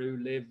goddess Eru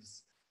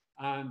lives.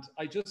 And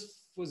I just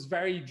was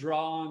very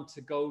drawn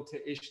to go to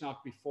Ishnok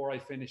before I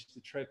finished the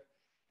trip.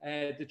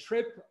 The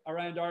trip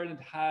around Ireland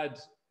had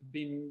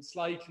been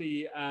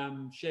slightly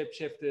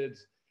shape-shifted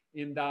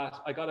in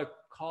that I got a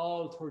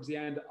call towards the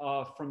end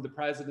from the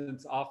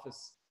President's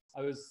office.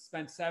 I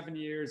spent 7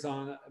 years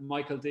on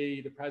Michael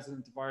D, the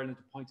President of Ireland,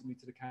 appointed me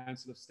to the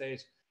Council of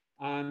State.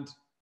 And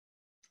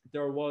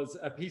there was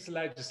a piece of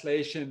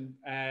legislation,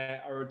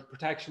 or the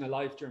Protection of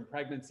Life During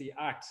Pregnancy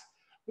Act,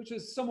 which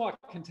was somewhat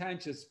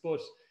contentious,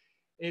 but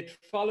it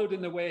followed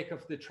in the wake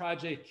of the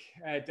tragic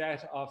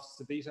death of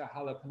Savita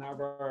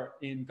Halappanavar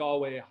in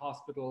Galway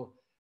Hospital.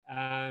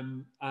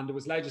 And there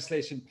was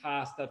legislation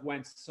passed that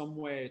went some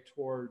way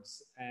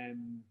towards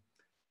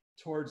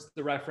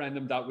the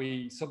referendum that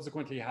we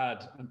subsequently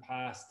had and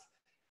passed.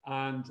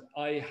 And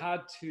I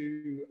had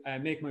to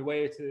make my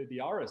way to the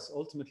Áras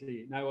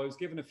ultimately. Now, I was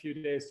given a few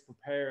days to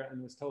prepare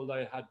and was told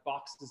I had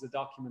boxes of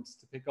documents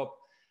to pick up.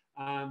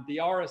 And the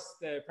Áras,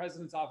 the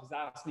President's office,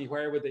 asked me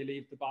where would they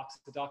leave the box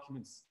of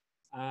documents.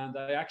 And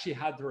I actually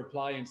had to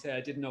reply and say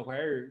I didn't know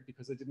where,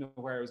 because I didn't know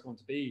where I was going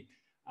to be.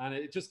 And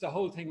it just, the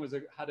whole thing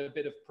had a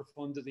bit of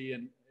profundity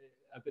and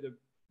a bit of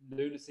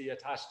lunacy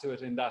attached to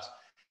it, in that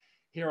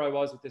here I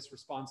was with this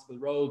responsible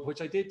role,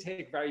 which I did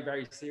take very,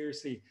 very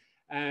seriously.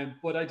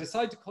 But I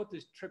decided to cut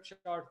the trip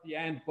short at the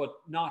end, but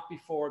not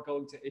before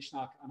going to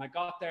Ishnok. And I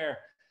got there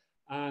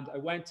and I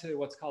went to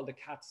what's called the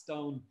Cat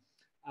Stone.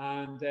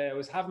 And I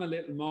was having a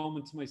little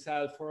moment to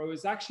myself where I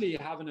was actually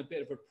having a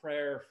bit of a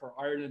prayer for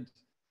Ireland.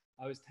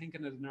 I was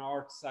thinking of the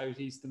north, south,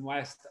 east and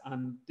west,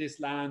 and this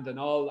land and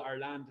all our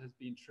land has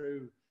been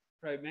through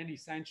many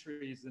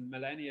centuries and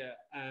millennia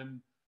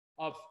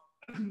of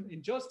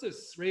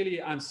injustice really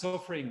and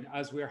suffering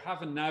as we're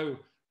having now,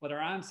 but our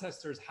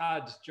ancestors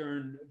had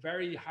during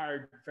very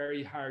hard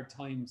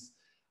times.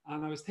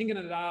 And I was thinking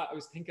of that. I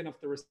was thinking of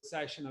the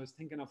recession. I was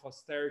thinking of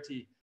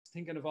austerity. I was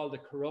thinking of all the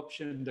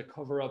corruption, the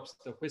cover-ups,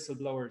 the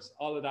whistleblowers,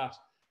 all of that.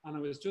 And I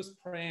was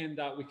just praying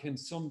that we can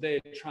someday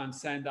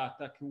transcend that,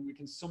 we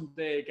can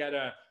someday get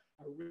a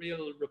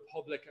real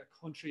republic,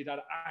 a country that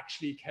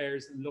actually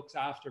cares and looks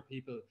after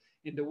people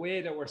in the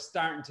way that we're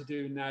starting to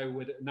do now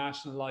with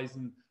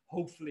nationalising,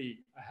 hopefully,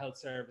 a health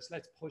service.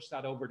 Let's push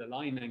that over the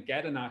line and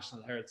get a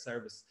national health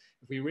service.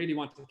 If we really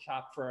want to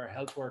clap for our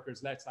health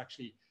workers, let's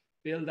actually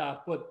build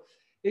that. But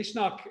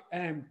Ishnok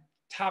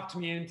tapped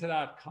me into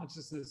that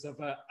consciousness of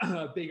a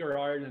bigger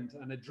Ireland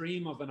and a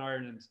dream of an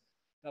Ireland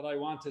that I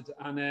wanted.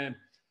 And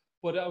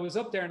but I was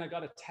up there and I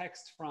got a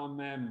text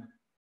from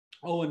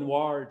Owen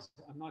Ward.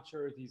 I'm not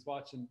sure if he's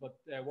watching, but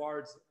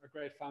Ward's a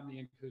great family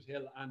in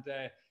Cootehill. And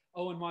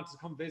Owen wanted to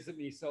come visit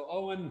me. So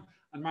Owen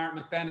and Mark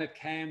McBennett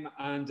came,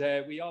 and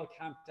we all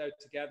camped out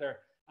together.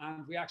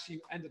 And we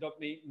actually ended up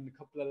meeting a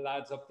couple of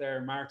lads up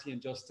there, Marty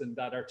and Justin,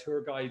 that are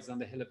tour guides on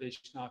the Hill of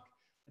Uisneach.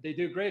 They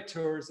do great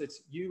tours.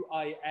 It's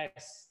uisneach.ie,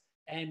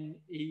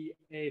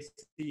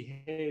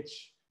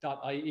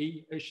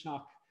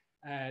 Uisneach.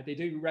 They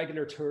do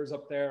regular tours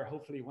up there.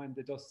 Hopefully when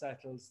the dust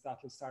settles,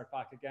 that'll start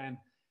back again.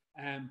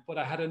 But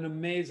I had an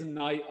amazing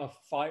night of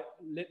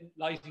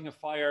lighting a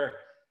fire,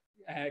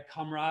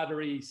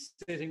 camaraderie,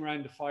 sitting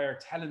around the fire,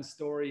 telling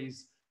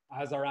stories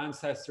as our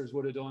ancestors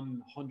would have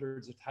done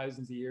hundreds of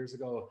thousands of years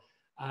ago.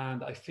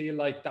 And I feel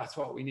like that's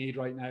what we need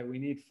right now. We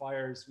need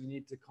fires. We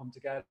need to come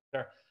together.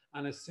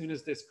 And as soon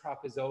as this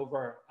crap is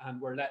over and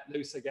we're let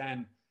loose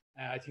again,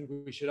 I think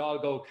we should all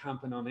go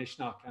camping on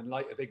Uisneach and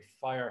light a big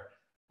fire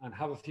and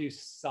have a few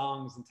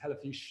songs and tell a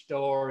few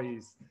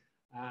stories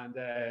and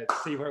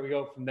see where we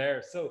go from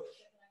there. So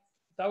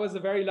that was a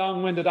very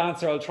long-winded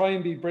answer. I'll try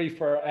and be brief.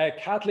 For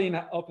Kathleen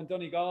up in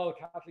Donegal,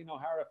 Kathleen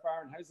O'Hara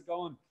Farn, how's it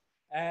going?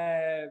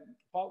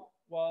 What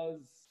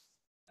was,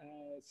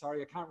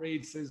 sorry, I can't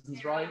read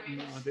Susan's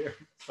writing. Oh dear,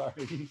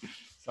 sorry.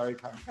 Sorry,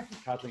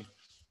 Kathleen.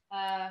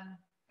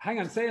 Hang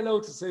on, say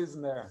hello to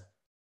Susan there.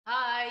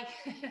 Hi.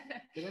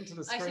 Get into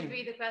the screen. I should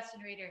be the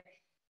question reader.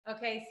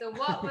 Okay, so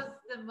what was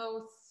the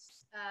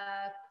most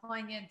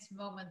poignant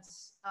moment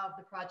of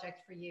the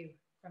project for you,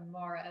 from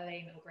Maura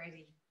Elaine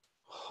O'Grady?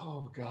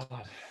 Oh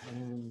God.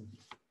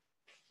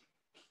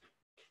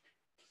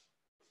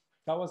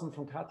 That wasn't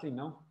from Kathleen,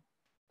 no?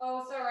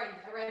 Oh, sorry,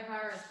 I read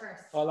Maura's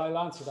first. Well, I'll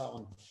answer that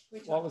one.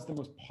 Which what one? was the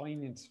most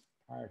poignant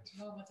part?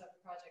 Moment of the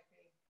project for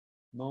you?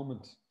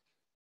 Moment.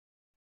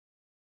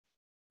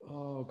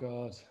 Oh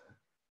God.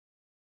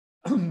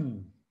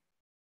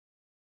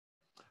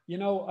 You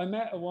know, I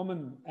met a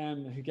woman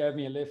who gave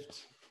me a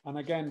lift. And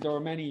again, there were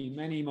many,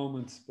 many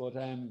moments, but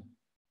I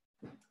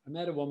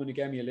met a woman who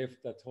gave me a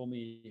lift that told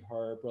me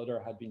her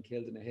brother had been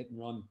killed in a hit and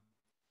run.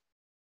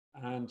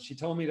 And she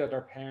told me that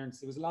her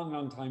parents, it was a long,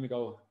 long time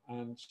ago,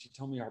 and she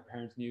told me her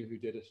parents knew who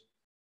did it.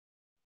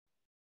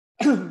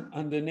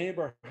 And the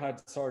neighbor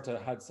had sort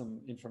of had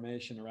some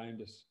information around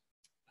it.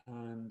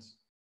 And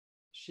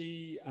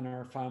she and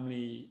her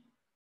family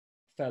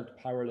felt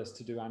powerless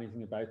to do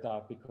anything about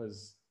that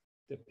because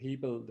the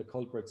people, the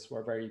culprits,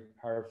 were very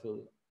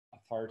powerful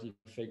authority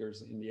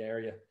figures in the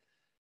area.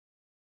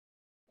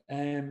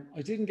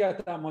 I didn't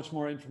get that much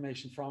more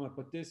information from it,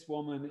 but this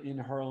woman in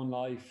her own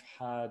life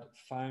had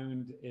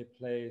found a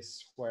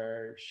place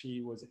where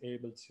she was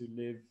able to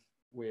live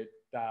with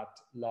that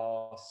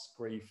loss,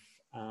 grief,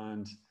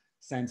 and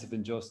sense of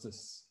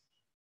injustice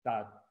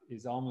that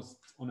is almost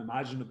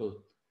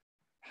unimaginable.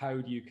 How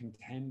do you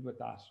contend with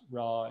that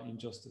raw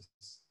injustice?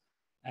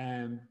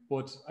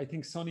 But I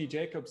think Sonny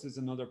Jacobs is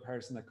another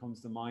person that comes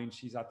to mind.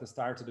 She's at the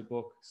start of the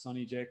book.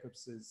 Sonny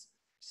Jacobs is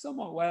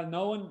somewhat well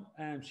known.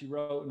 She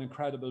wrote an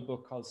incredible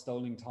book called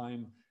Stolen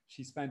Time.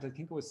 She spent, I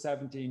think it was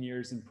 17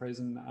 years in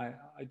prison.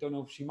 I don't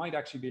know if she might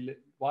actually be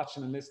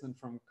watching and listening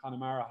from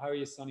Connemara. How are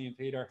you, Sonny and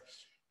Peter?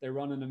 They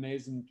run an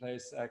amazing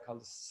place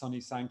called Sonny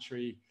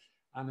Sanctuary.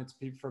 And it's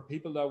for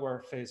people that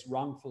were faced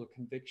wrongful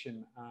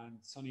conviction. And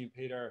Sonny and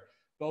Peter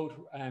both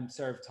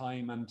served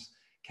time and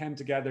came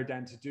together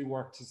then to do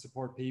work to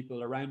support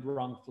people around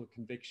wrongful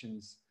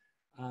convictions.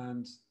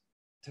 And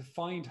to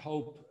find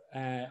hope,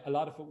 a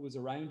lot of it was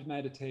around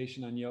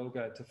meditation and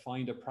yoga, to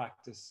find a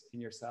practice in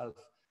yourself.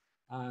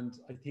 And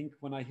I think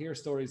when I hear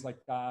stories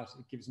like that,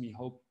 it gives me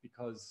hope,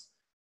 because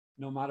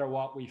no matter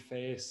what we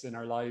face in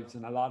our lives,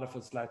 and a lot of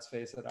us, let's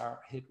face it,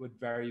 are hit with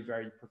very,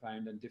 very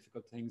profound and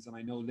difficult things. And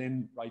I know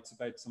Lynn writes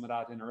about some of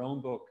that in her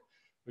own book,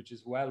 which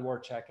is well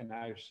worth checking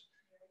out.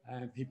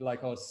 People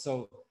like us.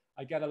 So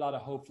I get a lot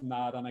of hope from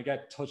that, and I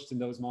get touched in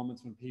those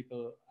moments when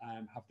people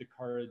have the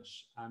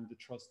courage and the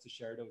trust to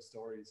share those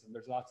stories, and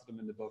there's lots of them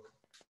in the book.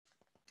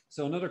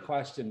 So another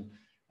question,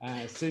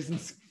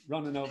 Susan's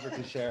running over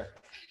to share.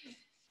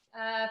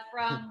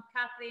 From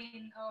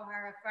Kathleen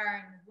O'Hara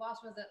Farn, what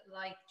was it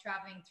like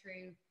travelling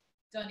through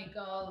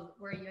Donegal,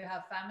 where you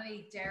have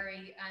family,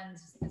 Derry and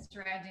the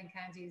surrounding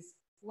counties,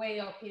 way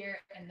up here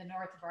in the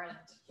north of Ireland?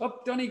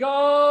 Up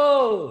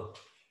Donegal!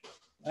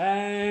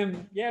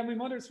 Yeah, my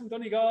mother's from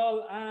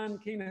Donegal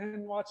and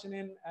Keenahan, watching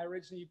in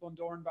originally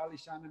Bundoran,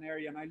 Ballyshannon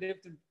area, and I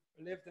lived in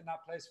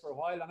that place for a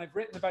while, and I've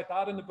written about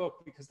that in the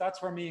book, because that's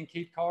where me and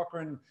Keith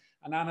Corcoran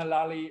and Anna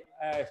Lally,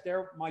 if they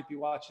might be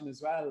watching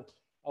as well,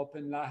 up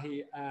in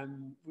Lahi,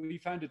 we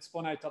founded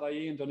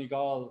spunout.ie in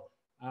Donegal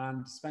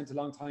and spent a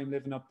long time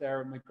living up there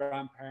with my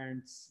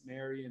grandparents,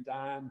 Mary and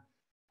Dan,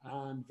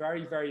 and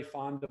very, very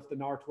fond of the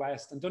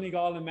Northwest. And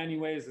Donegal in many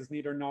ways is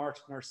neither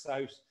north nor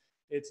south.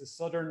 It's a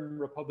southern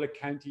Republic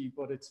county,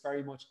 but it's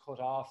very much cut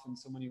off in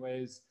so many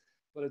ways.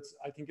 But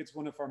I think it's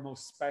one of our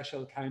most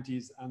special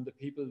counties, and the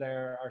people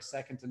there are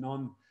second to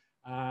none.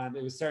 And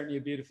it was certainly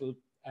a beautiful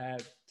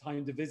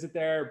time to visit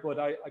there, but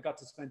I got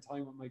to spend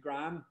time with my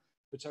gran,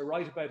 which I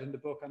write about in the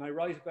book. And I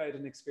write about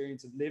an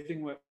experience of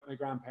living with my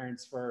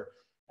grandparents for,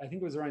 I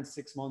think it was around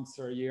 6 months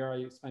or a year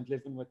I spent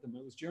living with them.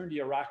 It was during the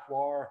Iraq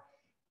War.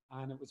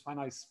 And it was when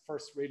I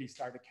first really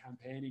started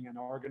campaigning and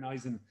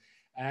organising.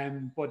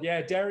 But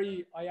yeah,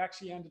 Derry, I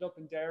actually ended up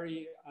in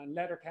Derry and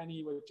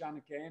Letterkenny with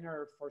Janet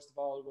Gaynor, first of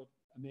all, with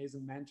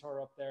amazing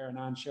mentor up there and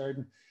Anne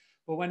Sheridan.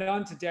 But went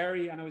on to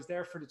Derry and I was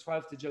there for the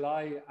 12th of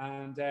July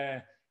and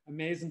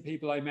amazing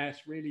people I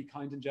met, really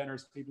kind and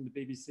generous people in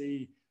the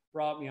BBC,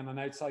 brought me on an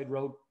outside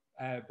road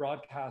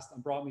broadcast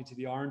and brought me to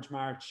the Orange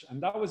March.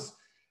 And that was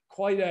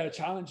quite a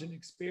challenging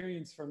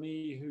experience for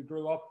me, who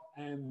grew up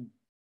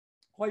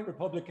quite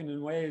Republican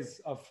in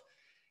ways, of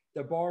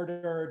the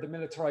border, the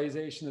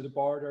militarization of the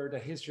border, the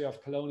history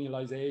of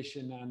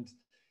colonialization, and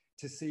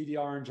to see the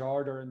Orange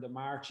Order and the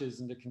marches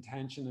and the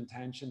contention and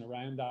tension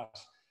around that,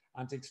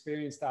 and to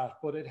experience that.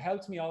 But it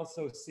helped me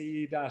also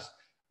see that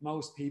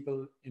most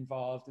people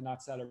involved in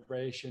that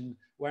celebration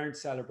weren't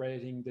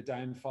celebrating the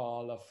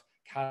downfall of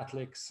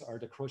Catholics or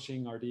the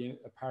crushing or the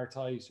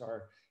apartheid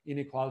or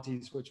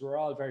inequalities, which were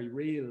all very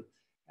real.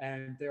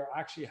 And they're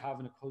actually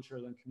having a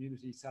cultural and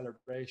community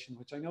celebration,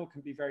 which I know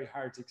can be very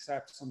hard to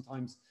accept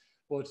sometimes,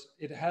 but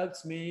it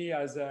helps me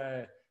as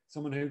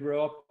someone who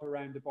grew up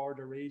around the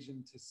border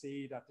region to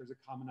see that there's a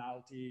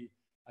commonality,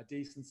 a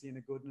decency and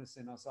a goodness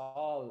in us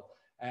all.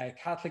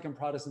 Catholic and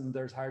Protestant,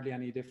 there's hardly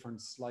any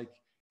difference. Like,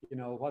 you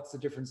know, what's the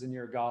difference in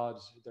your God?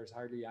 There's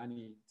hardly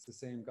any, it's the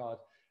same God.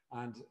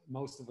 And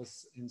most of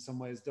us in some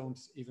ways don't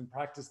even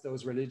practice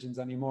those religions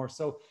anymore.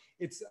 So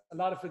it's a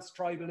lot of it's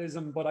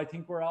tribalism, but I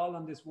think we're all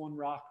on this one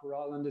rock, we're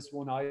all on this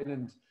one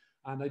island.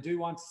 And I do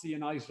want to see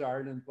United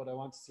Ireland, but I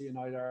want to see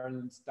United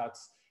Ireland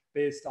that's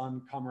based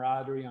on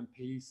camaraderie and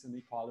peace and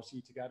equality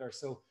together.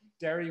 So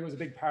Derry was a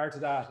big part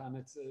of that, and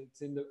it's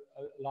in the,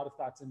 a lot of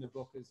that's in the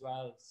book as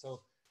well.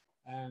 So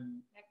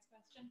next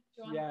question. Do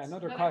you want yeah,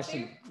 another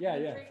question. two?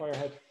 Yeah, fire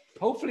ahead.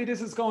 Hopefully this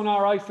is going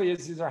all right for you.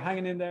 These are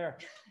hanging in there.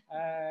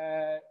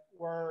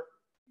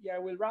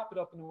 We'll wrap it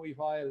up in a wee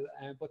while.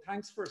 But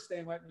thanks for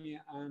staying with me.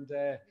 And We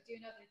do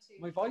another two.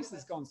 my voice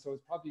is gone, so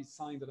it's probably a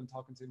sign that I'm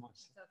talking too much.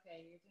 It's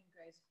okay, you're doing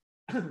great.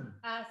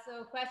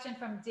 So question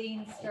from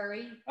Dean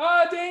Scurry.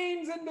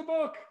 Dean's in the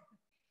book.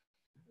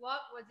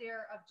 What was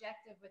your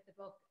objective with the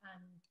book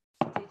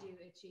and did you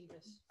achieve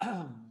it?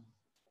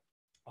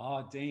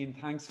 Dean,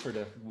 thanks for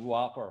the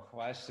whopper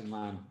question,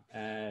 man.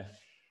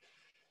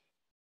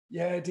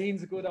 Yeah,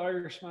 Dean's a good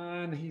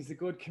Irishman. He's a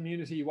good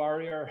community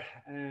warrior.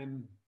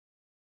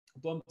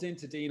 Bumped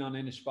into Dean on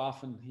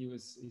Inishbofin.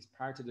 He's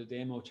part of the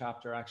demo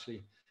chapter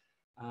actually.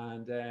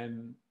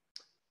 And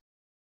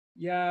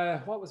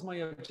what was my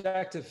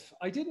objective?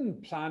 I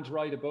didn't plan to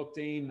write a book,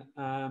 Dean.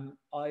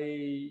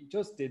 I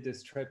just did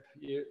this trip.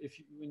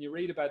 When you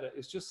read about it,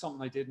 it's just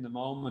something I did in the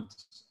moment.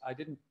 I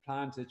didn't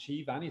plan to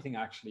achieve anything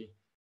actually,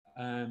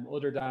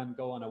 other than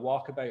go on a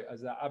walkabout.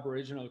 As an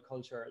Aboriginal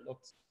culture,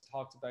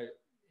 talked about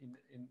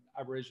in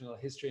Aboriginal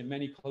history and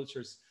many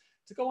cultures,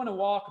 to go on a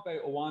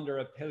walkabout, a wander,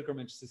 a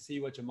pilgrimage, to see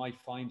what you might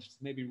find, to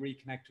maybe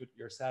reconnect with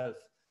yourself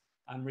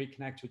and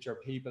reconnect with your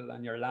people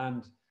and your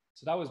land.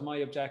 So that was my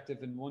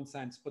objective in one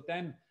sense. But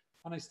then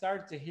when I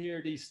started to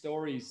hear these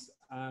stories,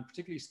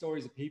 particularly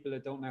stories of people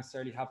that don't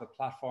necessarily have a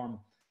platform,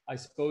 I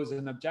suppose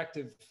an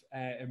objective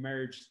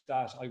emerged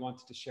that I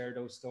wanted to share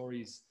those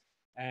stories.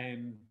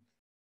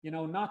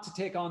 Not to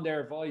take on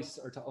their voice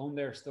or to own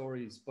their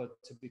stories,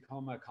 but to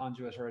become a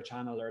conduit or a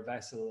channel or a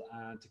vessel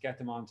and to get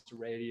them onto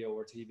radio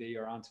or TV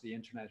or onto the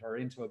internet or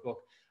into a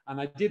book.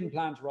 And I didn't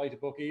plan to write a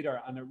book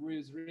either. And it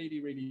was really,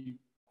 really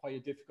quite a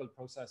difficult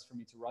process for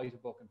me to write a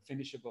book and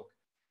finish a book.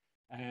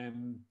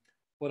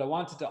 But I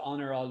wanted to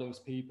honor all those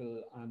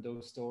people and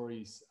those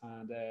stories.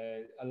 And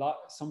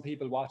some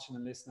people watching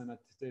and listening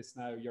to this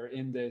now, you're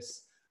in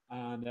this,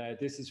 and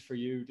this is for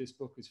you. This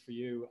book is for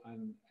you,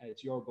 and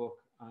it's your book.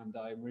 And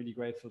I'm really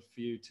grateful for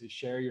you to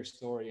share your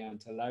story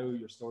and to allow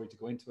your story to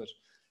go into it.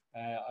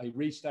 I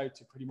reached out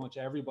to pretty much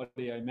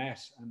everybody I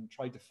met and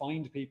tried to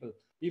find people.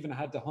 Even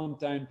had to hunt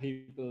down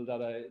people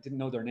that I didn't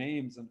know their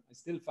names, and I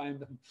still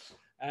found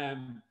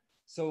them.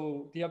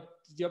 So the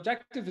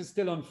objective is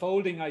still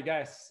unfolding, I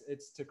guess.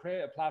 It's to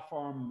create a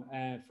platform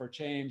for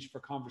change,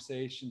 for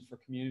conversation, for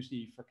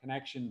community, for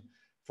connection,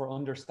 for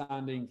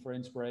understanding, for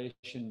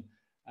inspiration,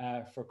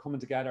 for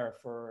coming together,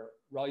 for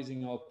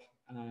rising up,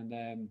 and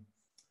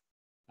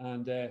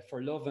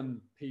for love and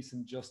peace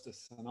and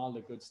justice and all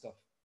the good stuff.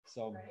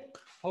 So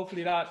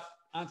hopefully that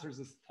answers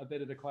a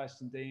bit of the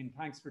question, Dean.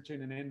 Thanks for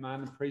tuning in,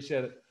 man.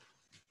 Appreciate it.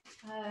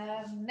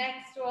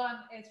 Next one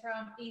is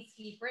from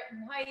Easky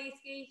Britain. Hi,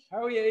 Easky.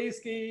 How are you,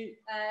 Easky?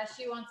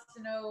 She wants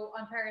to know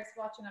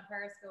watching on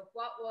Periscope,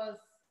 what was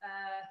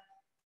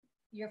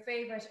your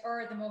favorite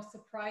or the most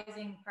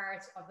surprising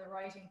part of the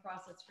writing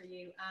process for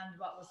you, and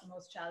what was the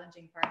most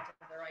challenging part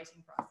of the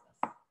writing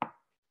process?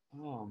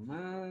 Oh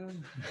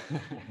man.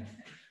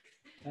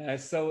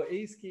 So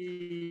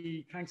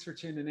Easky, thanks for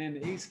tuning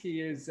in.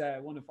 Easky is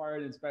one of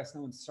Ireland's best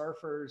known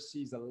surfers.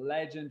 She's a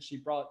legend. She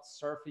brought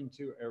surfing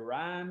to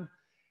Iran.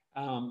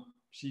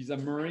 She's a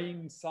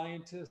marine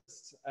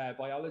scientist,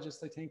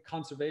 biologist, I think,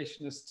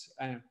 conservationist.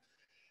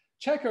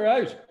 Check her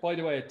out, by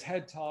the way,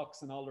 TED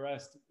Talks and all the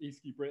rest,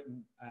 Easky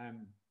Britain.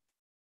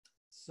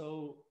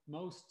 So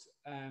most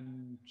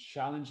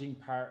challenging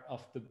part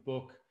of the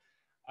book,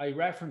 I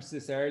referenced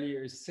this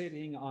earlier, is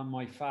sitting on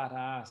my fat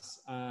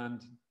ass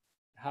and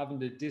having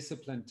the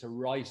discipline to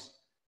write,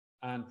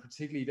 and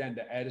particularly then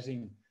the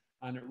editing.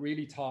 And it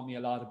really taught me a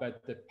lot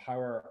about the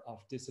power of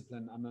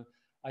discipline.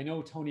 I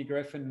know Tony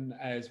Griffin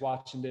is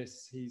watching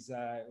this. He's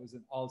was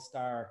an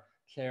all-star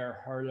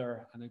Clare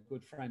hurler and a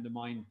good friend of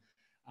mine.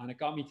 And it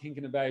got me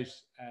thinking about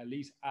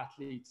elite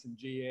athletes in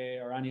GA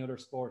or any other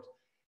sport,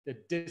 the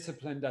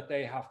discipline that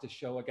they have to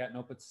show at getting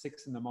up at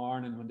 6 in the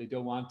morning when they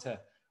don't want to,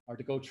 or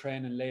to go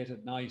training late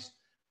at night.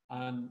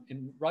 And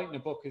in writing a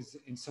book is,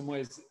 in some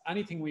ways,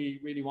 anything we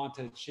really want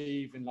to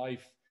achieve in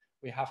life,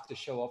 we have to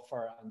show up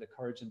for, and the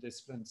courage and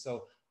discipline.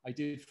 So I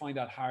did find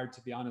that hard,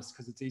 to be honest,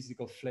 because it's easy to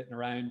go flitting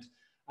around,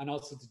 and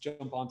also to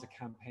jump onto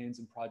campaigns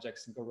and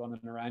projects and go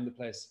running around the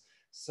place.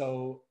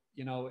 So,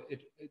 you know,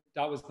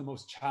 that was the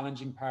most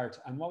challenging part.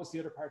 And what was the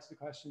other part of the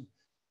question?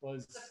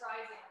 Was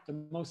Surprising. the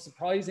most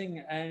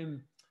surprising? I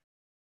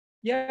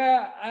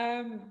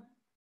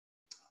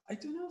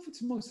don't know if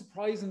it's most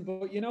surprising,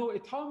 but, you know,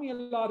 it taught me a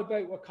lot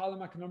about what Colin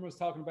McKiernan's was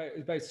talking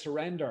about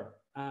surrender.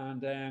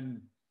 And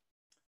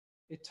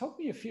it took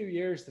me a few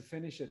years to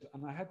finish it,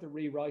 and I had to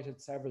rewrite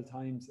it several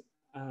times.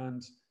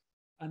 And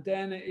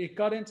then it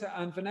got into,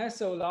 and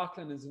Vanessa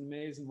O'Loughlin is an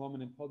amazing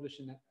woman in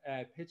publishing,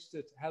 pitched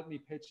it, helped me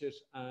pitch it,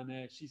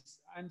 and she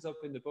ends up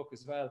in the book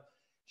as well.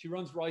 She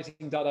runs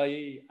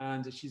writing.ie,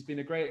 and she's been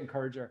a great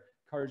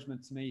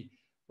encouragement to me.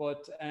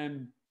 But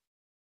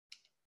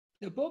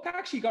the book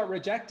actually got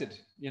rejected,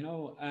 you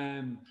know,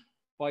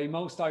 by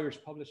most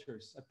Irish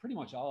publishers, pretty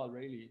much all,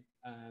 really.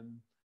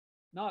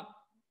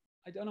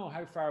 I don't know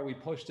how far we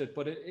pushed it,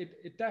 but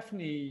it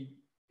definitely,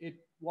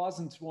 it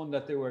wasn't one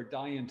that they were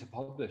dying to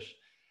publish.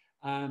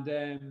 And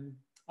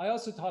I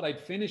also thought I'd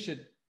finish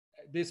it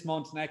this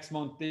month, next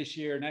month, this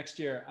year, next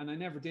year, and I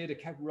never did.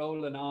 It kept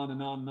rolling on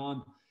and on and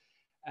on.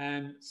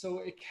 And so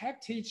it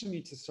kept teaching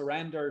me to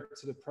surrender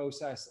to the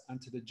process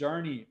and to the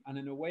journey. And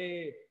in a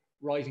way,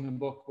 writing a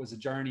book was a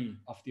journey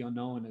of the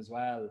unknown as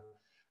well.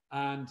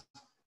 And,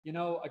 you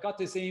know, I got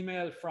this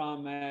email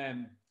from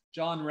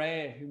John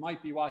Ray, who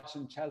might be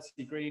watching,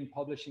 Chelsea Green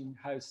Publishing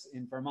House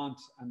in Vermont,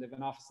 and they have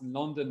an office in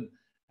London.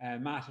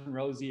 Matt and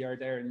Rosie are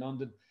there in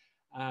London.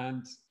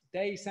 And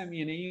they sent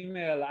me an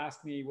email,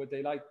 asked me would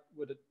I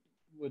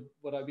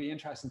be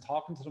interested in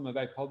talking to them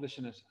about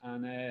publishing it.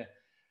 And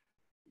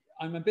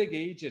I'm a big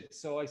agent,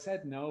 so I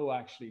said no,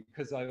 actually,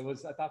 because I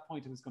was, at that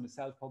point, I was going to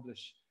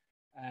self-publish.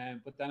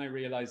 But then I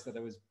realized that I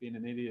was being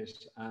an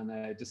idiot, and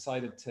I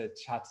decided to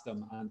chat to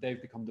them, and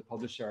they've become the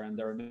publisher, and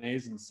they're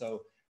amazing.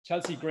 So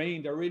Chelsea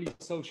Green, they're really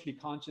socially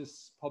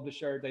conscious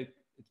publisher. They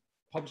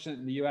publish it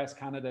in the US,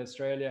 Canada,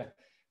 Australia.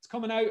 It's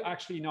coming out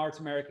actually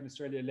North America and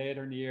Australia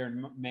later in the year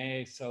in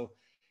May. So,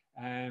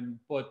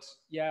 but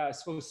yeah, I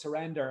suppose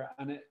surrender,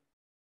 and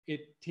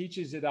it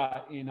teaches you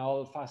that in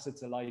all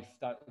facets of life,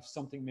 that if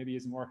something maybe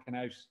isn't working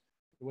out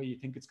the way you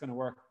think it's going to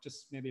work,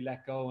 just maybe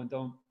let go and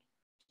don't,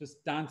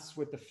 just dance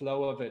with the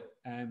flow of it.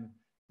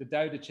 The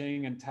Tao Te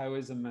Ching and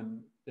Taoism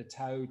and the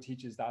Tao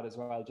teaches that as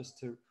well, just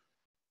to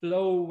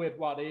flow with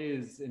what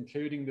is,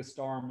 including the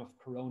storm of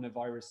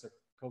coronavirus or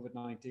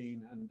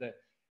COVID-19, and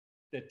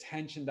the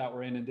tension that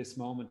we're in this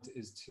moment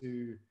is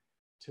to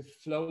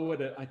flow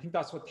with it. I think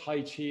that's what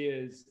Tai Chi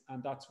is,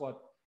 and that's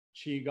what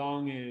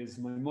Qigong is.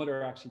 My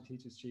mother actually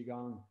teaches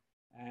Qigong.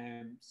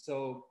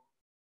 So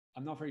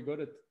I'm not very good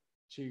at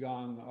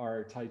Qigong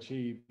or Tai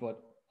Chi,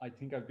 but I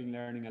think I've been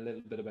learning a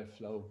little bit about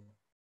flow.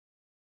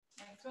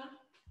 Next one.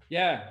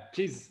 Yeah,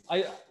 geez,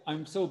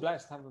 I'm so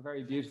blessed to have a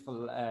very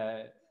beautiful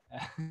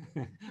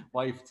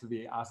wife to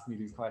be asking me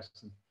these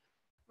questions.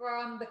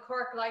 From the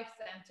Cork Life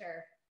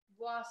Centre,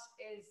 what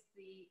is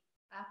the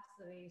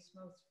absolute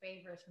most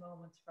favourite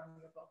moment from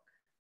your book?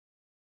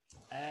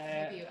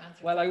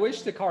 Well, I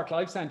wish the Cork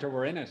Life Centre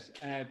were in it,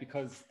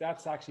 because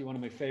that's actually one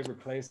of my favourite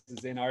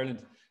places in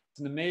Ireland. It's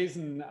an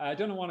amazing, I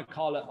don't want to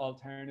call it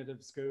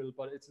alternative school,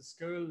 but it's a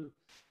school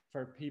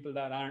for people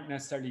that aren't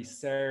necessarily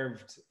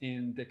served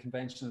in the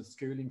conventional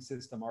schooling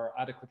system or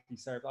adequately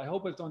served. I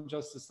hope I've done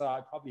justice to that.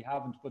 I probably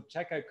haven't, but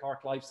check out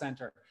Cork Life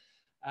Centre.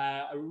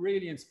 I'm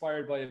really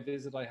inspired by a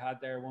visit I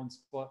had there once.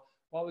 But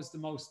what was the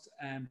most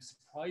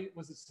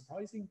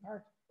surprising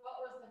part? What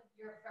was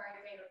your very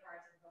favourite part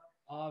of the book?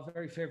 Oh,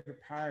 very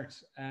favourite part.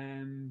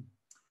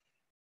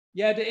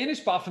 Yeah, the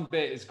Inishboffin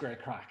bit is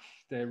great crack.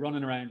 The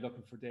running around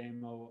looking for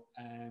Damo.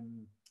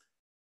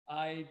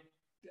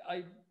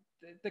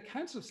 The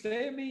Council of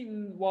State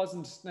meeting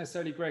wasn't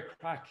necessarily great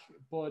crack,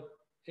 but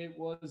it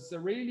was a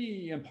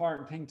really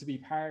important thing to be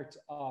part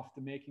of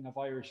the making of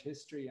Irish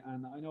history.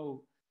 And I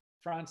know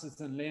Francis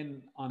and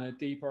Lynn on a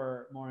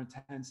deeper, more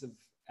intensive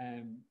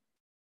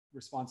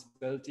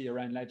responsibility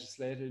around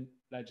legislation,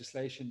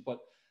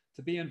 but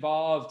to be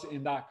involved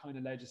in that kind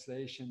of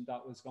legislation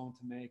that was going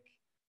to make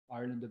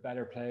Ireland a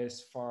better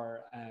place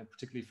for,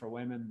 particularly for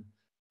women,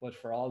 but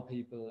for all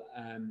people,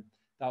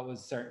 that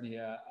was certainly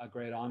a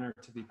great honour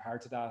to be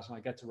part of that. And I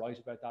get to write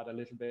about that a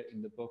little bit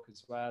in the book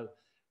as well.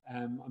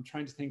 I'm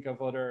trying to think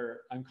of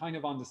other. I'm kind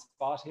of on the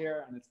spot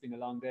here, and it's been a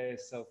long day,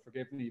 so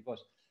forgive me. But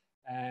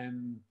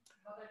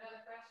Another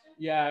question?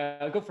 yeah,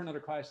 I'll go for another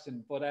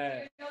question. But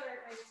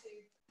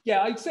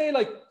yeah, I'd say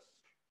like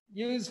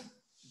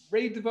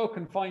read the book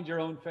and find your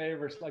own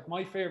favorites. Like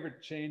my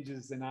favorite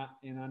changes in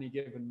any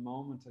given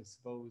moment, I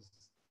suppose.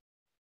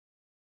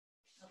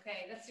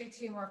 Okay, let's do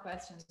 2 more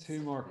questions.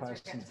 2 more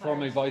questions before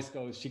my voice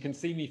goes. She can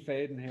see me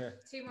fading here.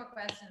 2 more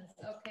questions.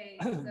 Okay,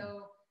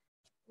 so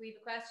we have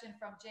a question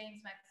from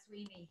James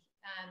McSweeney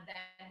and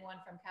then one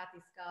from Kathy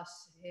Scott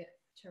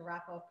to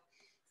wrap up.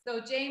 So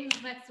James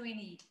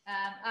McSweeney,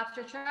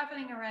 after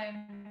traveling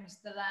around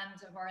the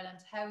land of Ireland,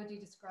 how would you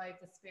describe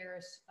the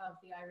spirit of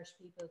the Irish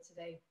people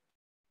today?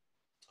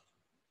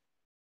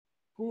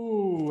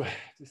 Ooh,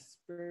 the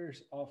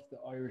spirit of the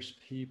Irish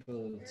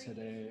people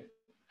today.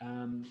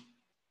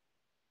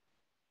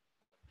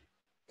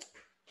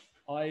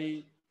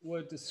 I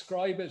would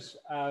describe it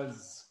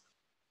as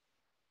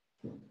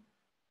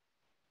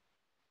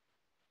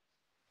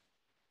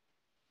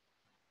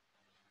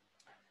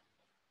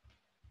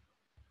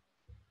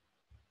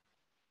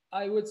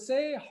I would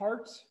say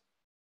heart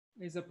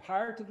is a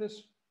part of it.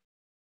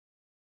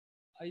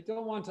 I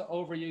don't want to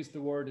overuse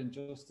the word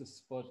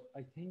injustice, but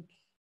I think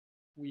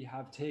we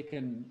have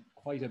taken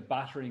quite a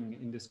battering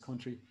in this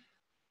country,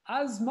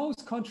 as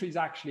most countries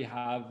actually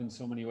have in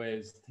so many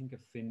ways. Think of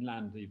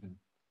Finland even.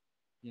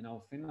 You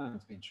know,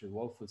 Finland's been through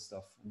woeful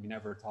stuff, and we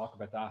never talk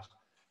about that.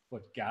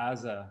 But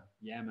Gaza,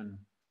 Yemen,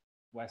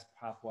 West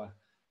Papua,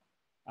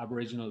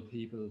 Aboriginal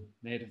people,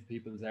 Native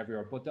peoples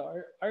everywhere. But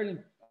the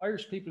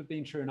Irish people have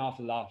been through an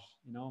awful lot.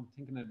 You know, I'm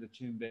thinking of the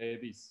Tune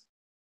babies,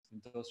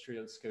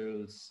 industrial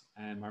schools,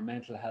 our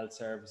mental health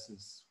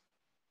services,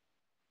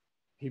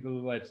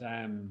 people with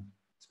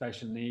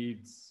special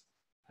needs,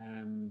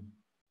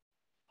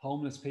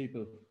 homeless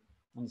people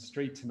on the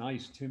street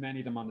tonight, too many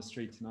of them on the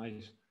street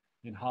tonight,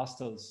 in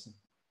hostels.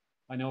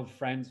 I know of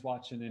friends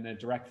watching in a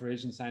direct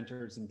provision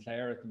centres in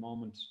Clare at the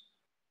moment.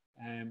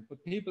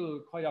 But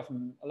people quite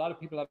often, a lot of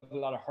people have a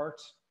lot of hurt.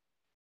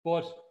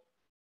 But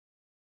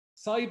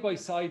side by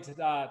side to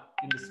that,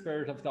 in the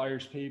spirit of the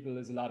Irish people,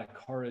 is a lot of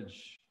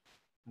courage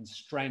and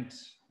strength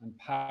and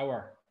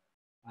power.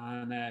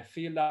 And I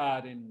feel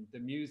that in the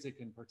music,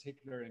 in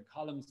particular, in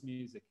Colum's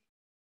music,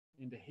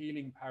 in the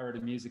healing power of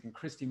the music, in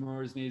Christy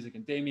Moore's music,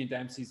 and Damien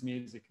Dempsey's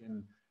music,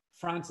 and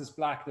Francis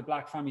Black, the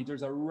Black Family.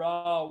 There's a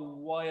raw,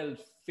 wild,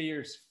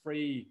 fierce,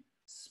 free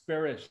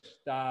spirit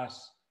that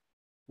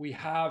we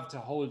have to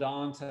hold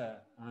on to.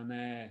 And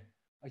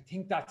I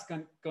think that's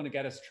going to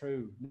get us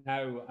through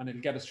now, and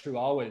it'll get us through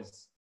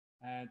always.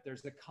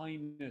 There's a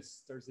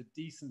kindness, there's a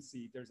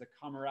decency, there's a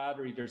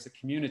camaraderie, there's a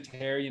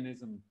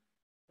communitarianism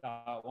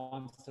that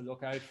wants to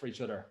look out for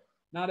each other.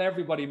 Not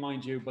everybody,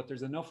 mind you, but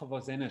there's enough of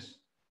us in it.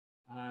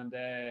 And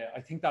I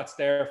think that's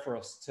there for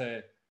us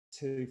to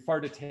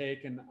further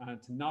take and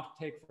to not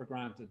take for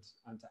granted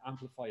and to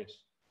amplify it.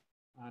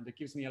 And it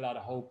gives me a lot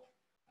of hope.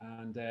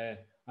 And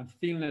I'm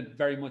feeling it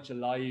very much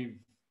alive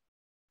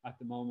at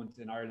the moment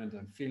in Ireland.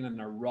 I'm feeling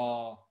a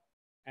raw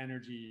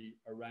energy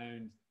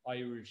around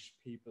Irish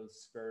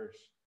people's spirit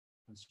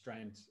and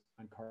strength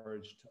and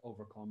courage to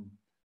overcome.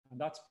 And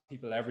that's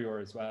people everywhere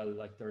as well.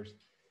 Like there's,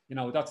 you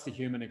know, that's the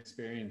human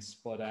experience.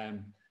 But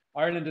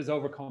Ireland has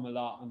overcome a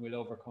lot, and we'll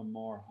overcome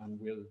more. And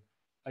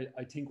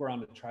I think we're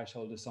on the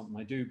threshold of something.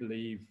 I do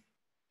believe.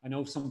 I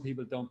know some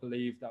people don't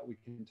believe that we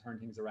can turn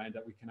things around,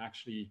 that we can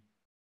actually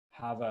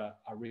have a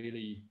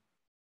really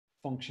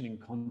functioning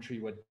country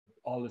with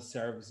all the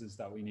services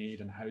that we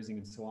need and housing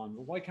and so on.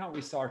 But why can't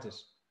we start it?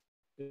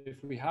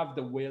 If we have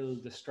the will,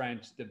 the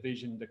strength, the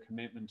vision, the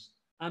commitment,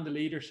 and the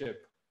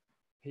leadership,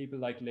 people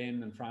like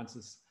Lynn and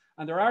Francis.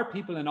 And there are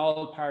people in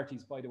all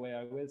parties, by the way,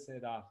 I will say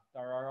that.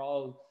 There are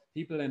all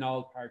people in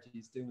all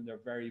parties doing their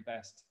very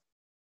best,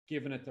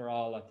 giving it their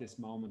all at this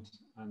moment.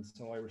 And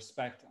so I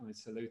respect and I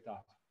salute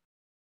that.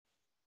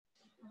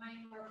 How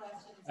many more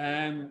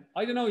questions?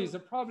 I don't know, he's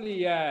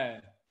probably,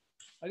 I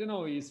don't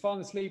know, he's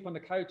fallen asleep on the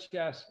couch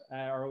yet,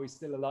 or are we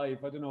still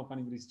alive? I don't know if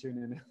anybody's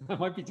tuning in. I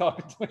might be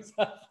talking to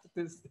myself at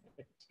this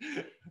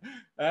stage.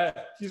 Do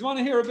you want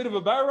to hear a bit of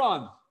a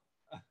baron?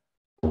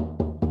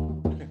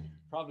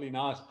 Probably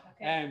not.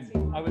 Okay,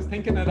 I was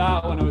thinking of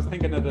that when I was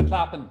thinking of the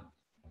clapping.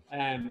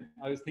 I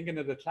was thinking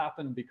of the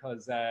clapping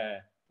because I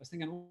was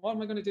thinking, what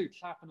am I going to do?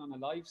 Clapping on a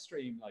live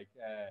stream? Like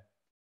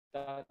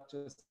that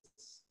just,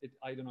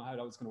 I don't know how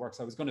that was going to work.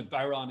 So I was going to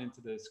baron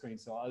into the screen.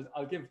 So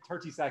I'll give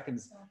 30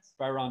 seconds,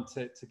 baron,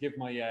 to give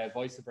my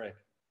voice a break.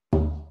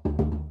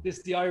 This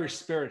is the Irish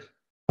spirit.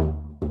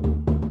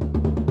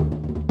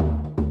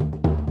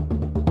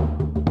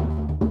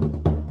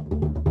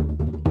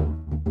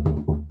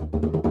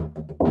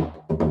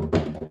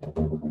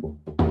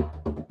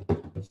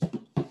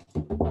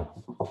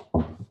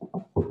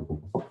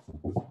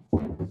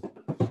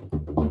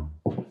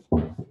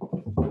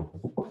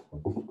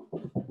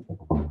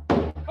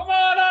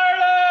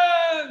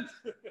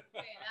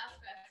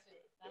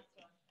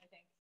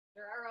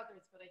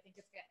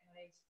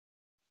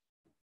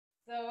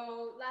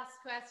 So last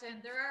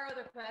question. There are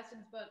other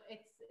questions, but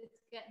it's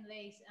getting late.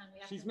 8 and we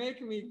have She's to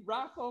making me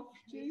wrap up.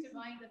 need to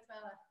mind this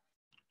fella.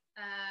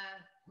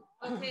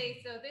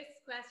 Okay, so this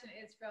question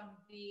is from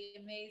the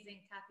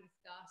amazing Kathy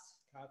Scott.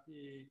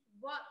 Kathy.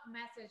 What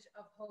message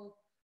of hope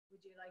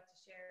would you like to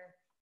share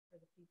for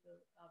the people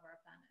of our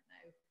planet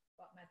now?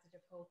 What message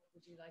of hope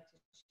would you like to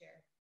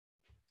share?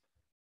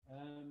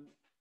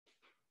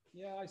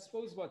 Yeah, I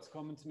suppose what's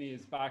coming to me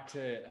is back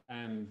to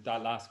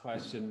that last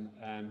question.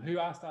 Who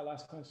asked that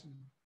last question?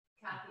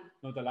 Kathy.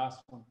 No, the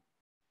last one.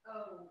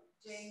 Oh,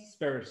 James.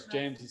 Spirit,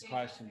 James's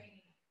question.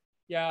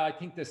 Yeah, I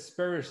think the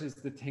spirit is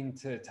the thing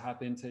to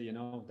tap into, you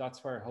know,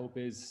 that's where hope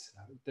is.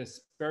 The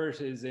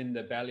spirit is in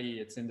the belly,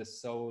 it's in the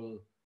soul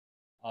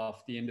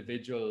of the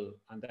individual,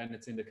 and then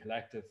it's in the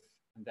collective,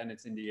 and then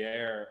it's in the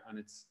air,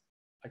 and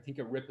I think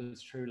it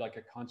ripples through like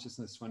a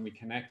consciousness when we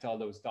connect all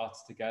those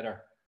dots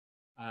together.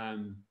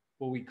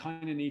 But we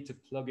kind of need to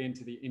plug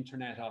into the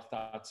internet of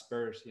that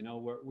spirit, you know,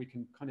 where we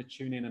can kind of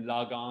tune in and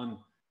log on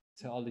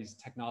to all these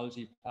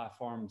technology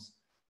platforms.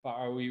 But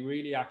are we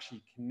really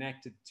actually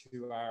connected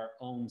to our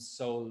own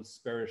soul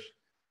spirit?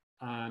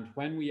 And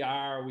when we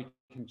are, we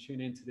can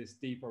tune into this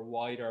deeper,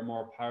 wider,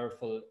 more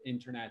powerful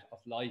internet of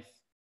life.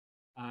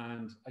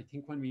 And I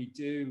think when we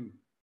do,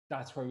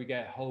 that's where we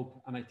get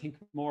hope. And I think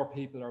more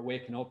people are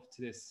waking up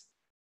to this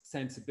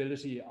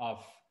sensibility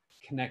of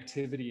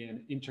connectivity and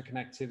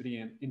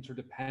interconnectivity and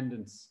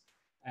interdependence.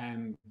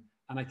 And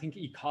I think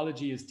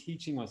ecology is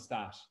teaching us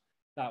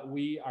that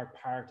we are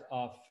part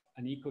of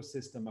an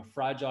ecosystem, a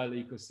fragile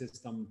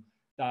ecosystem,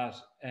 that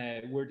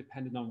we're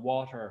dependent on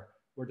water,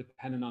 we're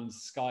dependent on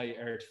sky,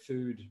 earth,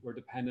 food, we're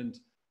dependent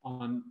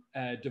on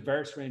a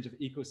diverse range of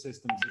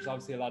ecosystems. There's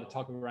obviously a lot of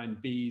talk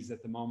around bees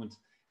at the moment.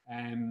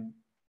 And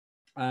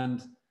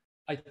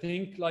I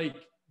think like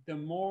the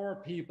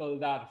more people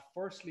that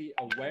firstly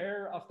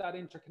aware of that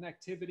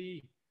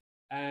interconnectivity,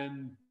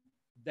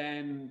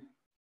 then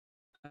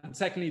and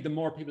secondly, the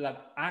more people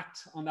that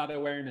act on that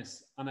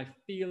awareness, and I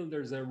feel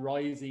there's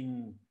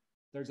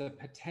a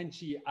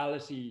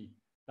potentiality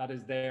that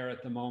is there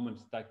at the moment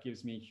that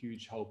gives me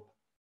huge hope.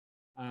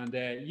 And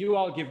you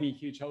all give me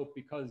huge hope,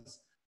 because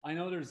I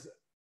know there's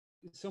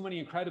so many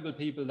incredible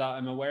people that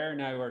I'm aware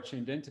now are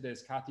tuned into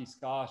this. Kathy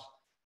Scott,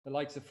 the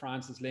likes of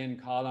Francis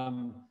Lynn,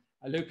 Colin,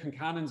 Luke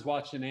McKiernan's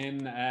watching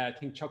in. I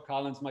think Chuck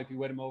Collins might be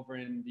with him over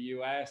in the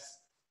US.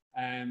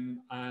 And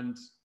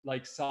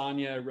like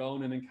Sonia,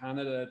 Ronan in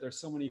Canada, there's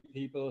so many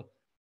people.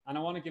 And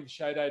I want to give a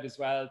shout out as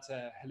well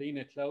to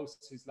Helena Close,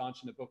 who's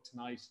launching a book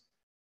tonight,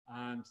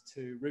 and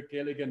to Ruth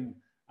Gilligan,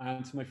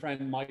 and to my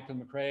friend Michael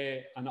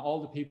McRae, and all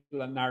the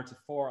people at Narrative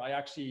 4. I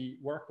actually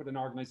work with an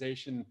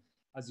organization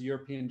as a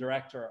European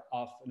director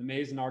of an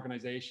amazing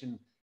organization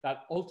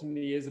that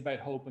ultimately is about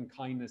hope and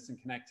kindness and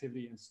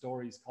connectivity and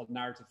stories, called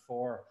Narrative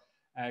 4.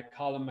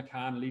 Colin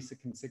McCann, Lisa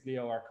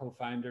Consiglio are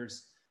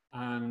co-founders.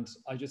 And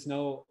I just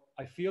know,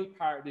 I feel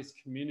part of this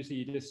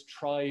community, this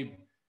tribe,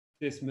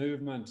 this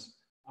movement.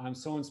 I'm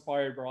so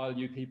inspired by all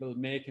you people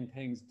making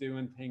things,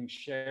 doing things,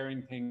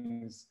 sharing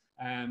things.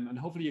 And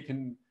hopefully you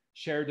can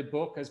share the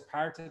book as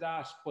part of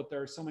that, but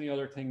there are so many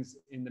other things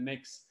in the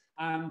mix.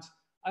 And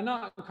I'm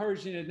not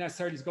encouraging you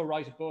necessarily to go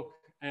write a book,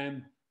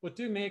 but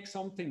do make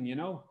something, you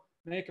know,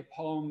 make a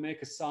poem,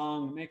 make a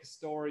song, make a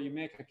story,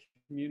 make a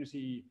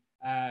community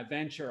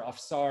venture of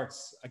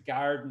sorts, a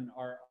garden,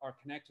 or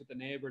connect with the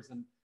neighbors,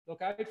 and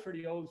look out for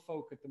the old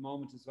folk at the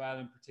moment as well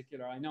in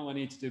particular. I know I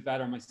need to do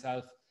better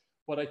myself,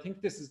 but I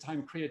think this is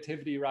time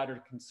creativity rather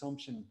than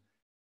consumption.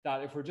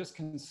 That if we're just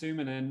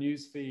consuming a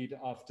news feed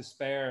of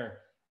despair,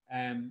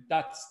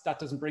 that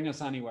doesn't bring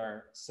us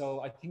anywhere. So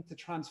I think to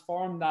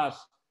transform that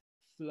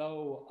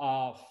flow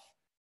of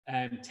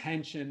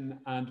tension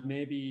and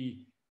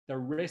maybe the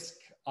risk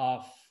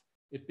of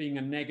it being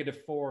a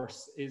negative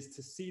force is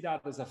to see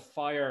that as a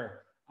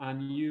fire,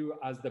 and you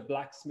as the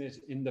blacksmith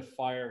in the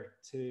fire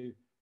to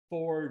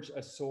forge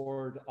a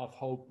sword of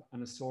hope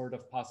and a sword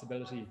of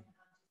possibility.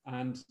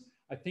 And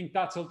I think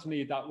that's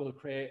ultimately that will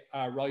create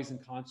a rising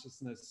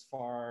consciousness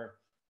for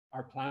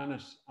our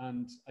planet.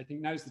 And I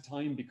think now's the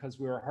time, because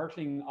we were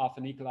hurtling off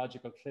an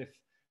ecological cliff.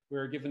 We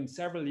were given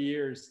several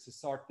years to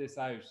sort this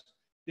out.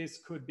 This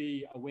could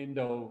be a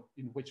window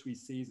in which we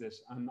seize it.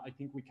 And I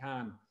think we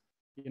can.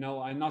 You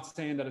know, I'm not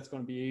saying that it's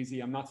going to be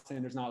easy. I'm not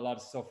saying there's not a lot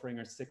of suffering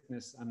or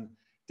sickness and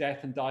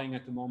death and dying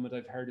at the moment.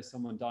 I've heard of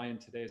someone dying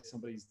today.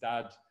 Somebody's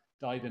dad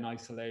died in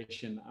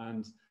isolation.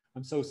 And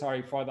I'm so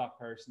sorry for that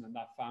person and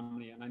that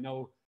family. And I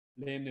know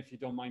Lynn, if you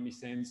don't mind me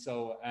saying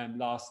so,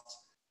 lost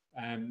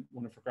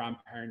one of her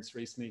grandparents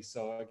recently.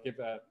 So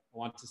I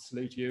want to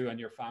salute you and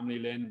your family,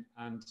 Lynn,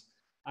 and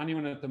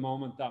anyone at the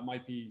moment that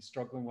might be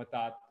struggling with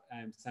that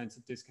sense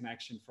of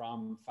disconnection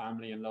from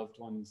family and loved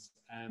ones.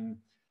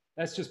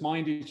 Let's just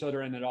mind each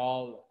other in it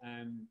all,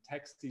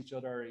 text each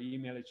other,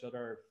 email each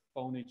other,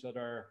 phone each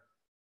other,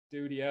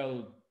 do the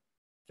old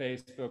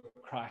Facebook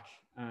crack,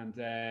 and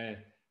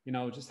you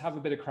know, just have a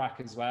bit of crack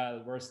as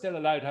well. We're still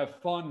allowed to have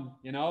fun,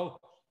 you know.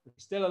 We're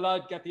still allowed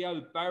to get the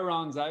old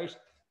barons out.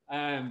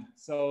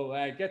 So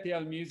get the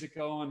old music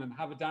going and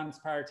have a dance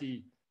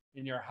party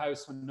in your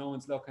house when no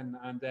one's looking.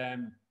 And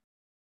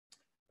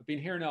I've been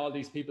hearing all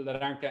these people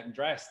that aren't getting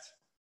dressed.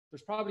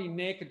 There's probably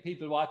naked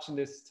people watching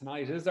this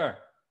tonight, is there?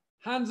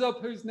 Hands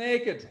up who's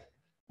naked.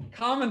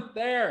 Comment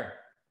there.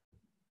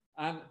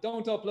 And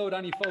don't upload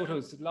any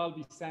photos, it'll all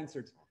be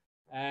censored.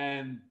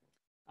 Yeah,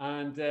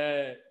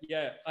 the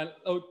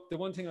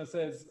one thing I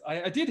say is,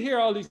 I did hear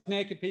all these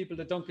naked people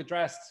that don't get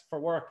dressed for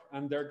work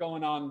and they're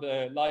going on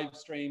the live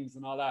streams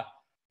and all that.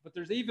 But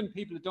there's even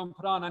people that don't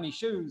put on any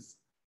shoes,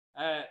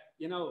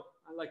 you know,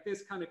 like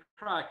this kind of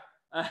crack.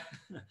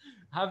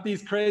 Have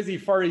these crazy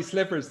furry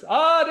slippers.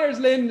 Ah, there's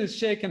Lynn is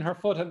shaking her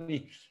foot at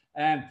me.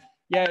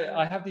 Yeah,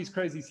 I have these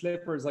crazy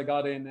slippers I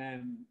got in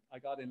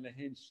the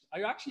Hinch.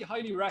 I actually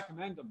highly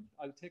recommend them.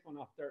 I'll take one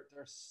off. They're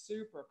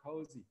super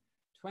cozy.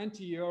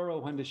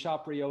 €20 when the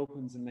shop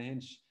reopens in the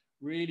Hinch.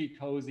 Really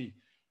cozy.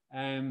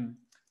 I'm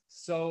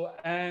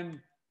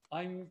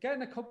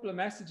getting a couple of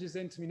messages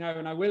into me now,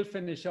 and I will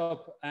finish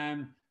up.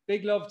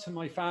 Big love to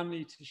my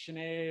family, to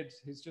Sinead,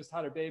 who's just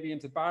had her baby,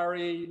 and to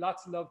Barry.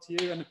 Lots of love to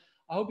you. And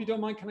I hope you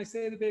don't mind. Can I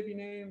say the baby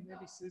name?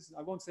 Maybe Susan.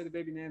 I won't say the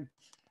baby name.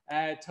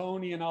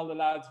 Tony and all the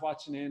lads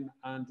watching in,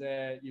 and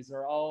you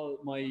are all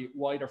my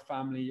wider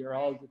family. You're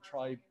all the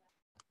tribe.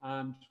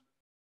 And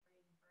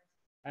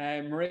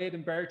Mairead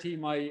and Bertie,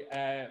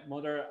 my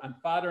mother and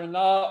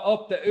father-in-law,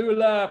 up the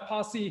Ula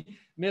posse,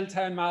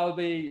 Milltown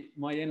Malby,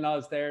 my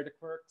in-laws there, the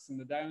Quirks and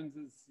the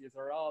Downses. You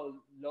are all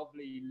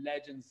lovely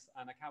legends,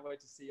 and I can't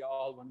wait to see you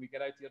all when we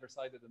get out the other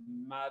side of the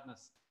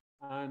madness.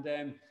 And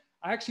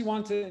I actually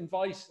want to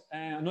invite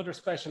another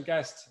special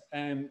guest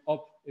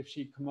up, if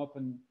she'd come up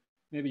and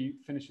maybe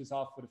finishes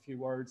off with a few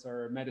words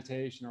or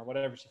meditation or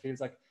whatever she feels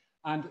like.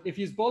 And if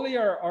you bully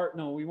or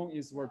no, we won't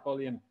use the word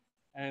bullying.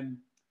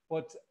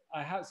 But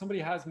somebody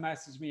has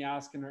messaged me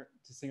asking her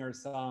to sing her a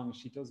song.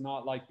 She does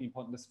not like being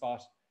put in the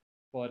spot,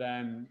 but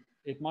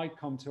it might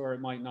come to her, it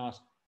might not.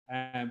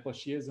 But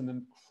she is an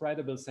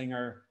incredible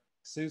singer.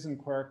 Susan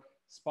Quirk,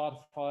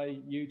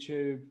 Spotify,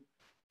 YouTube.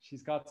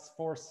 She's got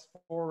four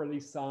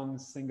released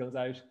songs, singles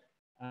out,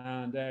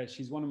 and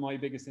she's one of my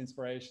biggest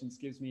inspirations.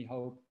 Gives me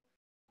hope.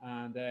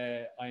 And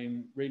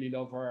I really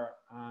love her,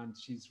 and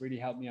she's really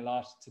helped me a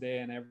lot today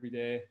and every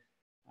day.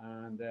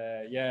 And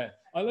yeah,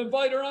 I'll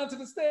invite her onto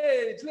the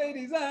stage,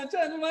 ladies and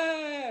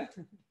gentlemen.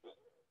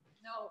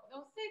 No,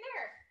 don't stay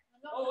there.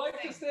 Oh, I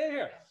can stay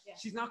here. Yeah.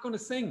 She's not going to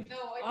sing.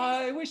 No,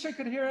 I wish I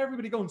could hear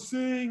everybody going,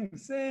 sing,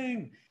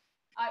 sing.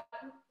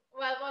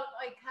 Well, what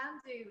I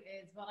can do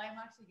is, what I'm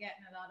actually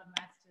getting a lot of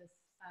messages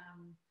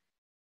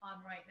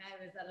on right now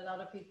is that a lot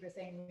of people are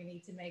saying we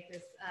need to make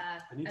this a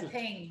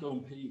thing. Go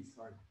and pee,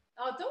 sorry.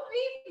 Oh, don't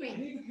leave me. I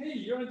need to pee,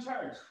 you're in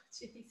charge.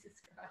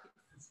 Jesus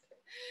Christ.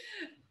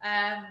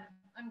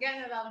 I'm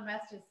getting a lot of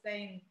messages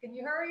saying, can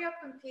you hurry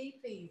up and pee,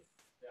 please?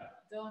 Yeah.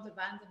 Don't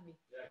abandon me.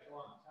 Yeah,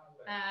 go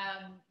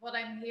on. What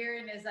I'm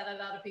hearing is that a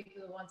lot of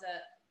people want to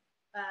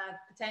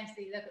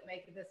potentially look at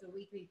making this a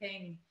weekly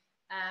thing.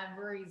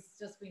 Ruairí's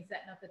just been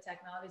setting up the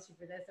technology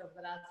for this over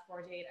the last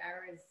 48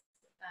 hours.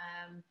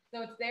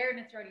 So it's there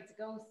and it's ready to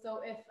go.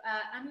 So if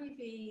any of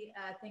you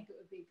think it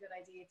would be a good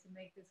idea to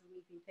make this a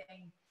weekly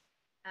thing,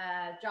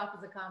 drop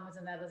us a comment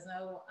and let us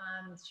know.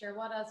 And sure,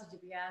 what else would you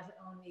be at?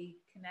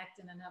 Only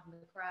connecting and having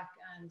a crack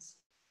and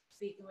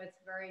speaking with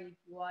very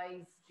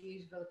wise,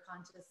 beautiful,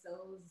 conscious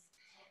souls.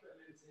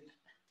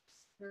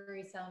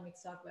 Ruairí's telling me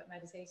to talk about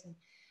meditation.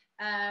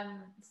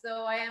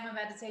 So I am a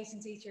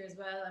meditation teacher as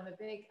well. I'm a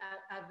big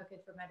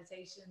advocate for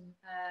meditation.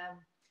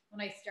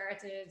 When I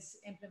started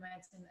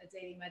implementing a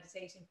daily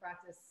meditation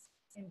practice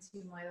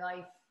into my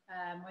life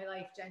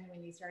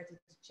genuinely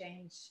started to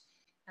change.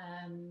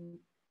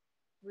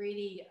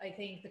 Really, I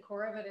think the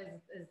core of it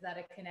is that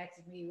it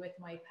connected me with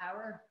my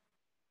power.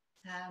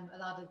 A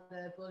lot of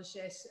the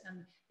bullshit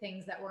and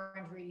things that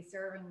weren't really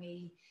serving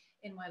me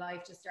in my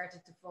life just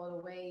started to fall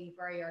away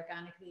very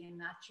organically and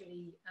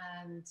naturally.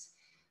 And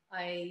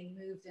I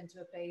moved into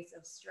a place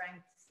of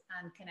strength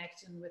and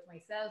connection with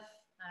myself.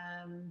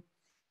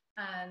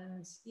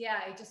 And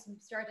yeah, I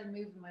just started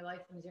moving my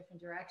life in a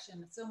different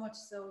direction. So much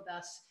so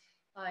that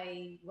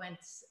I went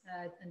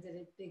and did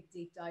a big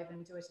deep dive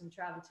into it and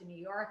traveled to New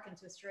York and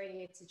to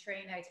Australia to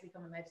train how to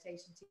become a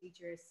meditation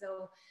teacher.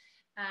 So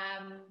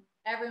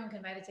everyone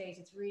can meditate.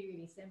 It's really,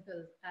 really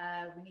simple.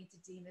 We need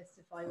to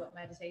demystify what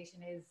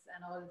meditation is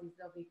and all of these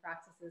lovely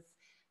practices.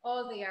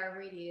 All they are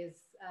really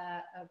is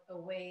a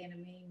way and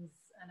a means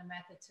and a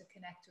method to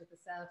connect with the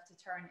self, to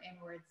turn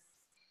inwards.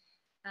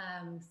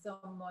 So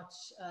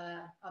much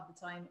of the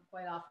time,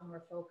 quite often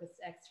we're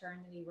focused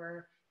externally.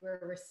 We're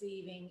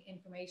receiving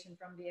information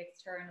from the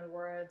external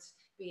world,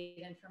 be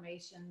it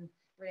information,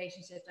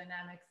 relationship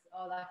dynamics,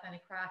 all that kind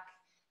of crack.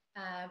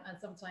 And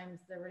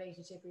sometimes the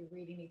relationship we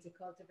really need to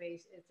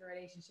cultivate is the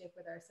relationship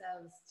with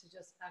ourselves, to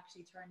just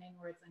actually turn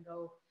inwards and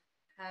go,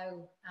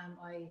 how am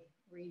I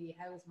really?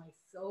 How is my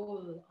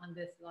soul on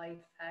this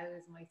life? How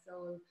is my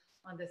soul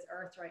on this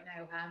earth right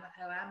now?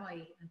 How am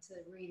I? And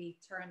to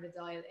really turn the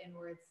dial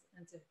inwards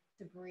and to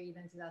breathe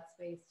into that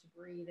space, to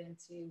breathe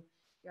into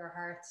your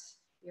heart,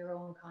 your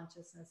own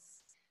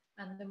consciousness.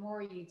 And the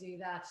more you do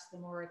that, the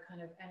more it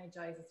kind of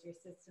energizes your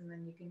system,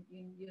 and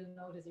you'll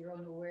notice your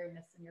own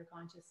awareness and your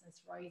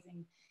consciousness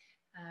rising,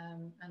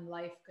 and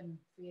life can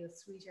feel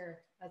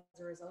sweeter as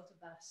a result of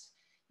that.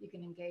 You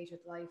can engage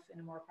with life in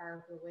a more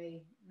powerful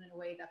way, in a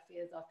way that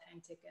feels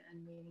authentic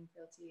and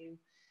meaningful to you.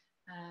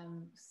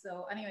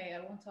 So anyway,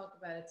 I won't talk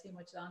about it too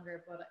much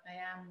longer, but I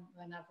am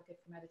an advocate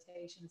for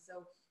meditation.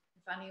 So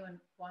if anyone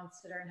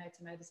wants to learn how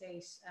to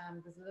meditate,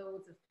 there's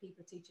loads of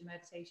people teaching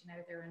meditation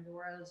out there in the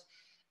world.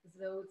 There's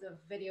loads of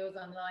videos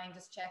online.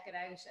 Just check it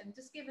out and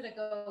just give it a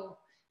go.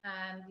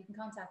 And you can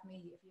contact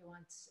me if you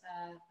want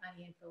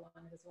any info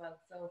on it as well.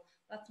 So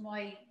that's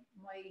my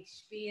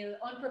spiel,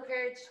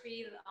 unprepared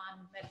spiel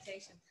on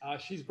meditation.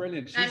 She's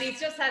brilliant. And he's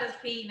just had his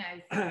pee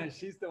now. So.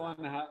 She's the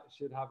one that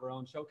should have her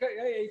own show. Okay,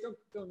 hey, don't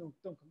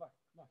come back.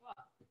 Come back.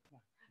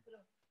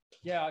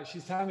 Yeah,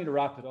 she's telling me to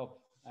wrap it up.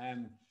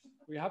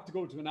 We have to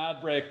go to an ad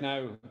break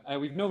now.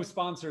 We've no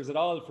sponsors at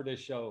all for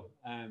this show.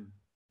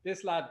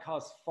 This lad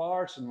costs a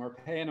fortune. We're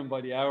paying him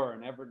by the hour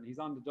and everything. He's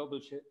on the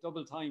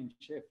double time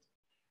shift.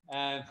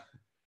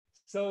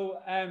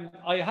 So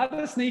I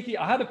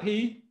had a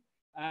pee,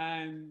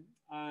 and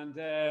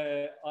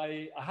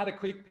I had a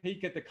quick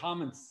peek at the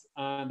comments,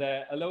 and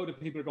a load of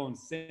people are going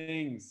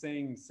sing.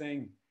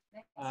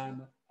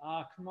 And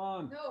come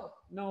on.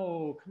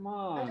 No, come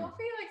on. I don't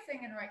feel like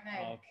singing right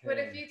now. Okay. But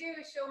if you do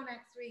a show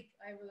next week,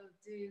 I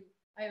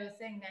will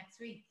sing next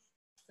week.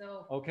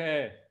 So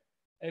okay.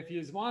 If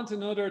you want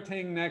another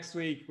thing next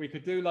week, we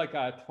could do like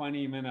a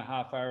 20-minute,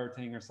 half-hour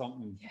thing or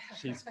something. Yeah.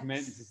 She's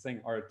committing to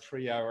sing, or a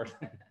 3-hour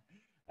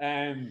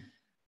thing.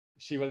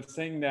 She will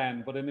sing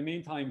then. But in the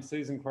meantime,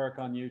 Susan Quirk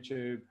on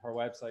YouTube, her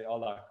website, all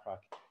that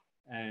crack.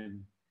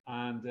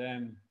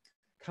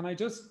 Can I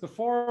just,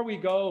 before we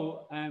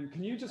go,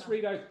 can you just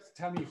read out,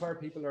 tell me where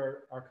people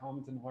are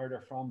commenting, where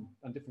they're from,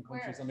 and different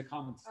countries on the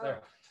comments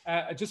there.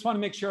 I just want to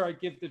make sure I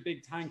give the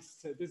big thanks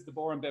to, this is the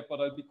boring bit, but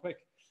I'll be quick.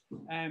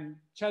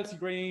 Chelsea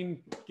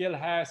Green, Gil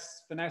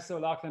Hess, Vanessa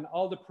O'Loughlin,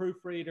 all the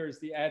proofreaders,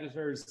 the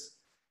editors,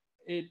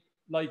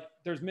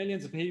 there's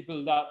millions of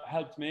people that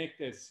helped make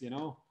this, you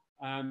know.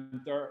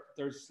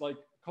 There's like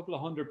a couple of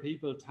hundred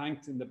people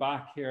tanked in the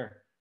back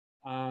here.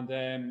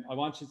 And I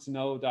want you to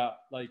know that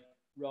like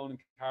Ronan,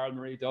 Carol,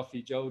 Marie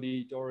Duffy,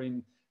 Jody,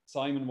 Doreen,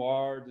 Simon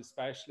Ward,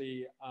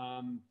 especially,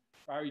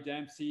 Barry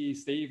Dempsey,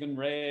 Stephen,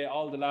 Ray,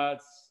 all the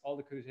lads, all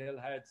the Coot Hill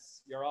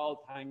heads, you're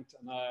all thanked,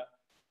 and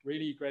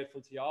really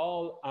grateful to you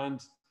all.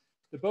 And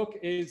the book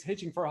is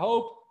Hitching for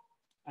Hope.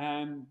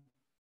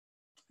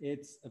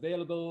 It's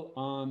available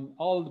on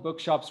all the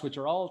bookshops, which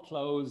are all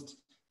closed,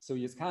 so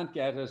you can't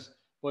get it,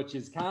 but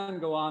you can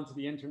go onto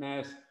the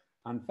internet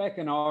and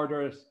feckin'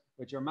 order it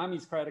with your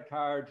mammy's credit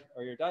card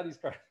or your daddy's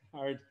credit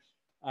card.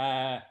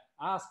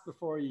 Ask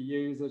before you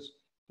use it.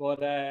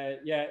 But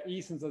yeah,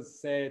 Eason's, as I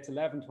say, it's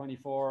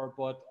 11.24,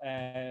 but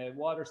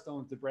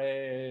Waterstone,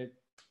 Debray,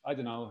 I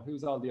don't know,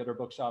 who's all the other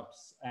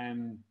bookshops?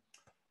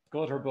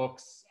 Gutter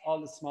Books,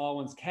 all the small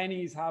ones.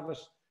 Kenny's have it.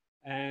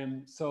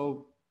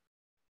 So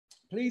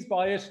please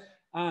buy it.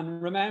 And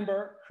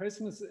remember,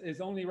 Christmas is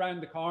only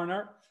around the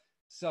corner.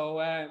 So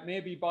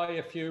maybe buy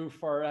a few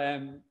for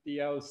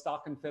the old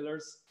stocking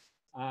fillers.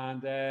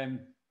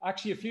 And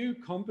actually, a few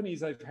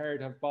companies I've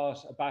heard have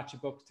bought a batch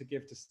of books to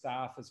give to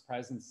staff as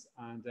presents.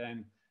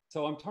 And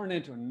so I'm turning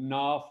into an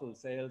awful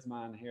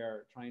salesman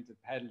here, trying to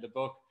peddle the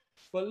book.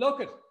 But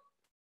look,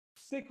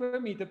 stick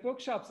with me, the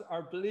bookshops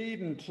are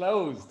bleeding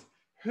closed.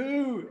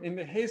 Who in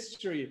the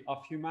history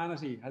of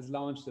humanity has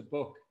launched a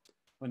book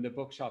when the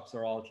bookshops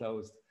are all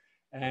closed?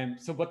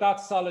 But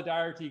that's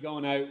solidarity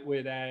going out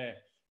with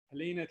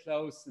Helena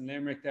Close in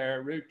Limerick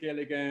there, Ruth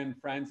Gilligan,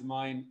 friends of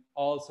mine,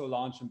 also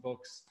launching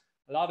books.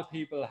 A lot of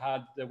people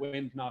had the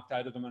wind knocked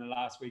out of them in the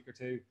last week or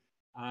two.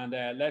 And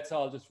let's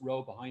all just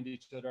row behind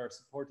each other,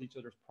 support each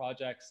other's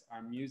projects,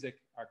 our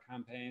music, our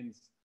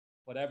campaigns,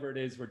 whatever it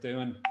is we're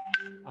doing.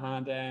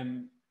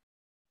 And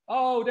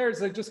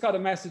I just got a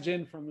message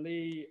in from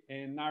Lee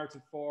in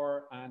Narrative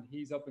 4, and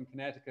he's up in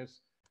Connecticut,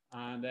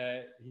 and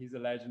he's a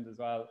legend as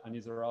well, and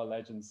these are all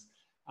legends.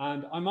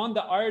 And I'm on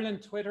the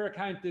Ireland Twitter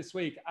account this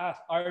week,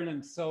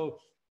 @Ireland. So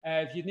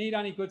if you need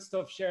any good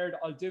stuff shared,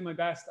 I'll do my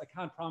best. I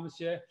can't promise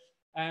you.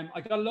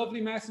 I got a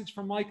lovely message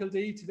from Michael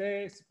D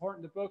today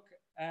supporting the book,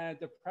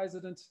 the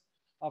President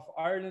of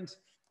Ireland.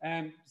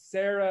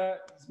 Sarah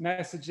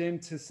messaged in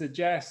to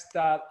suggest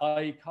that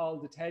I call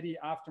the Teddy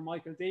after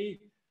Michael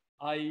D.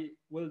 I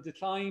will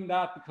decline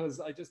that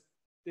because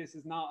this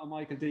is not a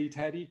Michael D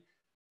Teddy.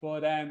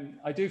 But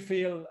I do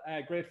feel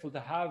grateful to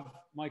have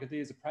Michael D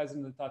as a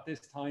president at this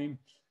time.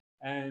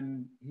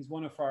 And he's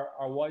one of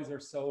our wiser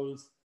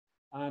souls.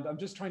 And I'm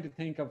just trying to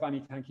think of any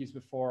thank yous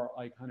before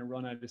I kind of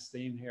run out of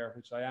steam here,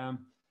 which I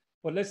am.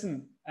 But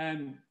listen,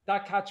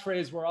 that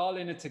catchphrase, we're all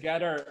in it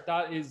together,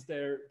 that is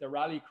the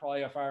rally cry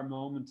of our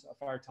moment,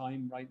 of our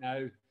time right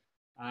now.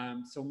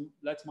 So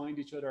let's mind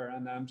each other.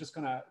 And I'm just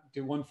going to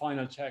do one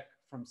final check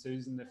from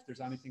Susan if there's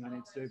anything I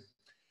need to do.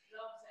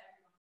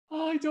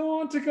 I don't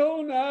want to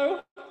go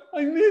now.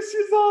 I miss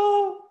you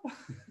all.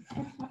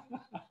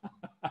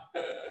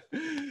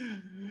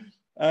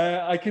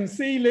 I can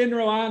see Lynn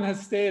Rowan has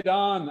stayed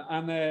on,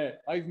 and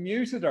I've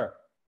muted her.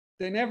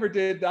 They never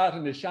did that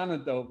in the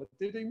Shannon though, but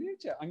did they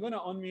mute you? I'm going to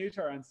unmute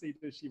her and see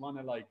does she want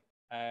to like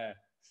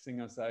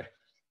sing us out.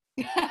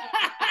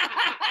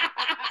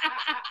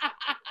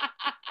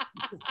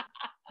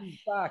 She's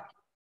back.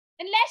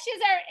 Unless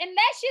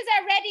she's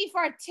ready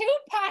for a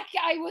 2-pack,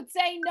 I would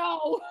say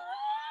no.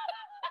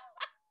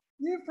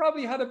 You've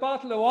probably had a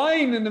bottle of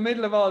wine in the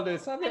middle of all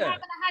this, have you? I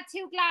haven't had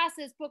 2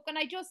 glasses, but can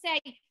I just say,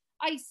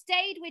 I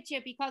stayed with you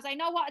because I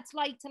know what it's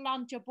like to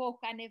launch a book,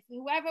 and if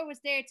whoever was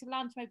there to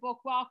launch my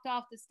book walked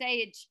off the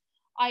stage,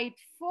 I'd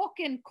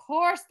fucking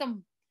curse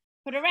them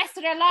for the rest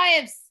of their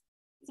lives.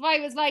 So I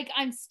was like,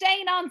 I'm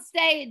staying on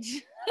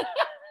stage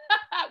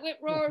with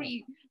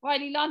Rory while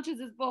he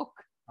launches his book.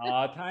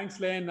 Thanks,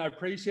 Lynn. I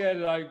appreciate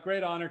it.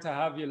 Great honor to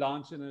have you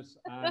launching it.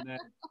 And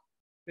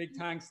big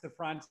thanks to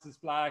Francis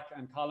Black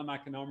and Colin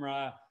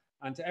McInerney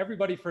and to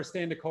everybody for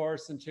staying the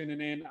course and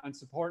tuning in and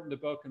supporting the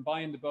book and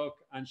buying the book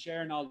and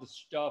sharing all the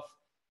stuff.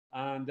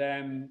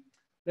 And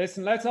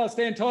listen, let's all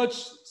stay in touch.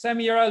 Send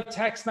me your old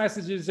text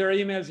messages, your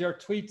emails, your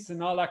tweets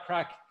and all that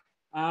crack.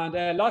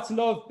 And lots of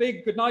love.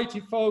 Big good night to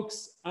you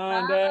folks.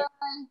 And I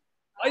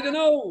don't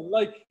know,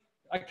 like,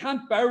 I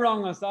can't bow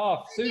wrong us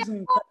off.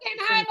 Susan.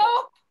 Fucking hang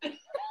up.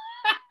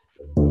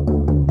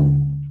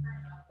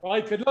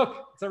 Right, good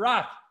luck. It's a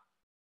wrap.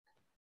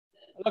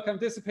 Look, I'm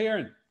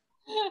disappearing.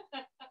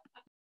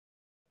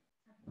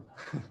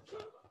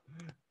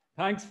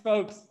 Thanks,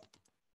 folks.